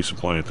changes on money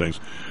supply and things,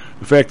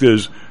 the fact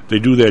is they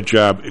do that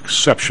job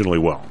exceptionally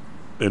well,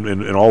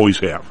 and always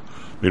have.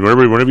 I mean,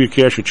 whenever you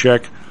cash a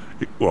check,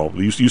 you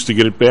used to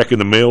get it back in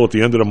the mail at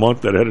the end of the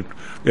month. It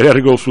had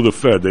to go through the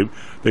Fed.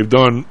 They've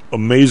done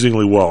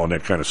amazingly well on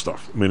that kind of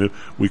stuff. I mean,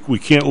 we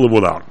can't live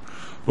without it.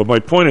 But my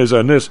point is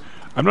on this.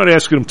 I'm not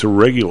asking them to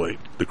regulate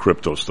the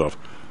crypto stuff.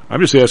 I'm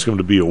just asking them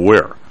to be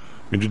aware. I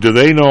mean, do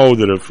they know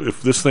that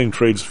if this thing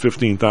trades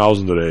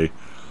 15,000 today,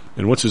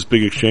 and what's this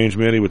big exchange,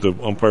 Manny, with the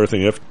umpire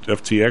thing,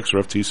 FTX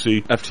or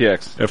FTC?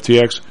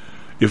 FTX.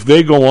 If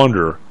they go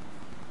under,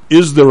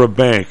 is there a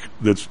bank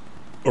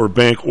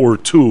or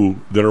two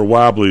that are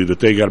wobbly that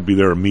they got to be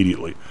there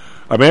immediately?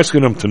 I'm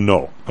asking them to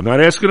know. I'm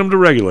not asking them to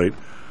regulate.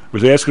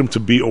 I'm asking them to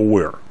be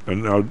aware.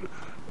 And now,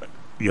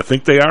 you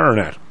think they are or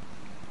not?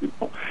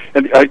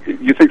 And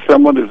you think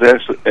someone is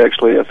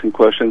actually asking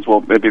questions?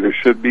 Well, maybe there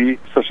should be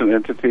such an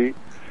entity.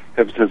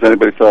 Has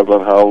anybody thought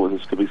about how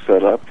this could be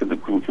set up? Can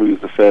we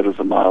use the Fed as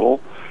a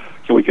model?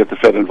 Can we get the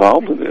Fed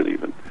involved in it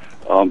even?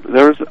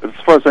 As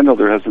far as I know,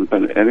 there hasn't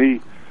been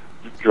any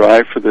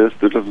drive for this.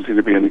 There doesn't seem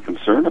to be any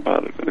concern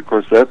about it. And of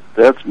course,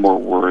 that's more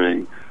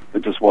worrying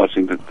than just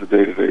watching the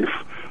day-to-day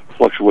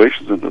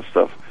fluctuations in this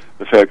stuff.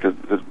 The fact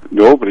that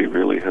nobody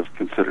really has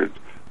considered,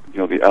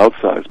 the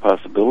outsized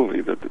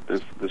possibility that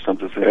there's some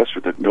disaster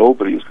that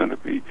nobody is going to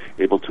be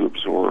able to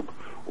absorb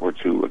or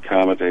to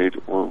accommodate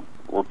or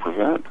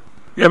prevent.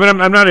 Yeah, but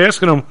I'm not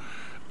asking them.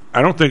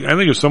 I think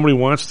if somebody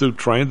wants to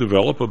try and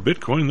develop a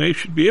Bitcoin, they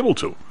should be able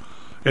to.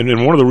 And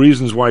one of the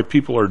reasons why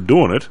people are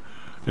doing it,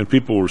 and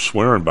people were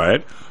swearing by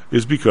it,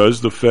 is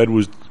because the Fed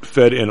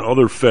and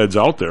other Feds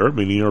out there, I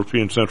mean the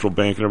European Central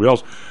Bank and everybody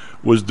else,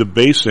 was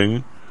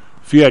debasing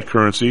fiat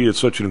currency at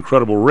such an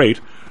incredible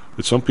rate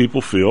that some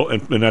people feel,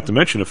 and not to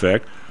mention the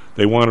fact,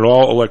 they want it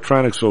all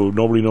electronic so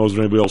nobody knows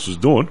what anybody else is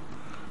doing.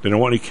 They don't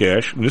want any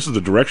cash, and this is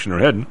the direction they're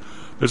heading.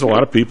 There's a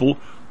lot of people,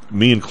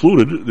 me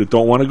included, that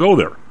don't want to go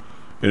there.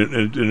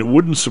 And it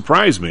wouldn't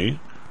surprise me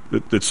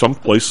that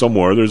someplace,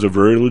 somewhere, there's a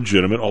very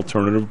legitimate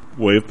alternative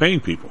way of paying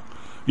people.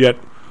 Yet,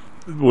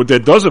 what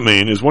that doesn't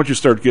mean is once you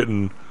start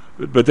getting...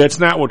 But that's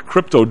not what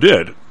crypto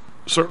did.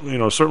 Certainly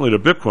to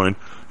Bitcoin,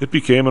 it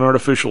became an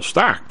artificial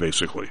stock,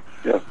 basically.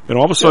 Yeah. And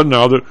all of a sudden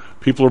now that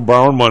people are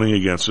borrowing money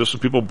against this,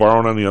 and people are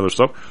borrowing on the other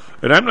stuff,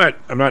 and I'm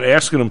not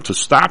asking them to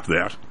stop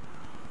that.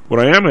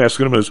 What I am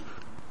asking them is,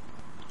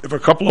 if a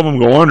couple of them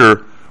go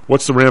under,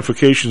 what's the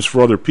ramifications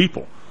for other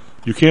people?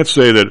 You can't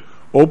say that,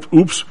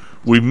 oops,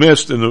 we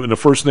missed, and the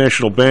First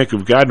National Bank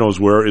of God knows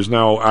where is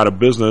now out of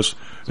business,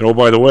 and oh,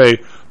 by the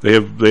way, they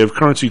have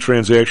currency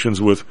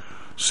transactions with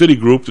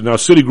Citigroup, and now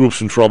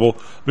Citigroup's in trouble.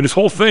 I mean, this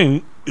whole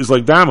thing is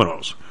like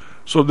dominoes.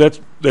 So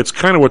that's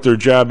kind of what their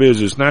job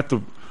is not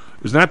to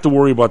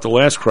worry about the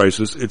last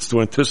crisis, it's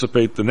to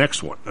anticipate the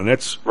next one. And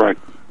that's right.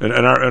 And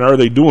are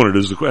they doing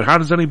it? How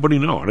does anybody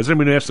know? How does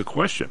anybody ask the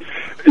question?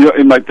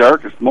 In my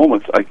darkest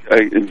moments, I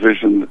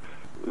envision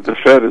the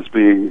Fed as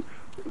being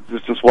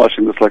just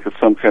watching this like it's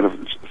some kind of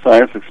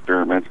science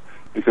experiment,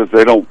 because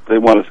they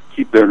want to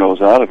keep their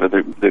nose out of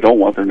it. They don't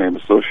want their name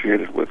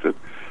associated with it,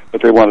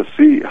 but they want to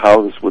see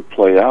how this would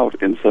play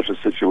out in such a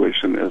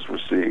situation as we're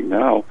seeing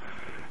now.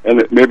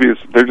 And maybe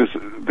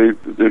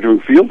they're doing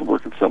field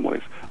work in some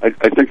ways. I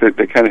think that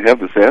they kind of have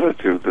this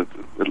attitude that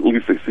at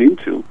least they seem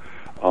to.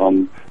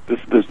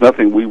 There's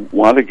nothing we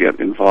want to get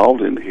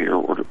involved in here,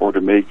 or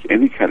to make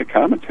any kind of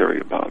commentary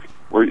about,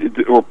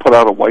 or put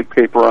out a white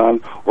paper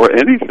on, or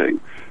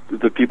anything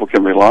that people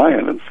can rely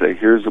on and say,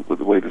 here's the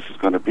way this is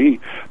going to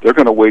be. They're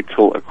going to wait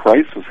till a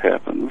crisis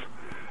happens,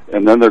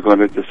 and then they're going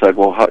to decide,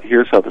 well,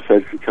 here's how the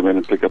Fed can come in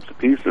and pick up the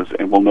pieces,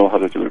 and we'll know how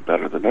to do it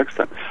better the next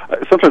time.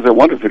 Sometimes I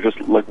wonder if they're just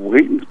like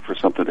waiting for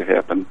something to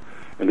happen,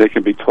 and they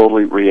can be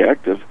totally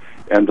reactive,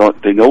 and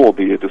they know it will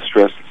be a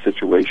distressed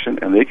situation,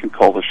 and they can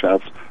call the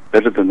shots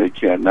better than they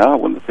can now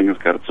when the thing has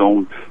got its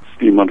own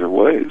steam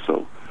underway.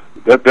 So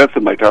that's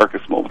in my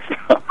darkest moments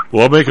now.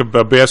 Well, I'll make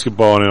a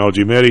basketball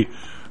analogy. Maddie,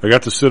 I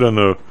got to sit on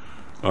the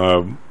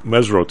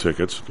Mesro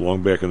tickets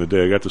long back in the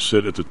day. I got to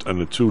sit on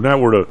the two, not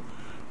where the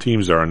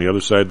teams are, on the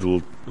other side,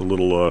 the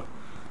little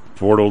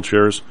portal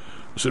chairs.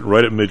 I'm sitting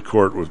right at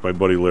mid-court with my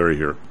buddy Larry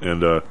here,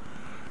 and the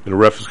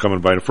ref is coming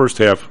by. In the first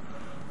half,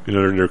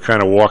 they're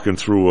kind of walking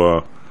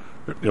through.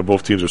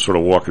 Both teams are sort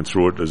of walking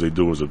through it as they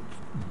do. It was a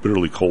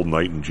bitterly cold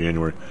night in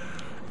January,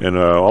 and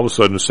all of a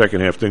sudden, the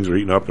second half, things are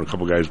heating up, and a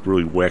couple guys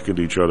really whack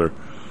into each other.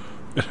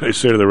 And I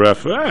say to the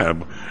ref,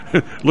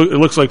 it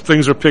looks like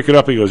things are picking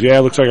up. He goes, yeah,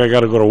 it looks like I got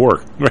to go to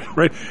work,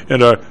 right?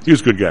 And he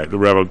was a good guy. The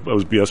ref, I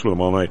was BS with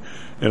him all night,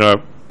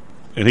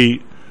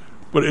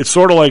 but it's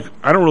sort of like,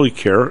 I don't really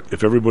care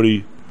if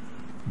everybody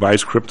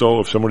buys crypto.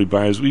 If somebody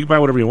buys, you can buy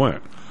whatever you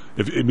want.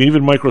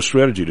 Even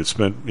MicroStrategy that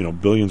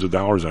spent billions of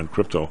dollars on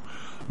crypto.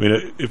 I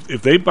mean,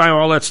 if they buy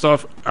all that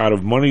stuff out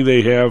of money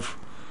they have,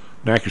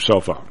 knock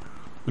yourself out.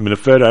 I mean, the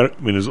Fed,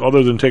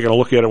 other than taking a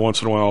look at it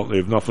once in a while, they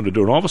have nothing to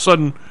do. And all of a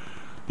sudden,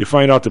 you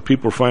find out that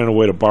people are finding a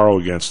way to borrow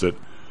against it.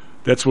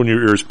 That's when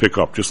your ears pick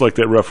up. Just like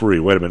that referee.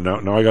 Wait a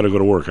minute, now I got to go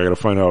to work. I got to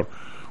find out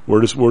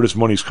where this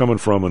money's coming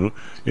from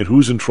and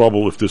who's in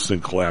trouble if this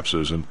thing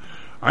collapses. And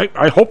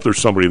I hope there's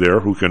somebody there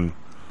who can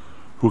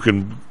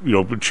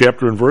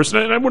chapter and verse.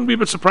 And I wouldn't be a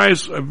bit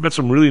surprised. I've met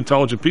some really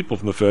intelligent people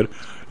from the Fed.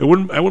 I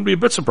wouldn't be a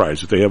bit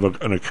surprised if they have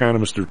an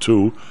economist or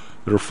two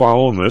that are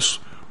following this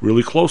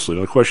really closely.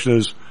 And the question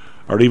is,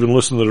 are they even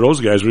listening to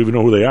those guys or even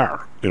know who they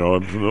are?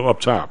 Up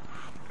top.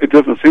 It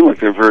doesn't seem like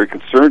they're very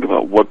concerned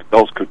about what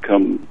else could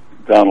come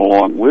down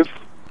along with,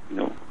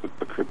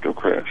 a crypto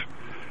crash,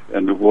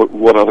 and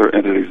what other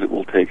entities it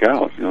will take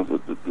out.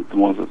 The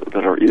ones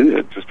that are in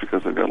it just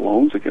because they've got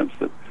loans against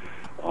it.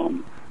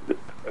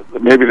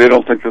 Maybe they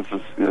don't think this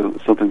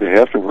is something they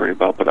have to worry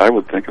about, but I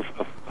would think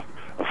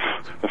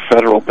a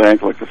federal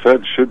bank like the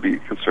Fed should be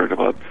concerned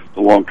about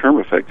the long-term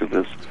effect of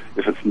this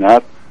if it's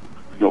not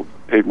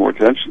paid more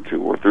attention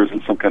to, or if there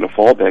isn't some kind of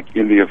fallback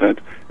in the event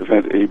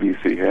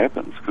ABC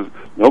happens, because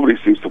nobody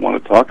seems to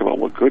want to talk about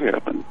what could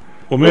happen.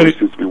 Well, Nobody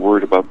seems to be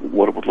worried about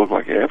what it would look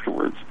like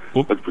afterwards.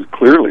 But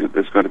clearly,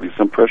 there's going to be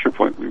some pressure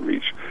point we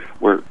reach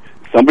where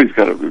somebody's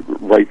got to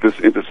write this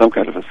into some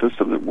kind of a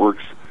system that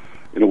works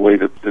in a way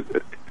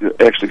that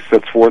actually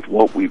sets forth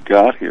what we've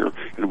got here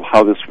and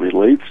how this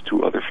relates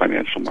to other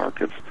financial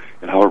markets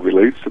and how it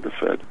relates to the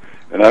Fed.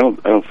 And I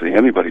don't see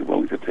anybody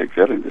willing to take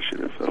that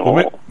initiative at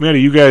all.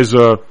 Matty, you guys,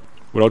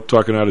 without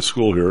talking out of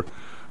school here,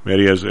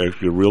 Matty has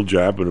actually a real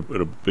job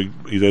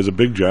he has a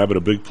big job at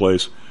a big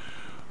place.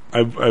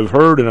 I've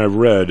heard and I've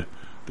read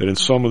that in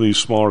some of these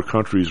smaller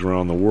countries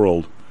around the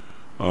world,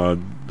 that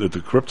the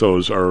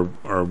cryptos are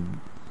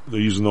they're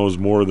using those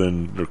more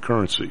than their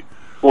currency.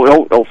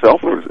 Well, El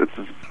Salvador,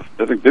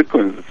 I think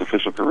Bitcoin is its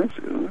official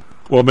currency, isn't it?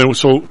 Well, man,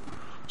 so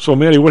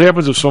Matty, what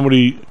happens if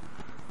somebody?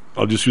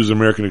 I'll just use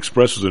American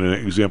Express as an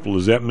example.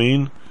 Does that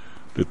mean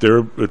that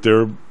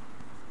they're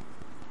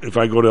if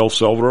I go to El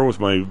Salvador with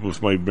my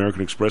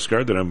American Express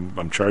card, that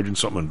I'm charging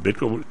something in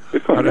Bitcoin?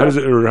 How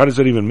does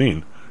that even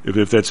mean?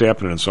 If that's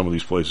happening in some of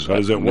these places, how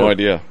does that work? No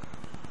idea.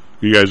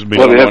 You guys don't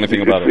know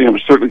anything about it.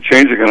 It's certainly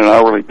changing on an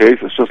hourly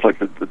basis, just like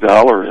the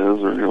dollar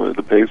is, or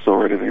the peso,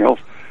 or anything else.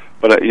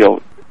 But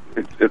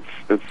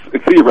it's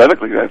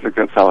theoretically, I think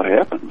that's how it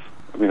happens.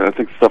 I mean, I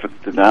think stuff is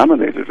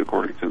denominated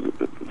according to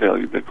the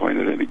value of Bitcoin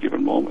at any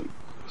given moment.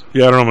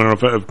 Yeah, I don't know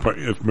if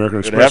American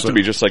Express. It'd have to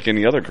be just like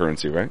any other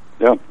currency, right?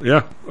 Yeah.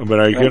 Yeah, but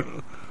I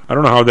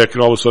don't know how that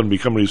could all of a sudden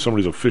become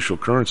somebody's official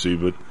currency.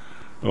 But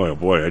oh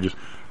boy,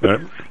 well,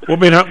 I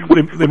mean,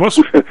 they must.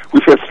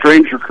 We've had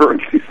stranger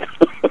currencies.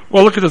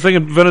 Well, look at the thing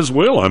in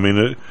Venezuela. I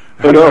mean,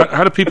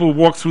 how do people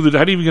walk through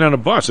how do you even get on a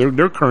bus?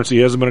 Their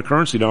currency hasn't been a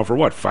currency now for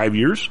what, 5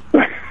 years?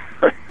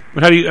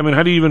 How do you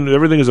even?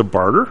 Everything is a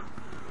barter.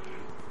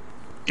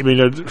 I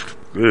mean,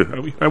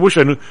 I wish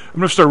I knew. I'm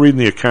going to start reading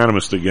The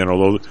Economist again.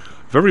 Although,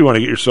 if ever you want to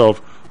get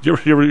yourself, do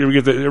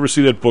you ever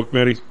see that book,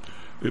 Matty?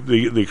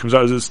 It comes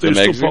out. It's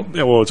magazine?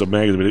 Well, it's a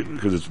magazine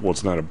because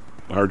it's not a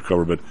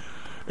hardcover, but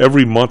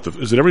every month.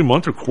 Is it every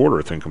month or quarter?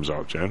 I think comes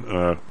out, Jan.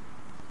 I'm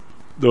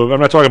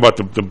not talking about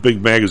the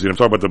big magazine. I'm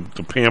talking about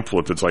the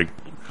pamphlet that's like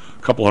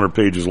a couple hundred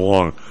pages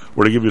long,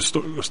 where they give you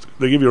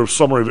a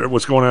summary of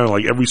what's going on in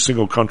like every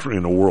single country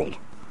in the world.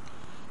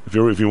 If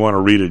you want to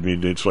read it, I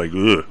mean, it's like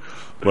ugh.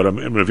 But I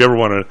mean, if you ever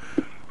want to,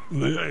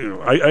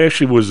 I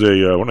actually was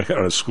when I got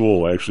out of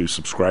school, I actually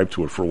subscribed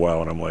to it for a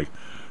while, and I'm like,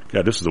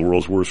 God, this is the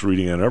world's worst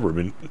reading end ever. I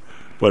mean,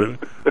 but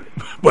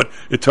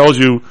it tells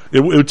you, it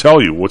would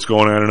tell you what's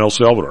going on in El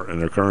Salvador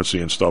and their currency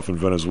and stuff in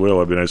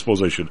Venezuela. I mean, I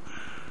suppose I should,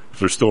 if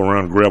they're still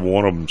around, grab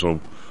one of them so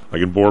I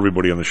can bore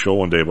everybody on the show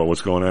one day about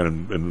what's going on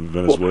in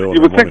Venezuela. Well,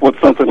 you would think when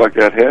something like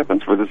that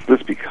happens, where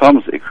this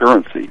becomes a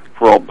currency,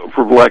 for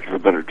lack of a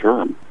better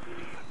term,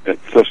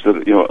 such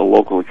that a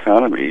local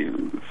economy,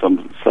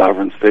 some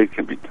sovereign state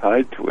can be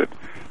tied to it,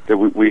 that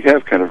we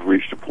have kind of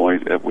reached a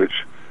point at which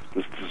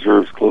this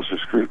deserves closer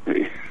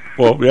scrutiny.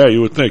 Well, yeah,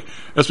 you would think.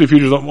 S&P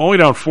futures only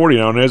down 40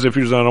 now, and Nasdaq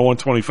futures down to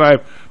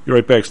 125. You're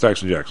right back,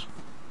 Stocks and Jacks.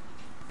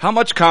 How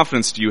much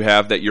confidence do you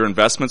have that your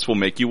investments will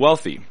make you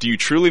wealthy? Do you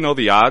truly know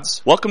the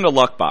odds? Welcome to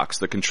Luckbox,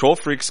 the control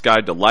freak's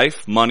guide to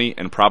life, money,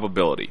 and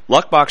probability.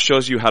 Luckbox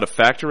shows you how to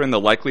factor in the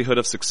likelihood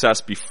of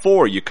success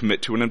before you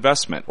commit to an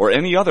investment or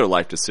any other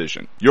life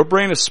decision. Your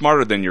brain is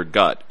smarter than your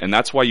gut, and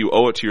that's why you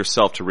owe it to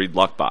yourself to read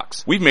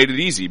Luckbox. We've made it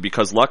easy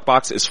because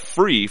Luckbox is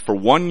free for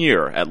 1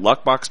 year at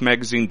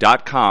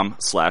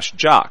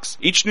luckboxmagazine.com/jocks.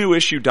 Each new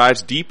issue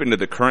dives deep into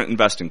the current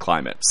investing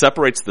climate,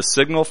 separates the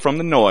signal from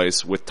the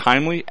noise with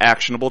timely,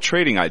 actionable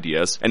trading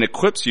ideas, and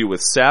equips you with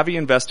savvy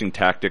investing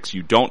tactics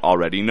you don't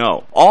already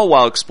know, all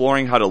while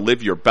exploring how to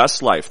live your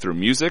best life through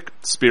music,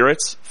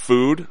 spirits,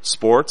 food,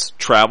 sports,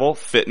 travel,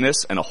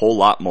 fitness, and a whole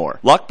lot more.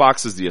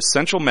 Luckbox is the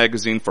essential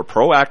magazine for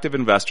proactive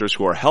investors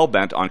who are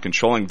hell-bent on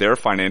controlling their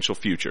financial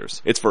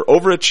futures. It's for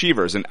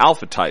overachievers and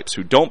alpha types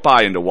who don't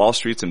buy into Wall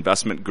Street's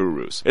investment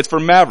gurus. It's for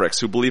mavericks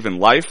who believe in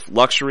life,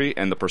 luxury,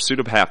 and the pursuit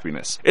of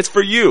happiness. It's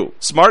for you.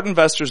 Smart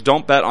investors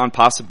don't bet on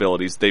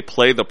possibilities, they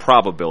play the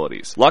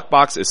probabilities.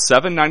 Luckbox is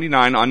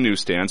 $7.99 on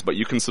newsstands, but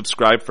you can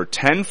subscribe for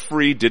 10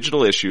 free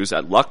digital issues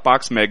at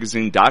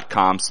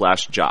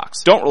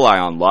luckboxmagazine.com/jocks. Don't rely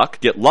on luck.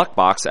 Get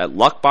Luckbox at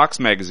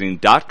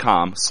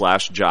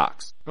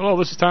luckboxmagazine.com/jocks. Hello,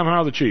 this is Tom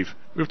Howell, the Chief.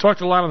 We've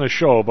talked a lot on the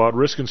show about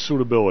risk and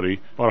suitability,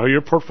 about how your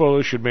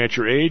portfolio should match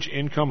your age,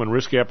 income, and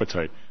risk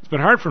appetite. It's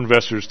been hard for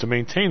investors to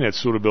maintain that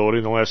suitability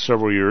in the last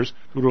several years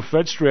due to a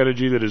Fed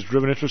strategy that has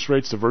driven interest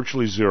rates to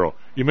virtually zero.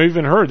 You may have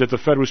even heard that the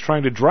Fed was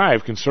trying to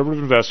drive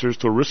conservative investors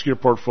to a riskier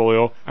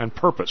portfolio on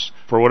purpose,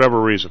 for whatever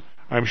reason.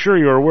 I'm sure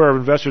you're aware of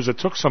investors that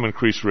took some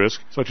increased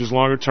risk, such as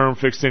longer-term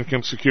fixed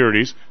income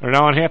securities, and are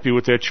now unhappy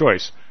with that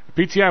choice. At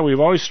PTI, we've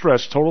always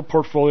stressed total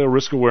portfolio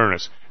risk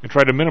awareness and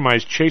tried to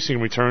minimize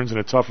chasing returns in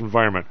a tough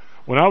environment.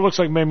 Well, now it looks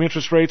like maybe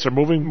interest rates are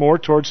moving more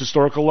towards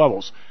historical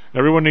levels.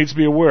 Everyone needs to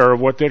be aware of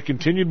what that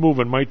continued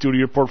movement might do to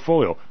your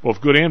portfolio,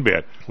 both good and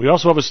bad. We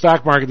also have a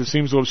stock market that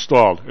seems to have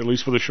stalled, at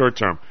least for the short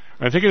term.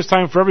 I think it's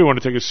time for everyone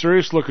to take a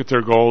serious look at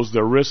their goals,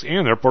 their risks,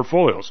 and their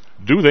portfolios.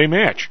 Do they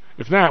match?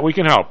 If not, we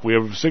can help. We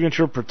have a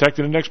Signature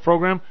Protected Index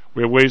program.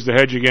 We have ways to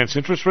hedge against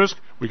interest risk.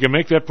 We can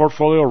make that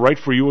portfolio right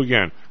for you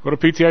again. Go to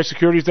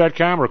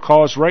PTIsecurities.com or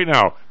call us right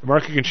now. The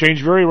market can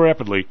change very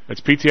rapidly.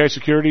 That's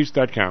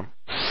PTIsecurities.com.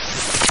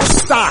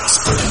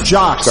 Stocks,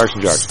 jocks, Stocks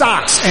and jocks.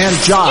 Stocks and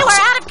jocks. You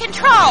are out of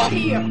control.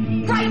 Here,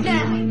 right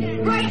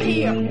now, right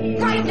here,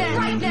 right now,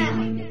 right now.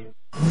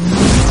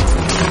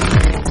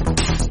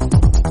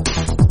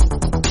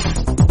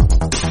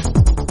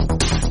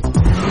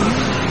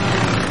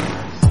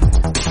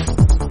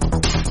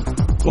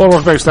 Hello,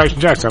 welcome back to Stocks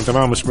and Jocks. I'm Tom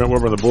Allen, Mr. Brent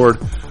Weber on the board.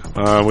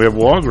 We have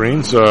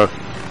Walgreens.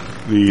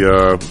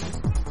 The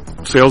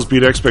sales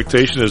beat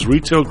expectation as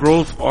retail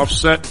growth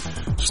offset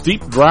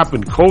steep drop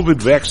in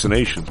COVID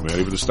vaccinations, man.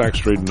 Even the stock's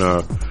trading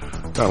down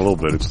a little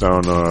bit. It's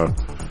down,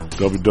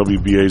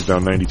 WBA's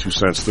down 92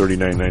 cents,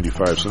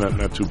 39.95, so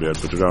not too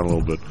bad, but they're down a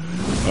little bit.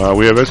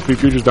 We have SP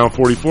futures down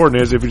 44,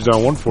 NASDAQ futures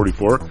down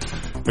 144,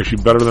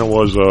 actually better than it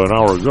was an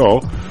hour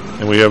ago.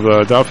 And we have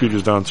Dow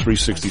futures down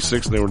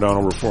 366, and they were down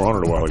over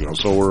 400 a while ago.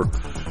 So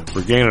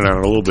we're gaining on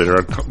it a little bit.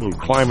 We're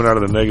climbing out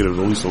of the negatives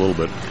at least a little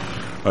bit.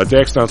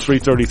 DAX down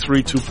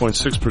 333,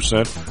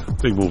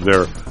 2.6%. Big move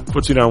there.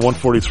 FTSE down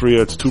 143,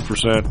 that's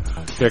 2%.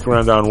 CAC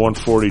around down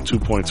 140,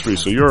 2.3.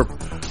 So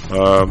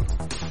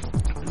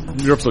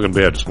Europe's looking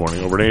bad this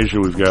morning. Over in Asia,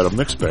 we've got a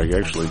mixed bag,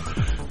 actually.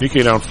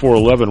 Nikkei down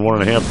 411,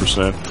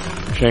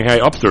 1.5%. Shanghai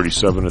up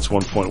 37, it's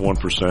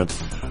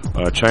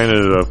 1.1%.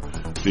 China,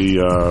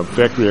 the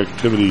factory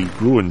activity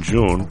grew in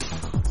June,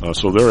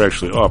 so they're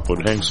actually up,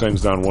 but Hang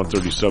Seng's down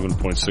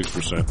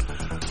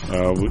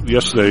 137.6%.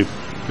 Yesterday,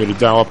 we had a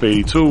Dow up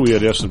 82, we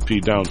had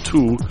S&P down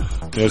 2,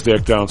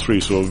 NASDAQ down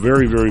 3, so a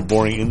very, very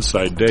boring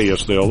inside day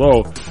yesterday,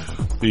 although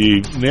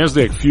the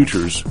NASDAQ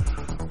futures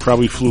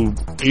probably flew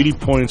 80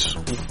 points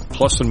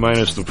plus and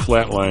minus the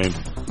flat line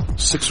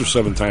 6 or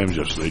 7 times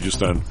yesterday,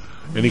 just on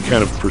any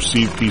kind of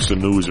perceived piece of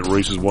news. It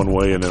races one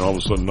way and then all of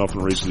a sudden nothing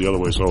races the other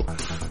way. So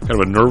kind of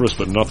a nervous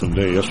but nothing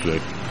day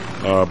yesterday.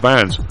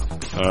 Bonds,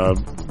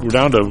 we're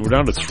down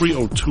to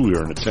 302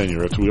 here in the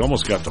 10-year after we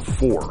almost got to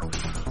 4.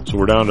 So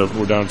we're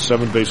down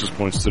 7 basis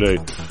points today.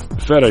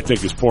 The Fed, I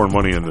think, is pouring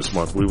money in this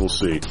month. We will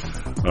see.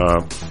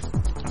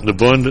 The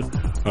Bund,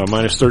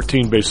 minus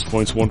 13 basis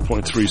points,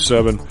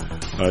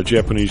 1.37.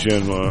 Japanese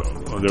yen,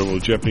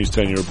 Japanese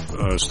 10-year,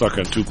 stuck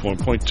on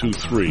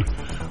 2.23.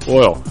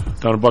 Oil,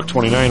 down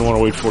 $1.29,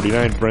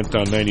 108.49. Brent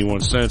down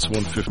 91 cents,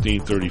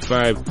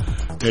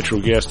 115.35.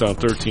 Natural gas down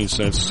 13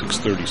 cents,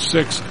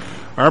 6.36.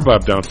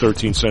 RBOB down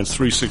 13 cents,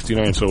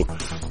 3.69. So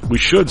we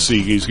should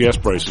see these gas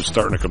prices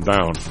starting to come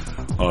down.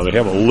 They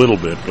have a little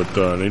bit, but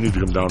they need to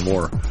come down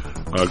more.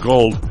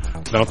 Gold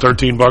down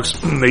 $13,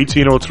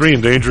 18.03,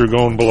 in danger of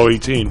going below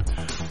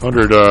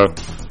 1800.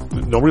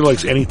 Nobody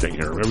likes anything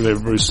here.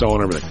 Everybody's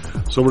selling everything.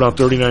 Silver down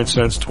 39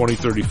 cents,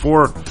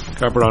 20.34.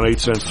 Copper down 8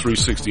 cents,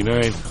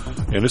 3.69.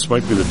 And this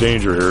might be the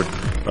danger here.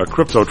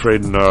 Crypto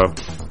trading,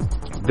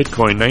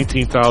 Bitcoin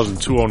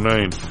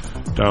 19,209,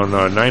 down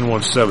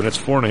 917. That's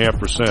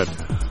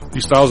 4.5%.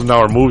 These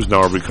 $1,000 moves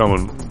now are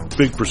becoming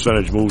big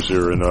percentage moves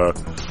here, and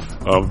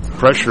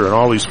pressure on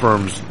all these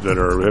firms that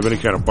have any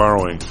kind of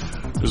borrowing.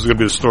 This is going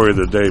to be the story of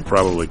the day,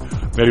 probably.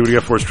 Matty, what do you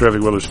got for us?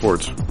 Traffic, weather,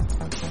 sports.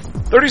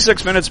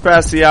 36 minutes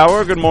past the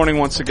hour. Good morning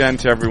once again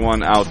to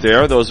everyone out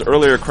there. Those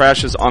earlier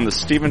crashes on the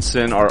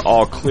Stevenson are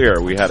all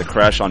clear. We had a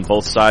crash on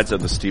both sides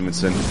of the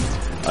Stevenson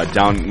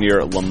down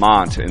near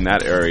Lamont in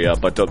that area,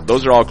 but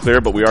those are all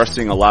clear, but we are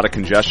seeing a lot of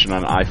congestion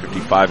on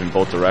I-55 in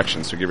both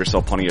directions, so give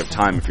yourself plenty of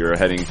time if you're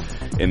heading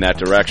in that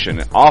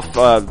direction. Off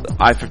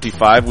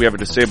I-55, we have a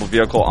disabled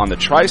vehicle on the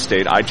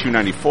Tri-State,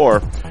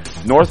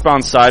 I-294.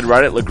 Northbound side,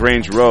 right at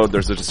LaGrange Road,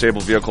 there's a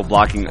disabled vehicle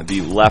blocking the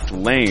left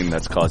lane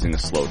that's causing a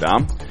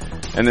slowdown.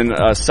 And then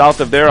south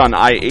of there on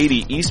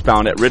I-80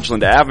 eastbound at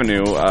Ridgeland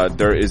Avenue,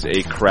 there is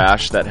a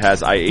crash that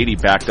has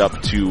I-80 backed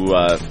up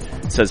to,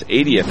 it says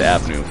 80th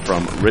Avenue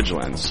from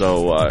Ridgeland.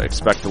 So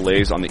expect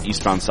delays on the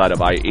eastbound side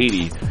of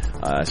I-80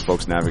 as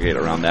folks navigate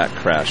around that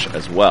crash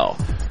as well.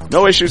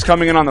 No issues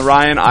coming in on the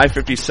Ryan,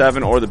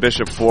 I-57, or the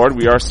Bishop Ford.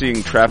 We are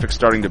seeing traffic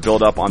starting to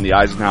build up on the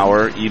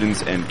Eisenhower,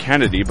 Edens, and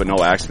Kennedy, but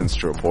no accidents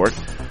to report.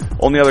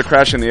 Only other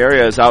crash in the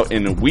area is out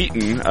in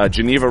Wheaton,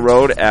 Geneva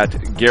Road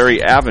at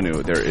Gary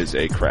Avenue. There is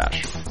a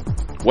crash.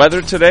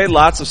 Weather today,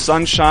 lots of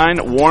sunshine,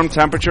 warm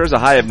temperatures, a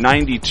high of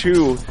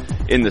 92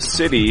 in the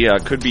city,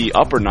 could be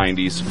upper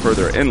 90s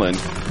further inland.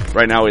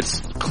 Right now it's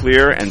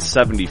clear and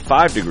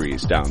 75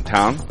 degrees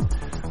downtown.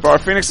 For our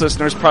Phoenix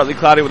listeners, partly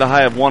cloudy with a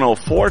high of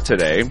 104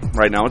 today.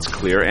 Right now it's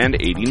clear and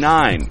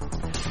 89.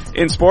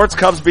 In sports,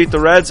 Cubs beat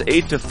the Reds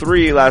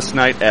 8-3 last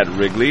night at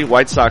Wrigley.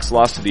 White Sox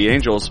lost to the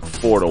Angels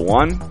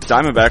 4-1.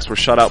 Diamondbacks were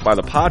shut out by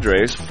the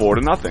Padres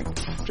 4-0.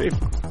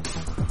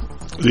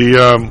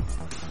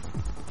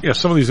 Chief.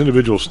 Some of these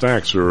individual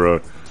stacks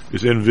are,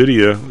 is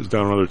Nvidia is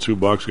down another $2.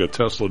 Got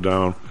Tesla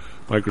down,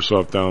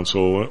 Microsoft down.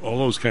 So all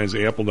those kinds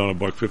of Apple down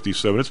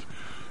 $1.57.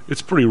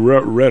 It's pretty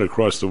red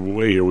across the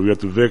way here. We've got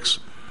the VIX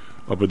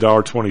up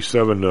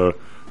 $1.27 to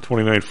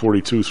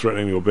 29.42,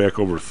 threatening to go back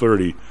over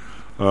 30.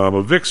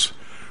 A VIX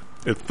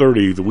at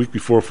 30 the week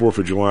before 4th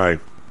of July.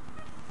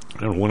 I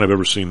don't know when I've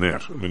ever seen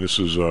that. I mean, this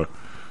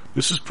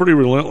is pretty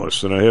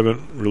relentless, and I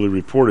haven't really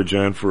reported,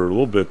 John, for a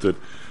little bit that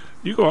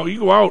you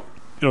go out,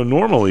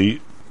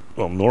 normally.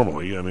 Well,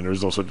 normally, I mean,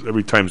 there's no such,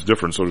 every time's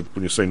different. So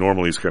when you say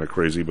normally, it's kind of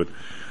crazy. But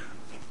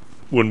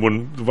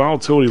when the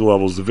volatility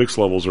levels, the VIX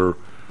levels are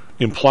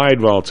implied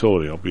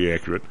volatility. I'll be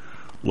accurate.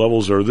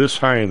 Levels are this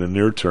high in the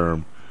near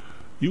term.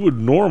 You would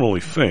normally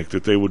think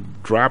that they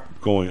would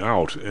drop going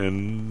out,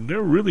 and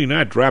they're really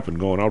not dropping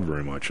going out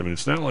very much. I mean,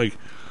 it's not like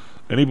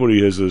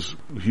anybody has this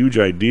huge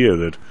idea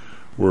that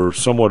we're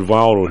somewhat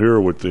volatile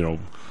here with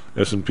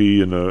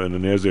S&P and the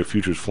NASDAQ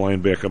futures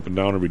flying back up and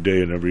down every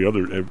day and every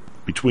other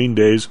between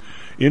days,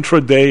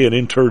 intraday and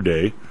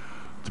interday,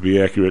 to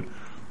be accurate.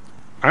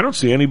 I don't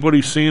see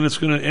anybody saying it's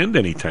going to end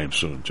anytime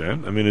soon,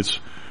 Jan. I mean, it's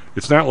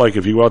not like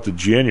if you go out to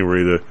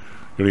January, the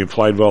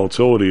implied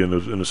volatility in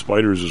the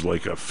spiders is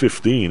like a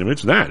 15. I mean,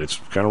 it's not. It's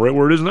kind of right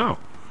where it is now.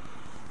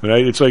 And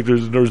it's like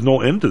there's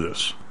no end to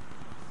this.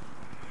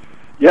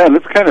 Yeah, and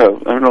it's kind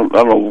of, I don't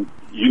know,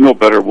 you know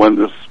better when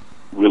this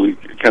really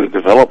kind of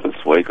developed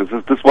this way, because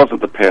this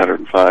wasn't the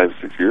pattern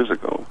 5-6 years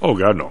ago. Oh,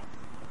 God, no.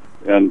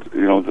 And,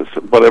 this,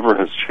 whatever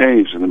has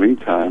changed in the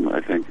meantime,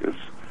 I think is,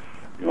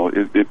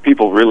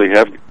 people really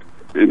have,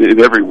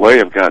 in every way,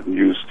 have gotten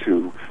used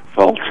to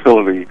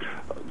volatility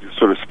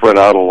sort of spread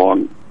out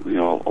along a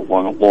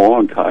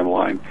long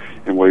timeline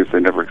in ways they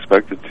never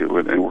expected to,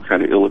 and we're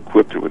kind of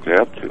ill-equipped to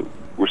adapt to.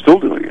 We're still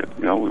doing it.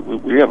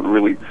 We haven't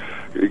really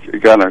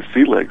gotten our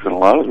sea legs in a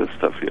lot of this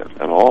stuff yet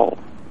at all,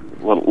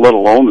 let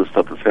alone the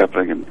stuff that's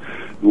happening in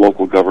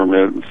local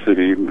government and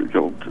city,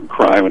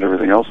 crime and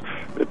everything else.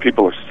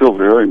 People are still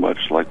very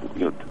much like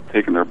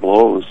taking their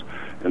blows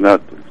and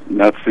not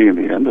seeing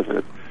the end of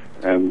it,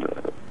 and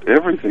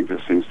everything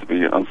just seems to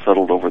be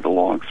unsettled over the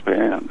long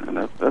span,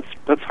 and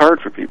that's hard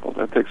for people.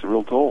 That takes a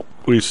real toll.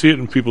 Well, you see it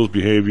in people's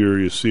behavior.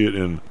 You see it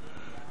in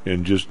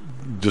just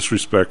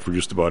disrespect for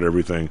just about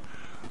everything.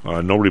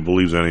 Nobody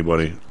believes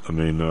anybody. I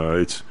mean,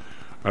 I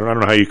don't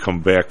know how you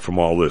come back from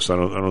all this. I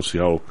don't see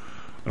how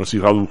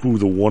who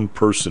the one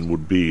person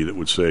would be that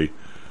would say,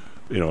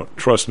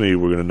 trust me,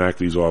 we're going to knock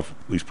these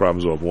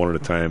problems off one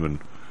at a time, and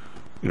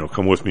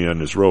come with me on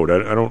this road.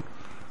 I don't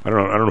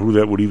know who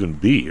that would even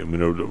be. I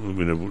mean,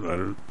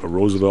 a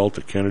Roosevelt,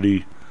 a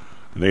Kennedy,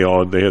 and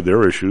they had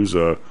their issues.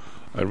 I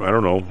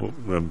don't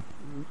know.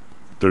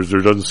 There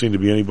doesn't seem to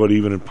be anybody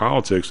even in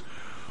politics.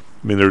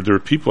 I mean, there are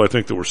people I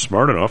think that were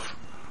smart enough.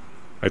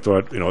 I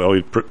thought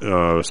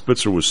Elliot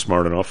Spitzer was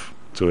smart enough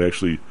to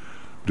actually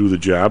do the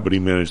job, but he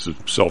managed to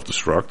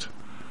self-destruct.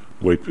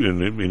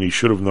 And he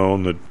should have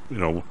known that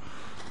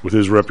with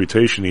his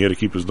reputation, he had to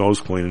keep his nose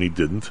clean, and he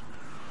didn't.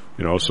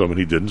 He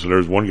didn't. So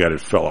there's one guy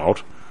that fell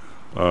out.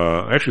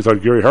 I actually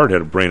thought Gary Hart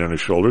had a brain on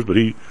his shoulders, but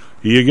he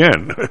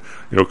again,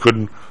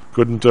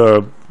 couldn't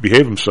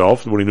behave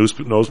himself when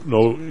he knows.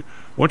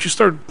 Once you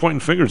start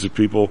pointing fingers at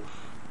people,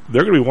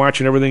 they're going to be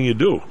watching everything you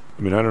do.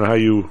 I mean, I don't know how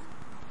you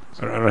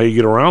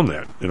get around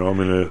that.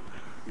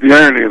 The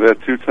irony of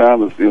that too,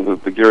 Tom, is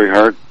the Gary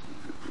Hart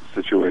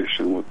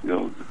situation with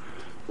the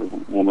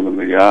woman in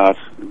the yacht,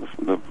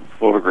 the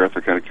photograph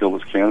that kind of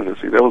killed his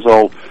candidacy. That was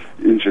all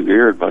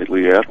engineered by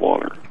Lee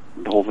Atwater.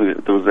 The whole thing,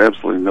 there was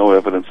absolutely no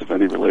evidence of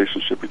any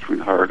relationship between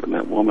Hart and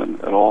that woman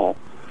at all.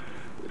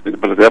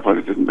 But at that point,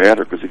 it didn't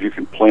matter, because if you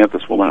can plant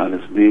this woman on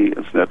his knee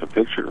and snap a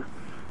picture,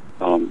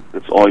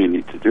 that's all you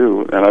need to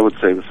do. And I would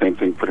say the same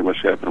thing pretty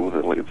much happened with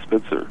Elliot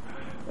Spitzer.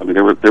 I mean,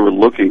 they were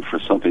looking for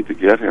something to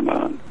get him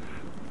on,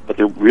 but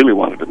they really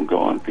wanted him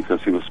gone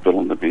because he was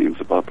spilling the beans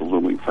about the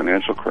looming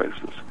financial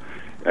crisis.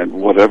 And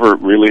whatever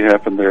really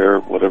happened there,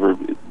 whatever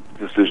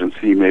decisions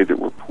he made that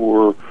were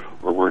poor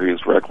or where he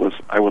was reckless,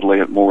 I would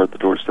lay it more at the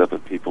doorstep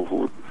of people who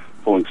were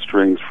pulling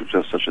strings for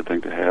just such a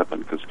thing to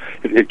happen. Because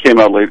it came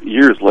out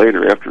years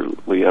later, after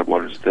Lee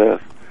Atwater's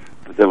death,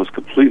 that was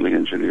completely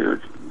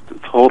engineered,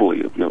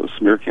 totally, a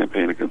smear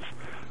campaign against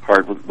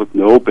Hart with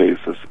no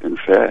basis in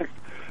fact.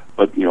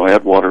 But,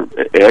 Atwater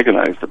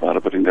agonized about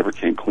it, but he never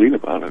came clean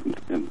about it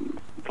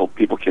until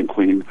people came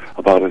clean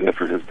about it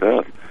after his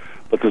death.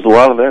 But there's a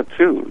lot of that,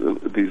 too,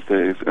 these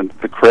days. And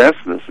the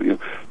crassness,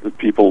 the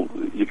people,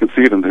 you can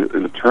see it in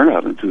the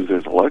turnout in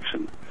Tuesday's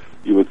election.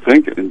 You would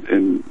think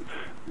in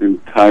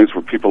times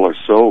where people are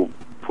so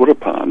put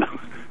upon,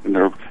 and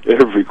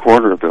every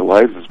corner of their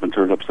lives has been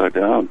turned upside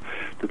down,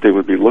 that they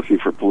would be looking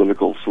for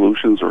political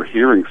solutions or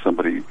hearing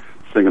somebody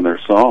singing their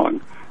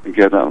song and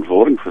getting out and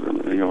voting for them.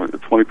 A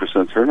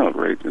 20% turnout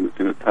rate in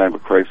a time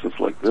of crisis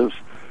like this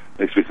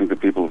makes me think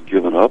that people have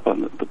given up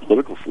on the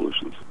political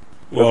solutions.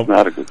 Well, that's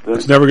not a good thing.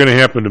 It's never going to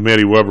happen to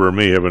Matty Weber or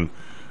me having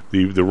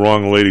the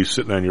wrong lady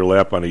sitting on your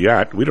lap on a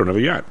yacht. We don't have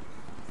a yacht.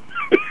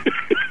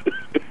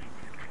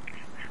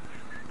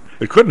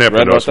 It couldn't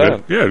happen to us.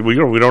 Yeah, we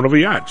don't have a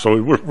yacht,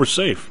 so we're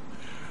safe.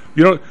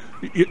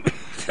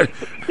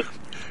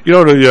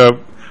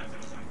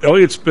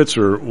 Elliot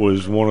Spitzer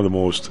was one of the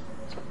most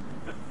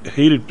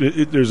hated.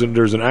 There's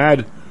an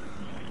odd.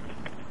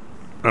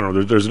 I don't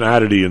know. There's an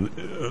oddity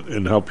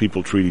in how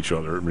people treat each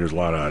other. I mean, there's a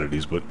lot of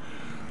oddities, but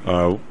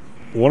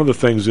one of the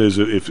things is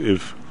if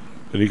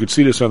and you could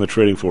see this on the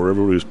trading floor,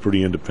 everybody was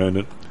pretty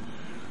independent.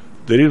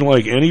 They didn't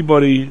like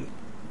anybody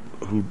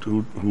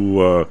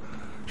who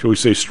shall we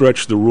say,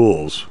 stretched the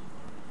rules.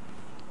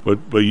 But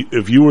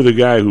if you were the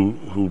guy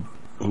who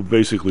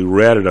basically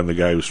ratted on the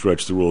guy who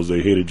stretched the rules,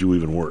 they hated you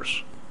even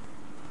worse.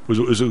 It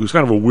was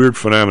kind of a weird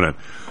phenomenon.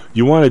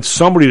 You wanted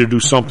somebody to do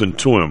something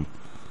to him,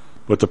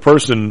 but the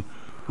person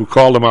who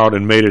called him out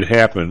and made it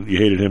happen, you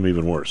hated him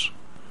even worse.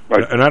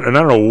 Right. And I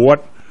don't know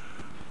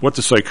what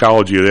the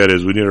psychology of that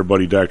is. We need our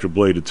buddy Dr.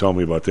 Blade to tell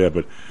me about that.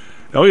 But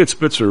Elliot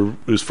Spitzer,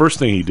 his first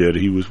thing he did,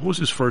 what was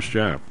his first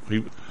job?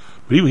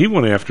 He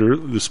went after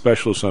the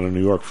specialists on the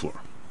New York floor.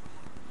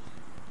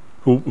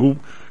 A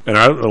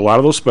lot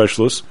of those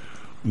specialists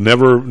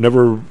never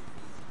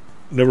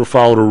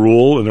followed a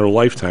rule in their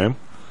lifetime.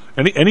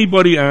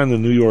 Anybody on the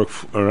New York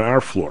or our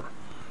floor,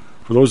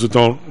 for those that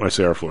don't, I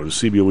say our floor, the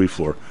CBOE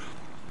floor.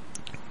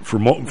 For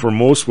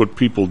most, what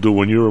people do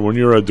when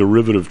you're a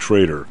derivative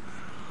trader,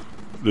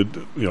 the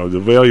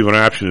value of an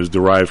option is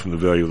derived from the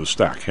value of the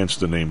stock, hence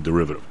the name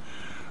derivative.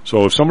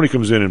 So if somebody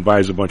comes in and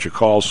buys a bunch of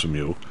calls from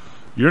you,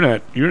 you're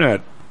not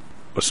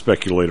a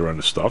speculator on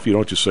the stuff. You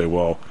don't just say,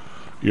 well,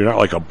 you're not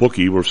like a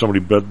bookie where if somebody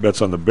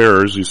bets on the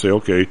Bears, you say,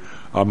 okay,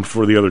 I'm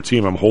for the other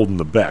team, I'm holding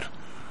the bet.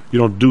 You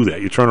don't do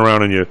that. You turn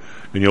around and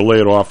you lay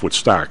it off with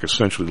stock,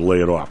 essentially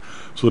lay it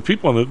off. So the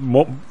people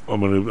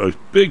a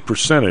big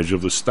percentage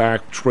of the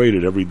stock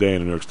traded every day on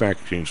the New York Stock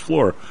Exchange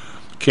floor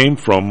came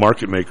from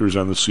market makers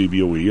on the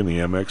CBOE and the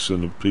MX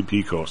and the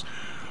PCOS.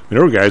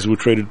 There were guys who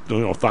traded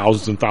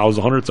thousands and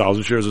thousands,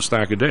 100,000 shares of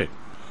stock a day,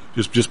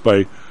 just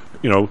by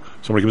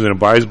somebody comes in and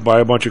buy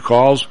a bunch of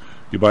calls,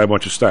 you buy a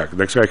bunch of stock. The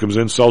next guy comes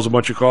in, sells a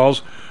bunch of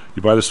calls,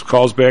 you buy the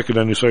calls back, and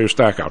then you sell your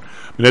stock out.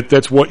 I mean,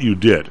 that's what you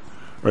did,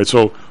 right?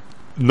 So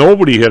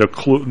nobody had a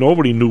clue.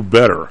 Nobody knew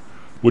better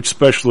which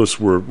specialists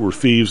were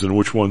thieves and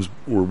which ones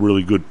were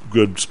really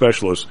good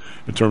specialists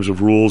in terms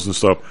of rules and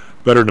stuff,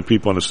 better than the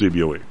people on the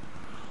CBOE.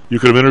 You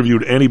could have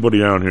interviewed anybody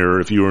down here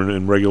if you were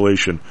in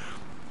regulation.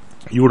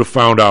 You would have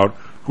found out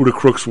who the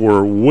crooks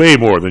were way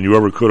more than you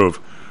ever could have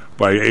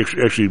by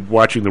actually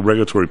watching the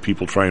regulatory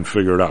people try and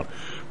figure it out.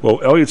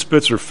 Well, Elliot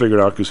Spitzer figured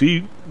out, because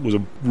he was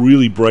a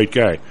really bright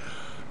guy.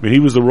 I mean, he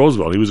was the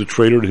Roosevelt. He was a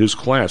trader to his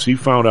class. He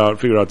figured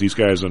out these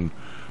guys on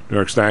New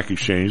York Stock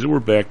Exchange that were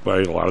backed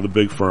by a lot of the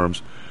big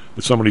firms,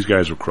 that some of these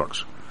guys were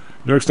crooks.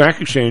 New York Stock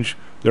Exchange,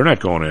 they're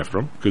not going after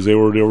them because they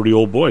were the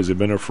old boys. They've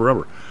been there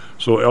forever.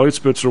 So Elliot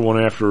Spitzer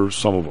went after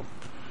some of them.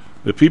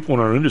 The people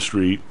in our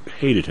industry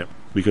hated him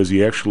because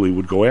he actually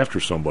would go after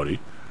somebody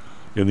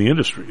in the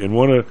industry.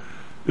 And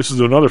this is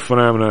another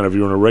phenomenon if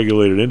you're in a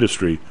regulated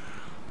industry.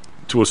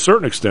 To a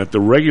certain extent, the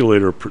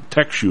regulator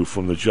protects you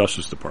from the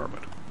Justice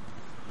Department.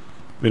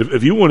 I mean,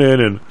 if you went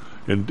in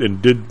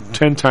and did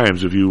 10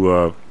 times, if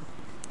you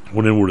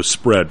went in with a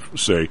spread,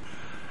 say,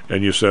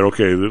 and you said,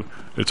 okay,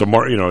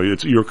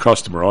 it's your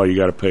customer, you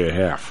got to pay a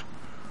half.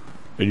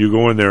 And you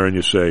go in there and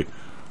you say,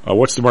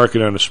 what's the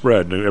market on the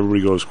spread? And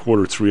everybody goes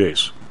 1/4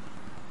 3/8.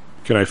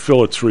 Can I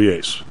fill it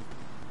 3/8?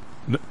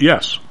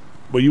 Yes,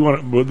 but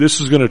this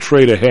is going to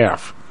trade a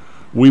half.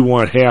 We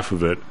want half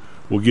of it.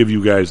 We'll give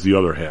you guys the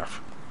other half.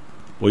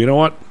 Well, you know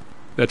what?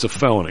 That's a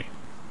felony.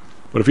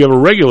 But if you have a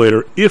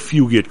regulator, if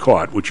you get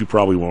caught, which you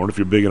probably won't, if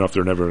you're big enough,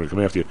 they're never going to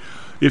come after you.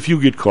 If you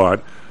get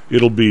caught,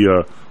 it'll be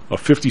a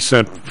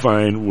 50-cent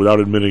fine without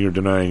admitting or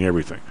denying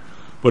everything.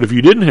 But if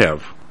you didn't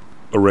have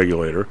a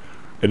regulator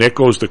and that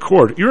goes to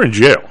court, you're in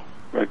jail.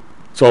 Right.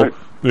 So, right.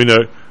 I mean,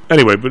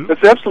 anyway, but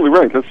that's absolutely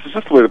right. That's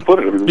just the way to put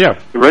it. I mean, yeah.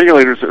 The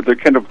regulators, they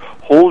kind of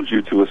hold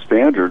you to a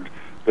standard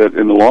that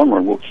in the long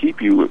run will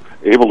keep you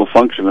able to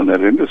function in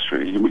that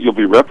industry. You'll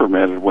be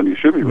reprimanded when you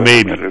should be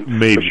reprimanded,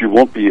 maybe. But you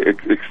won't be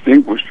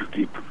extinguished or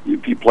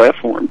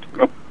deplatformed.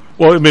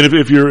 Well, I mean,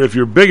 if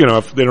you're big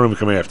enough, they don't even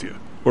come after you,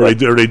 or they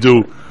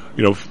do,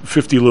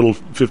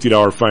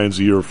 $50 fines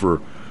a year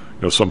for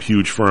some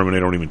huge firm, and they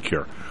don't even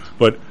care.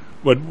 But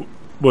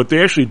what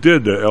they actually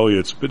did to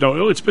Elliot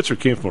Spitzer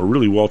came from a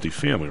really wealthy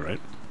family, right?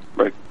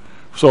 Right.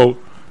 So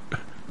I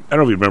don't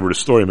know if you remember the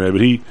story, man,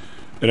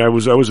 but I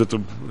was at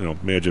the,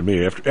 imagine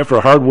me, after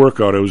a hard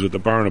workout, I was at the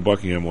bar in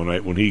Buckingham one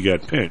night when he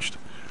got pinched,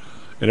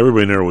 and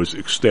everybody in there was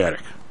ecstatic.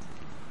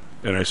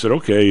 And I said,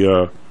 okay,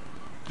 do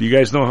you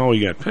guys know how he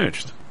got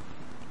pinched?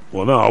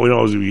 Well, no, we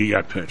don't know he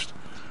got pinched.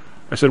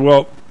 I said,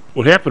 well,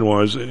 what happened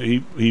was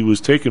he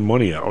was taking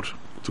money out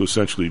to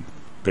essentially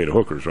pay the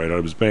hookers, right, out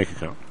of his bank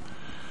account.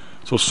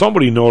 So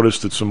somebody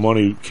noticed that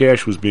some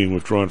cash was being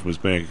withdrawn from his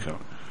bank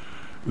account.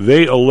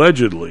 They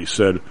allegedly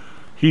said,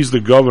 he's the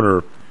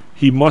governor,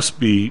 he must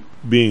be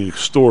being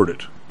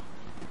extorted.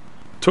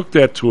 Took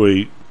that to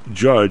a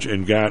judge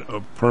and got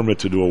a permit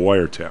to do a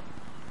wiretap.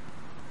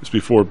 It's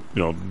before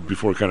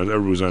kind of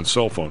everybody was on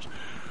cell phones.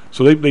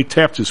 So they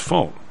tapped his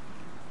phone.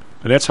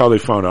 And that's how they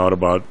found out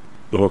about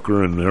the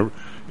hooker and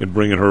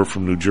bringing her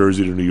from New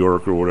Jersey to New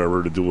York or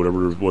whatever to do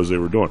whatever it was they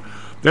were doing.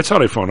 That's how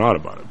they found out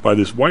about it, by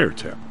this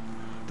wiretap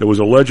that was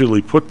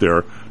allegedly put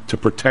there to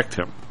protect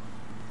him.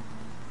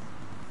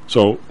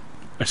 So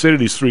I say to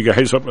these three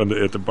guys up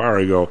at the bar,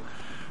 I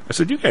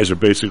said, you guys are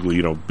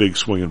basically, big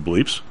swinging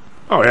bleeps.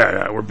 Oh,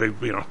 yeah, we're big,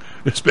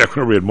 It's back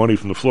whenever we had money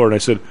from the floor. And I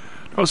said,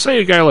 say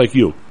a guy like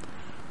you.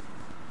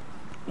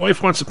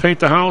 Wife wants to paint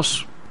the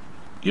house.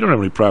 You don't have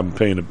any problem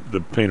paying the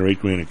painter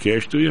 $8,000 in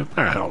cash, do you?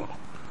 Hell no.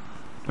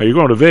 Now, you're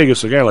going to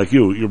Vegas, a guy like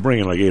you're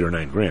bringing like $8,000 or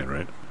 $9,000,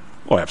 right?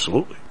 Oh,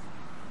 absolutely.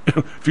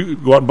 If you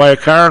go out and buy a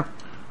car,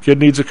 kid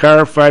needs a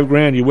car,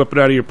 $5,000, you whip it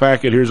out of your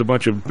pocket, here's a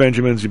bunch of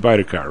Benjamins, you buy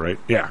the car, right?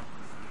 Yeah.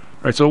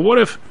 All right, so what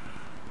if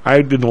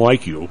I didn't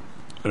like you,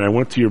 and I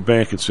went to your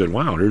bank and said,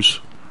 wow, there's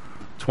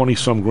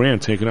 20-some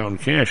grand taken out in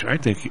cash. I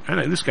think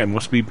this guy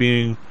must be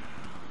being,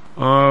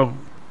 what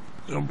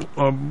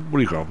do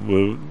you call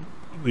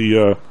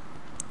it?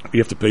 You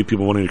have to pay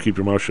people money to keep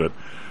your mouth shut.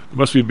 It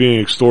must be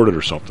being extorted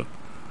or something.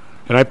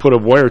 And I put a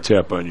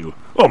wiretap on you.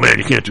 Oh, man,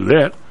 you can't do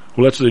that.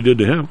 Well, that's what they did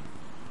to him.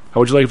 How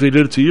would you like if they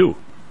did it to you?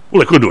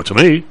 Well, they couldn't do it to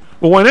me.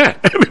 Well, why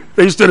not?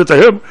 They just did it to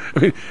him.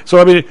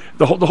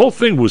 The whole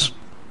thing was,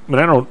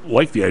 I don't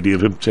like the idea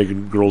of him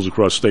taking girls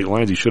across state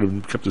lines. He should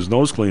have kept his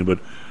nose clean, but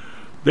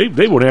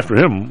they went after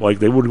him like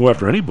they wouldn't go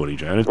after anybody,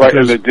 John. It's right,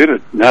 and they did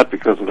it not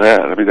because of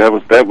that. I mean, that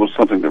was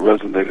something that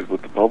resonated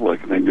with the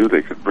public, and they knew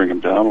they could bring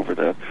him down over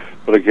that.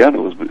 But again, it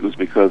was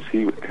because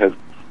he had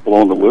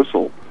blown the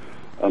whistle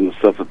on the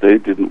stuff that they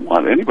didn't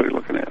want anybody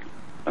looking at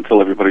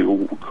until everybody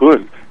who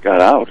could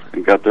got out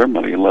and got their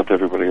money and left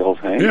everybody else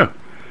hanging. Yeah.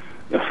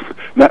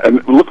 Now,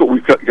 and look what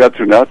we've got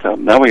through now,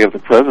 Tom. Now we have the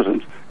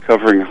president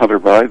covering Hunter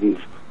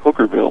Biden's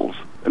hooker bills,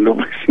 and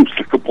nobody seems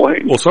to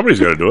complain. Well, somebody's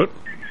got to do it.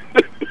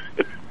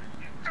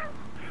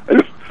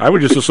 I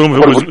would just assume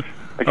it was...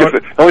 I guess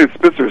Elliot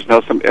Spitzer is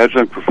now some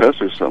adjunct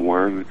professor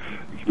somewhere in a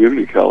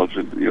community college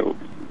in the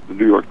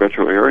New York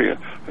metro area,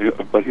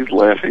 but he's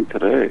laughing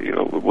today.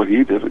 What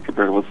he did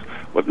compared to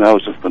what now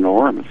is just the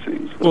norm. It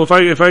seems. Well,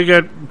 if I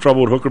get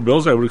trouble with hooker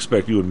bills, I would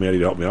expect you and Maddie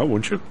to help me out,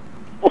 wouldn't you?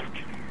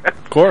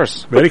 Of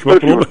course, Maddie, come up a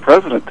If you little were bit.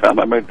 president, Tom,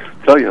 I might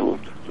tell you.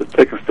 Let's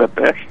take a step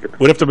back here.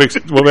 We'll have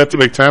to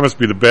make Thomas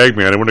be the bag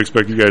man. I wouldn't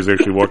expect you guys to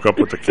actually walk up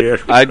with the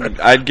cash.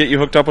 I'd get you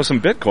hooked up with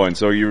some Bitcoin,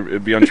 so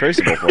it'd be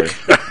untraceable for you.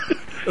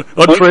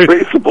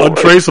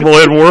 Untraceable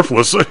and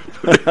worthless. Well,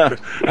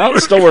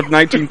 it's still worth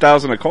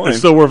 19,000 a coin. It's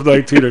still worth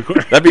 19 a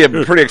coin. That'd be a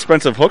pretty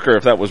expensive hooker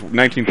if that was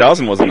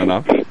 19,000 wasn't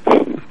enough.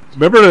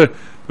 Remember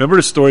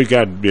the story?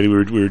 God, we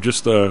were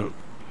just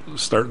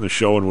starting the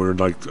show, and we were in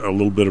like a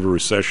little bit of a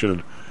recession.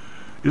 And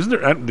isn't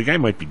there? The guy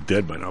might be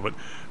dead by now, but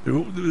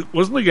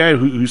wasn't the guy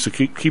who used to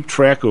keep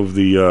track of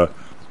the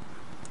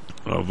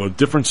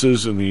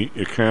differences in the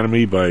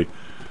economy by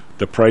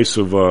the price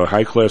of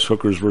high class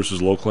hookers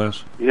versus low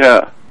class?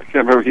 Yeah, I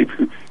can't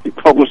remember. He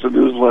published a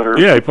newsletter.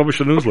 Yeah, he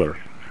published a newsletter.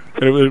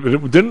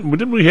 And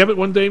didn't we have it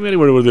one day, Manny,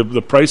 where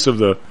the price of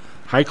the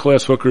high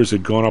class hookers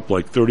had gone up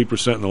like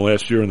 30% in the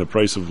last year, and the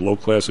price of low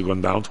class had gone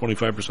down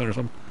 25% or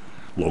something?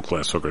 Low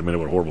class hooker. I mean,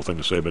 what a horrible thing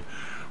to say, but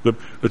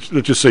let's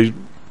just say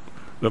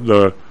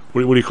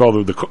what do you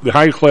call the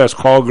high class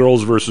call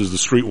girls versus the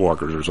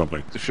streetwalkers or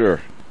something? Sure.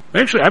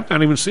 Actually, I've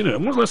not even seen it.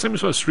 When was the last time you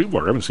saw a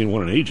streetwalker? I haven't seen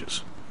one in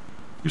ages.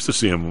 Used to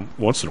see them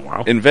once in a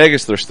while. In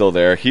Vegas, they're still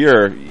there.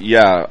 Here,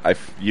 yeah,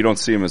 you don't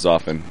see them as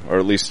often, or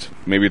at least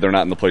maybe they're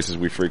not in the places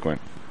we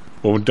frequent.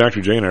 Well, when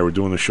Dr. J and I were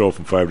doing the show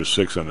from 5 to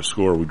 6 on the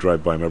Score, we'd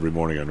drive by them every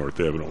morning on North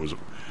Avenue.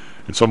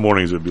 And some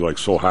mornings it'd be like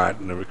so hot,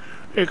 and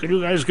hey, can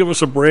you guys give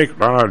us a break?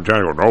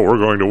 Johnny would, no, we're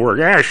going to work.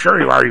 Yeah, sure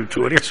you are, you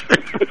two idiots.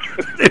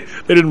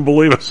 They didn't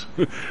believe us,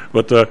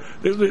 but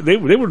they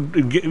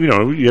would,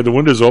 you had the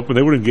windows open.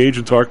 They would engage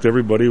and talk to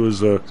everybody. It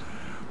was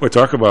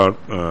talk about.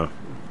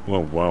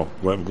 Well, wow.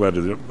 I'm glad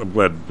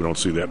we don't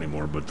see that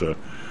anymore. But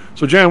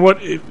so, John,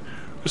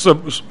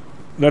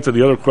 not that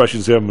the other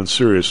questions haven't been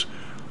serious.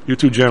 You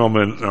two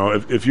gentlemen, now,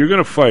 if you're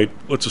going to fight,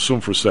 let's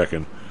assume for a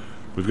second,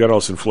 we've got all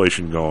this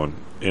inflation going,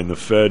 and the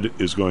Fed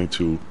is going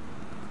to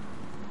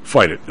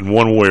fight it in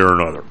one way or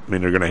another. I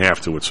mean, they're going to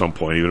have to at some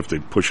point, even if they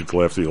push it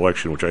till after the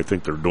election, which I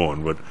think they're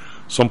doing. But at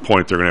some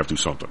point, they're going to have to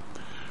do something.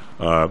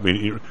 I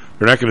mean, you're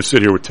not going to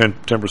sit here with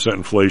 10%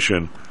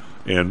 inflation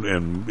and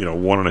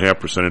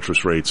 1.5%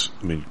 interest rates.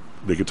 I mean,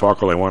 they could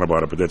talk all they want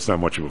about it, but that's not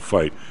much of a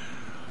fight.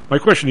 My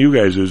question to you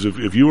guys is,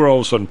 if you were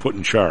all of a sudden put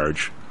in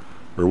charge,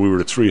 or we were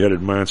the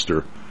three-headed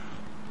monster,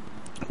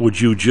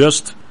 would you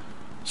just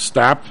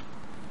stop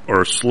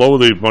or slow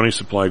the money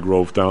supply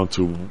growth down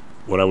to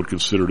what I would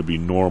consider to be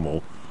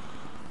normal,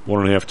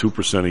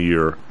 1.5-2% a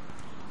year?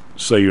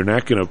 Say you're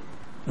not going to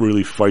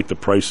really fight the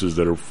prices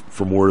that are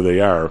from where they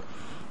are.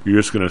 You're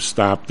just going to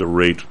stop the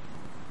rate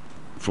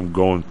from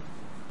going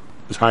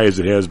as high as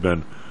it has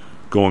been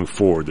going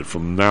forward. That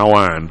from now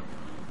on,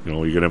 you're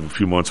going to have a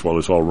few months while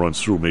this all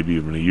runs through, maybe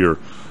even a year.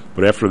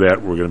 But after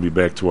that, we're going to be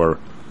back to our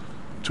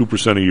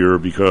 2% a year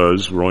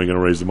because we're only going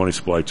to raise the money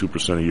supply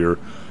 2% a year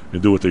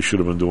and do what they should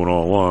have been doing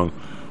all along.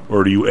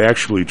 Or do you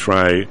actually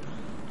try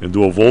and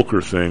do a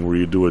Volcker thing where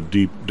you do a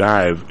deep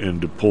dive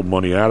and to pull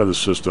money out of the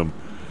system,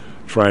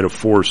 try to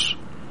force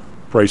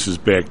prices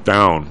back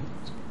down?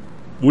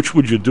 Which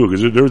would you do?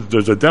 Because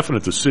there's a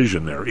definite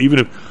decision there.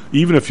 Even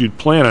if you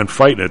plan on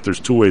fighting it, there's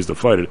two ways to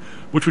fight it.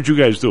 Which would you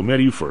guys do? Matt,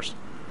 you first.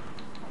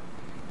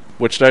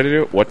 Which did I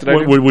do? What did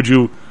I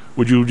do?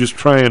 Would you just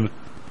try and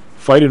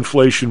fight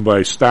inflation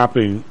by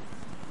stopping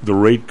the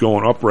rate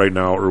going up right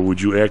now, or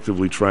would you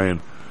actively try and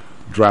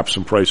drop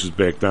some prices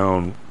back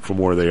down from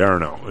where they are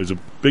now? There's a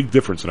big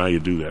difference in how you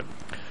do that.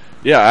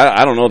 Yeah,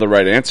 I don't know the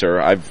right answer.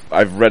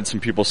 I've read some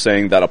people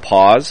saying that a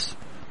pause,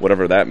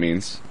 whatever that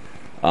means,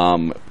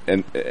 and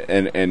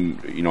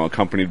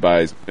accompanied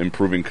by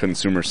improving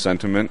consumer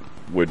sentiment,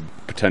 would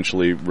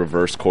potentially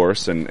reverse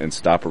course and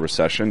stop a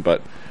recession.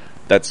 But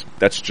that's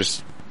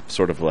just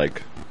sort of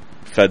like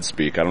Fed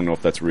speak. I don't know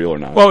if that's real or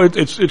not. Well,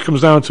 it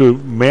comes down to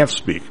math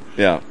speak.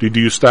 Yeah. Do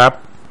you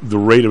stop the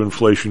rate of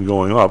inflation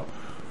going up,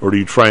 or do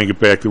you try and get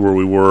back to where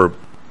we were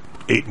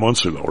 8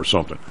 months ago or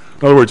something?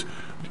 In other words,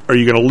 are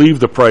you going to leave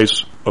the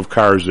price of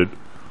cars at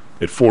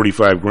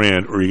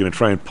 $45,000, or are you going to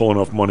try and pull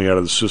enough money out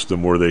of the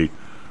system where they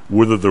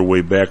wither their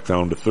way back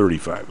down to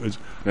 $35,000? It's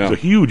a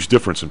huge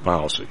difference in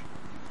policy.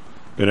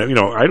 And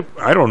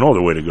I don't know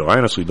the way to go. I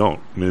honestly don't.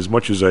 I mean, as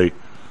much as I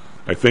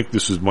think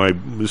this is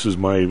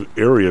my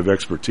area of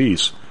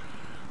expertise,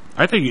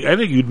 I think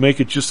you'd make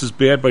it just as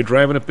bad by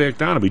driving it back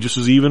down. It'd be just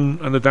as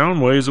even on the down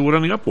way as it would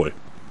on the up way.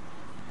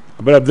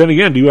 But then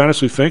again, do you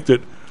honestly think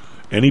that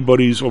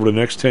anybody's over the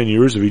next 10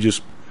 years, if you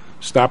just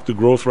stop the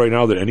growth right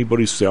now, that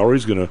anybody's salary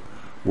is going to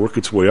work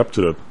its way up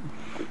to the?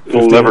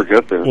 We'll never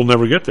get there. We'll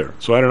never get there.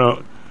 So I don't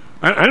know.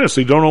 I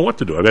honestly don't know what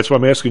to do. That's why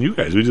I'm asking you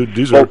guys.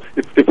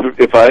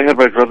 If I had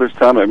my brother's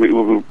time, I mean,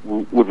 it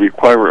would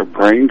require a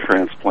brain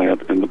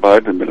transplant in the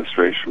Biden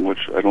administration,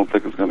 which I don't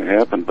think is going to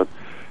happen. But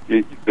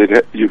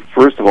you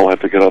first of all have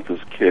to get off this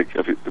kick.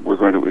 We're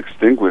going to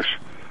extinguish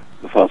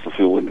the fossil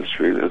fuel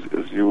industry,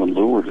 as you and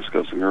Lou were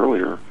discussing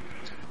earlier,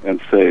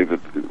 and say that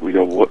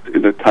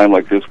in a time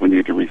like this we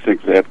need to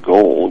rethink that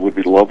goal. It would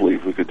be lovely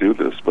if we could do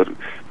this, but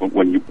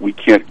when we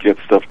can't get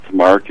stuff to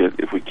market,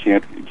 if we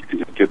can't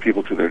get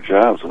people to their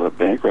jobs without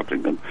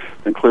bankrupting them,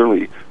 then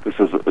clearly this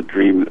is a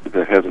dream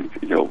that hasn't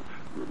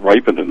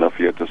ripened enough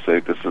yet to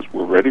say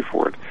we're ready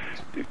for it.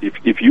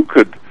 If you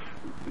could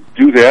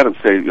do that and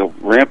say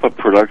ramp up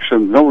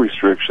production, no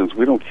restrictions,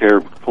 we don't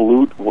care,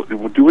 pollute,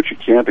 do what you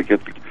can to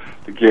get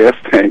the gas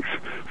tanks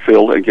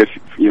filled and get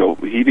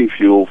heating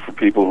fuel for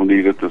people who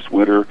need it this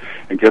winter,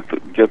 and get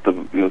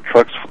the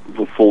trucks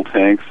with full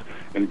tanks,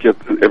 and get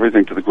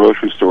everything to the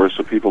grocery stores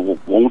so people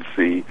won't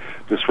see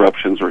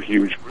disruptions or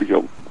huge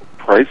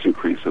price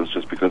increases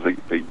just because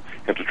they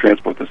have to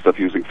transport this stuff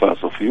using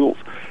fossil fuels.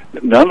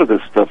 None of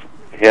this stuff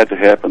had to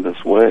happen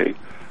this way,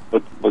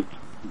 but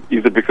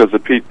either because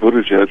of Pete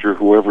Buttigieg or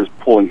whoever's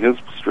pulling his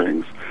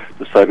strings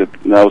decided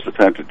now's the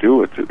time to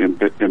do it,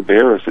 to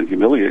embarrass and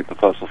humiliate the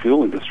fossil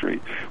fuel industry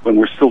when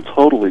we're still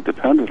totally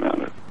dependent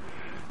on it.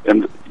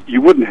 And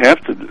you wouldn't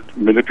have to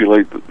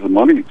manipulate the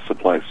money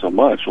supply so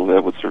much, well,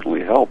 that would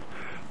certainly help.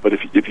 But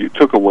if you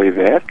took away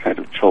that kind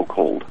of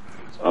chokehold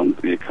on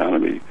the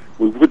economy,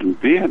 we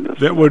wouldn't be in this.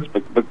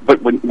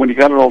 But when you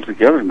got it all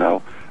together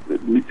now,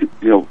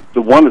 the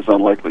one is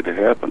unlikely to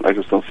happen. I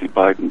just don't see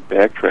Biden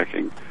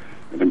backtracking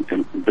and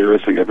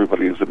embarrassing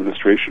everybody in his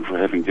administration for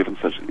having given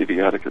such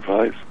idiotic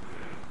advice.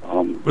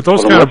 But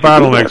those kind of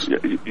bottlenecks,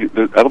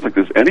 I don't think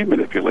there's any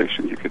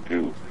manipulation you could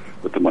do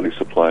with the money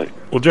supply.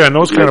 Well, Jan,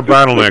 those kind of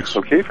bottlenecks, it's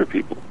okay for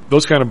people.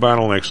 Those kind of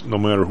bottlenecks, no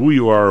matter who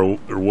you are or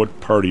what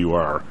party you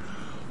are,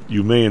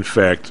 you may, in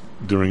fact,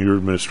 during your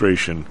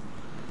administration,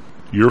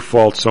 your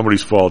fault,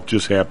 somebody's fault,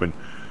 just happened.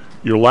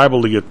 You're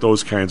liable to get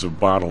those kinds of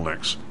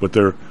bottlenecks. But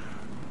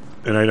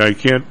I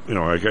can't,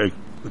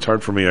 it's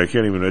hard for me. I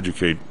can't even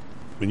educate.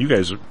 I mean, you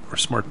guys are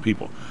smart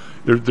people.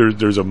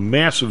 There's a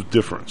massive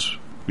difference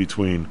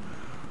between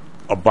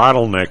a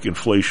bottleneck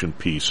inflation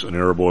piece, an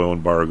Arab oil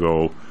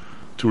embargo,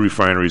 2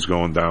 refineries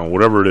going down,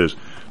 whatever it is.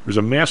 There's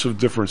a massive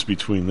difference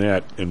between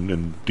that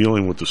and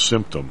dealing with the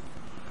symptom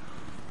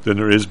than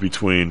there is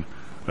between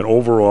an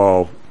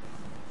overall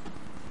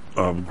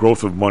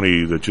growth of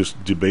money that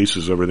just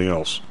debases everything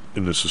else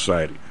in this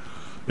society.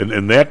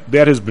 And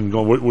that has been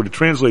going. What it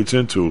translates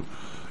into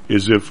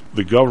is if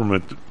the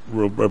government,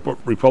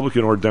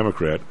 Republican or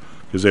Democrat,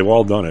 because they've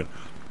all done it,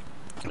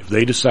 if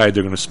they decide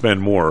they're going to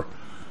spend more,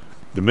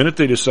 the minute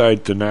they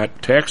decide to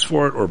not tax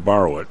for it or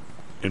borrow it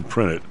and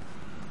print it,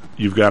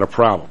 you've got a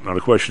problem. Now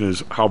the question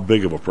is how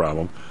big of a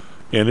problem,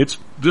 and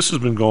this has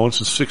been going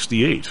since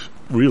 '68,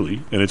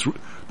 really, and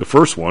the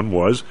first one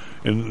was,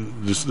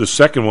 and the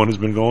second one has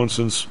been going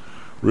since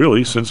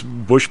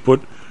Bush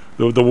put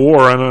the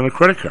war on a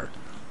credit card.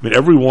 I mean,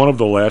 every one of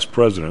the last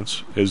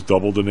presidents has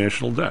doubled the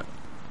national debt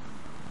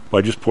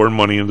by just pouring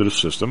money into the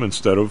system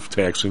instead of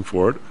taxing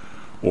for it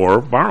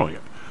or borrowing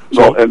it.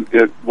 So, and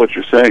what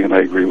you're saying, and I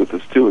agree with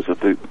this too, is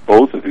that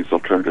both of these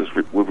alternatives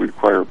would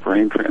require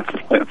brain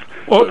transplants.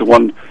 But the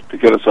one to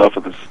get us off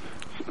of this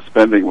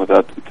spending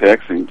without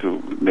taxing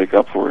to make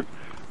up for it,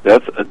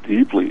 that's a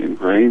deeply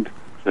ingrained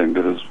thing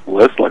that is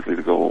less likely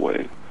to go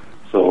away.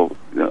 So,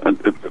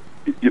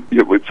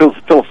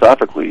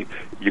 philosophically,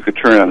 you could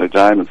turn on a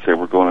dime and say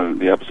we're going in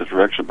the opposite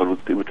direction, but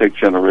it would take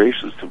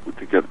generations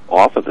to get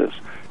off of this.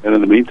 And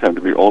in the meantime,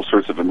 there'd be all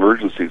sorts of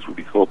emergencies we'd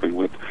be coping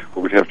with,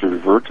 where we'd have to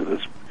revert to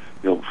this,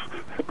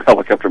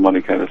 helicopter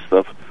money kind of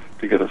stuff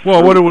to get us.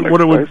 Well, what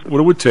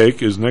it would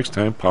take is next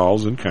time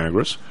Powell's in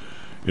Congress,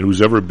 and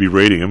who's ever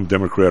berating him,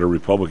 Democrat or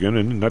Republican,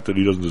 and not that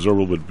he doesn't deserve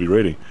a little bit of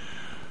berating,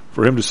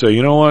 for him to say,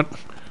 you know what,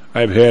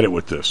 I've had it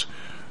with this.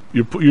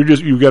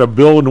 You've got a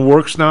bill in the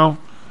works now,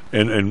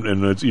 and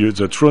it's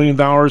 $1 trillion,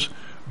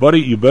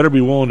 buddy. You better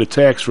be willing to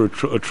tax for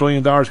 $1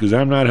 trillion because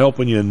I'm not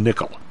helping you a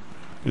nickel.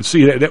 And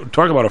see that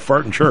talk about a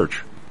fart in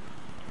church.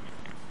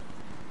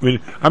 I mean,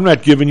 I'm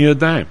not giving you a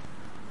dime.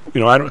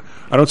 I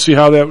don't see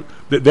how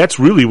that's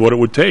really what it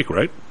would take,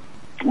 right?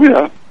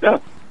 Yeah.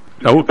 Now,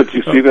 but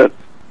you see that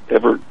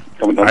ever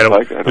coming down the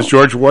pike? Is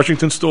George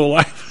Washington still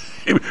alive?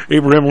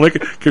 Abraham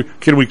Lincoln?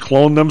 Can we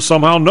clone them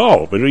somehow?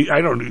 No, but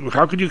I don't.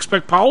 How could you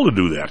expect Powell to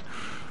do that,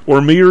 or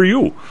me, or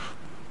you?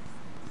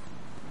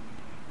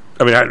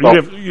 I mean,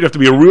 you'd have to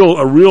be a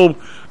real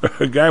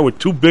guy with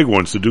two big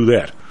ones to do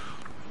that.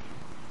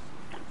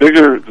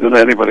 Bigger than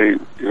anybody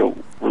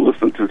we're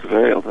listening to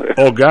today, I'll tell you.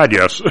 Oh God,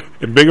 yes,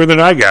 and bigger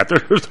than I got.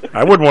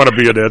 I wouldn't want to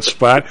be in that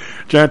spot.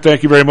 John,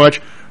 thank you very much.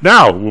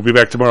 Now we'll be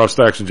back tomorrow,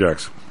 Stocks and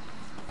Jocks.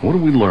 What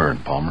did we learn,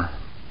 Palmer?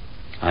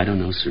 I don't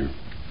know, sir.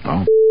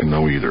 I don't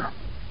know either.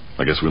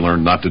 I guess we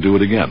learned not to do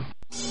it again.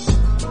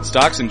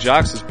 Stocks and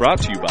Jocks is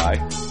brought to you by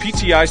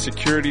PTI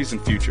Securities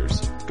and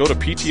Futures. Go to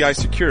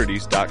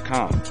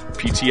PTIsecurities.com.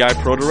 PTI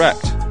Pro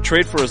Direct.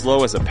 Trade for as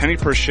low as a penny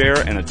per share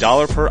and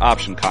 $1 per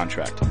option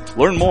contract.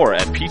 Learn more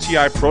at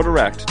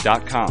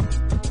PTIProDirect.com.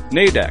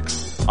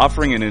 Nadex,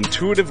 offering an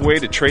intuitive way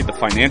to trade the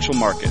financial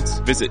markets.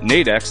 Visit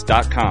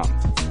Nadex.com.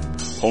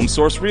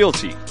 HomeSource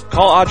Realty.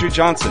 Call Audrey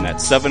Johnson at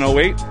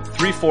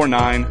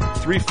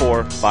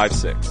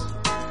 708-349-3456.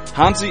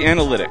 Hamzy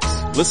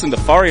Analytics. Listen to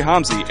Fari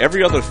Hamzy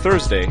every other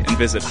Thursday and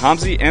visit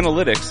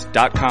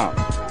HamzyAnalytics.com.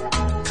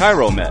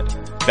 ChiroMed.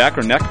 Back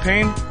or neck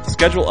pain?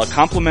 Schedule a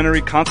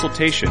complimentary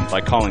consultation by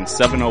calling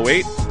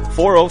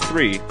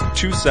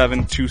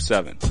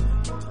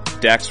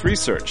 708-403-2727. DAX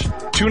Research.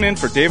 Tune in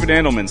for David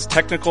Andelman's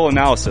technical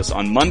analysis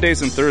on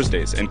Mondays and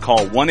Thursdays and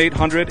call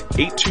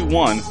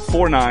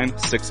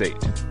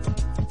 1-800-821-4968.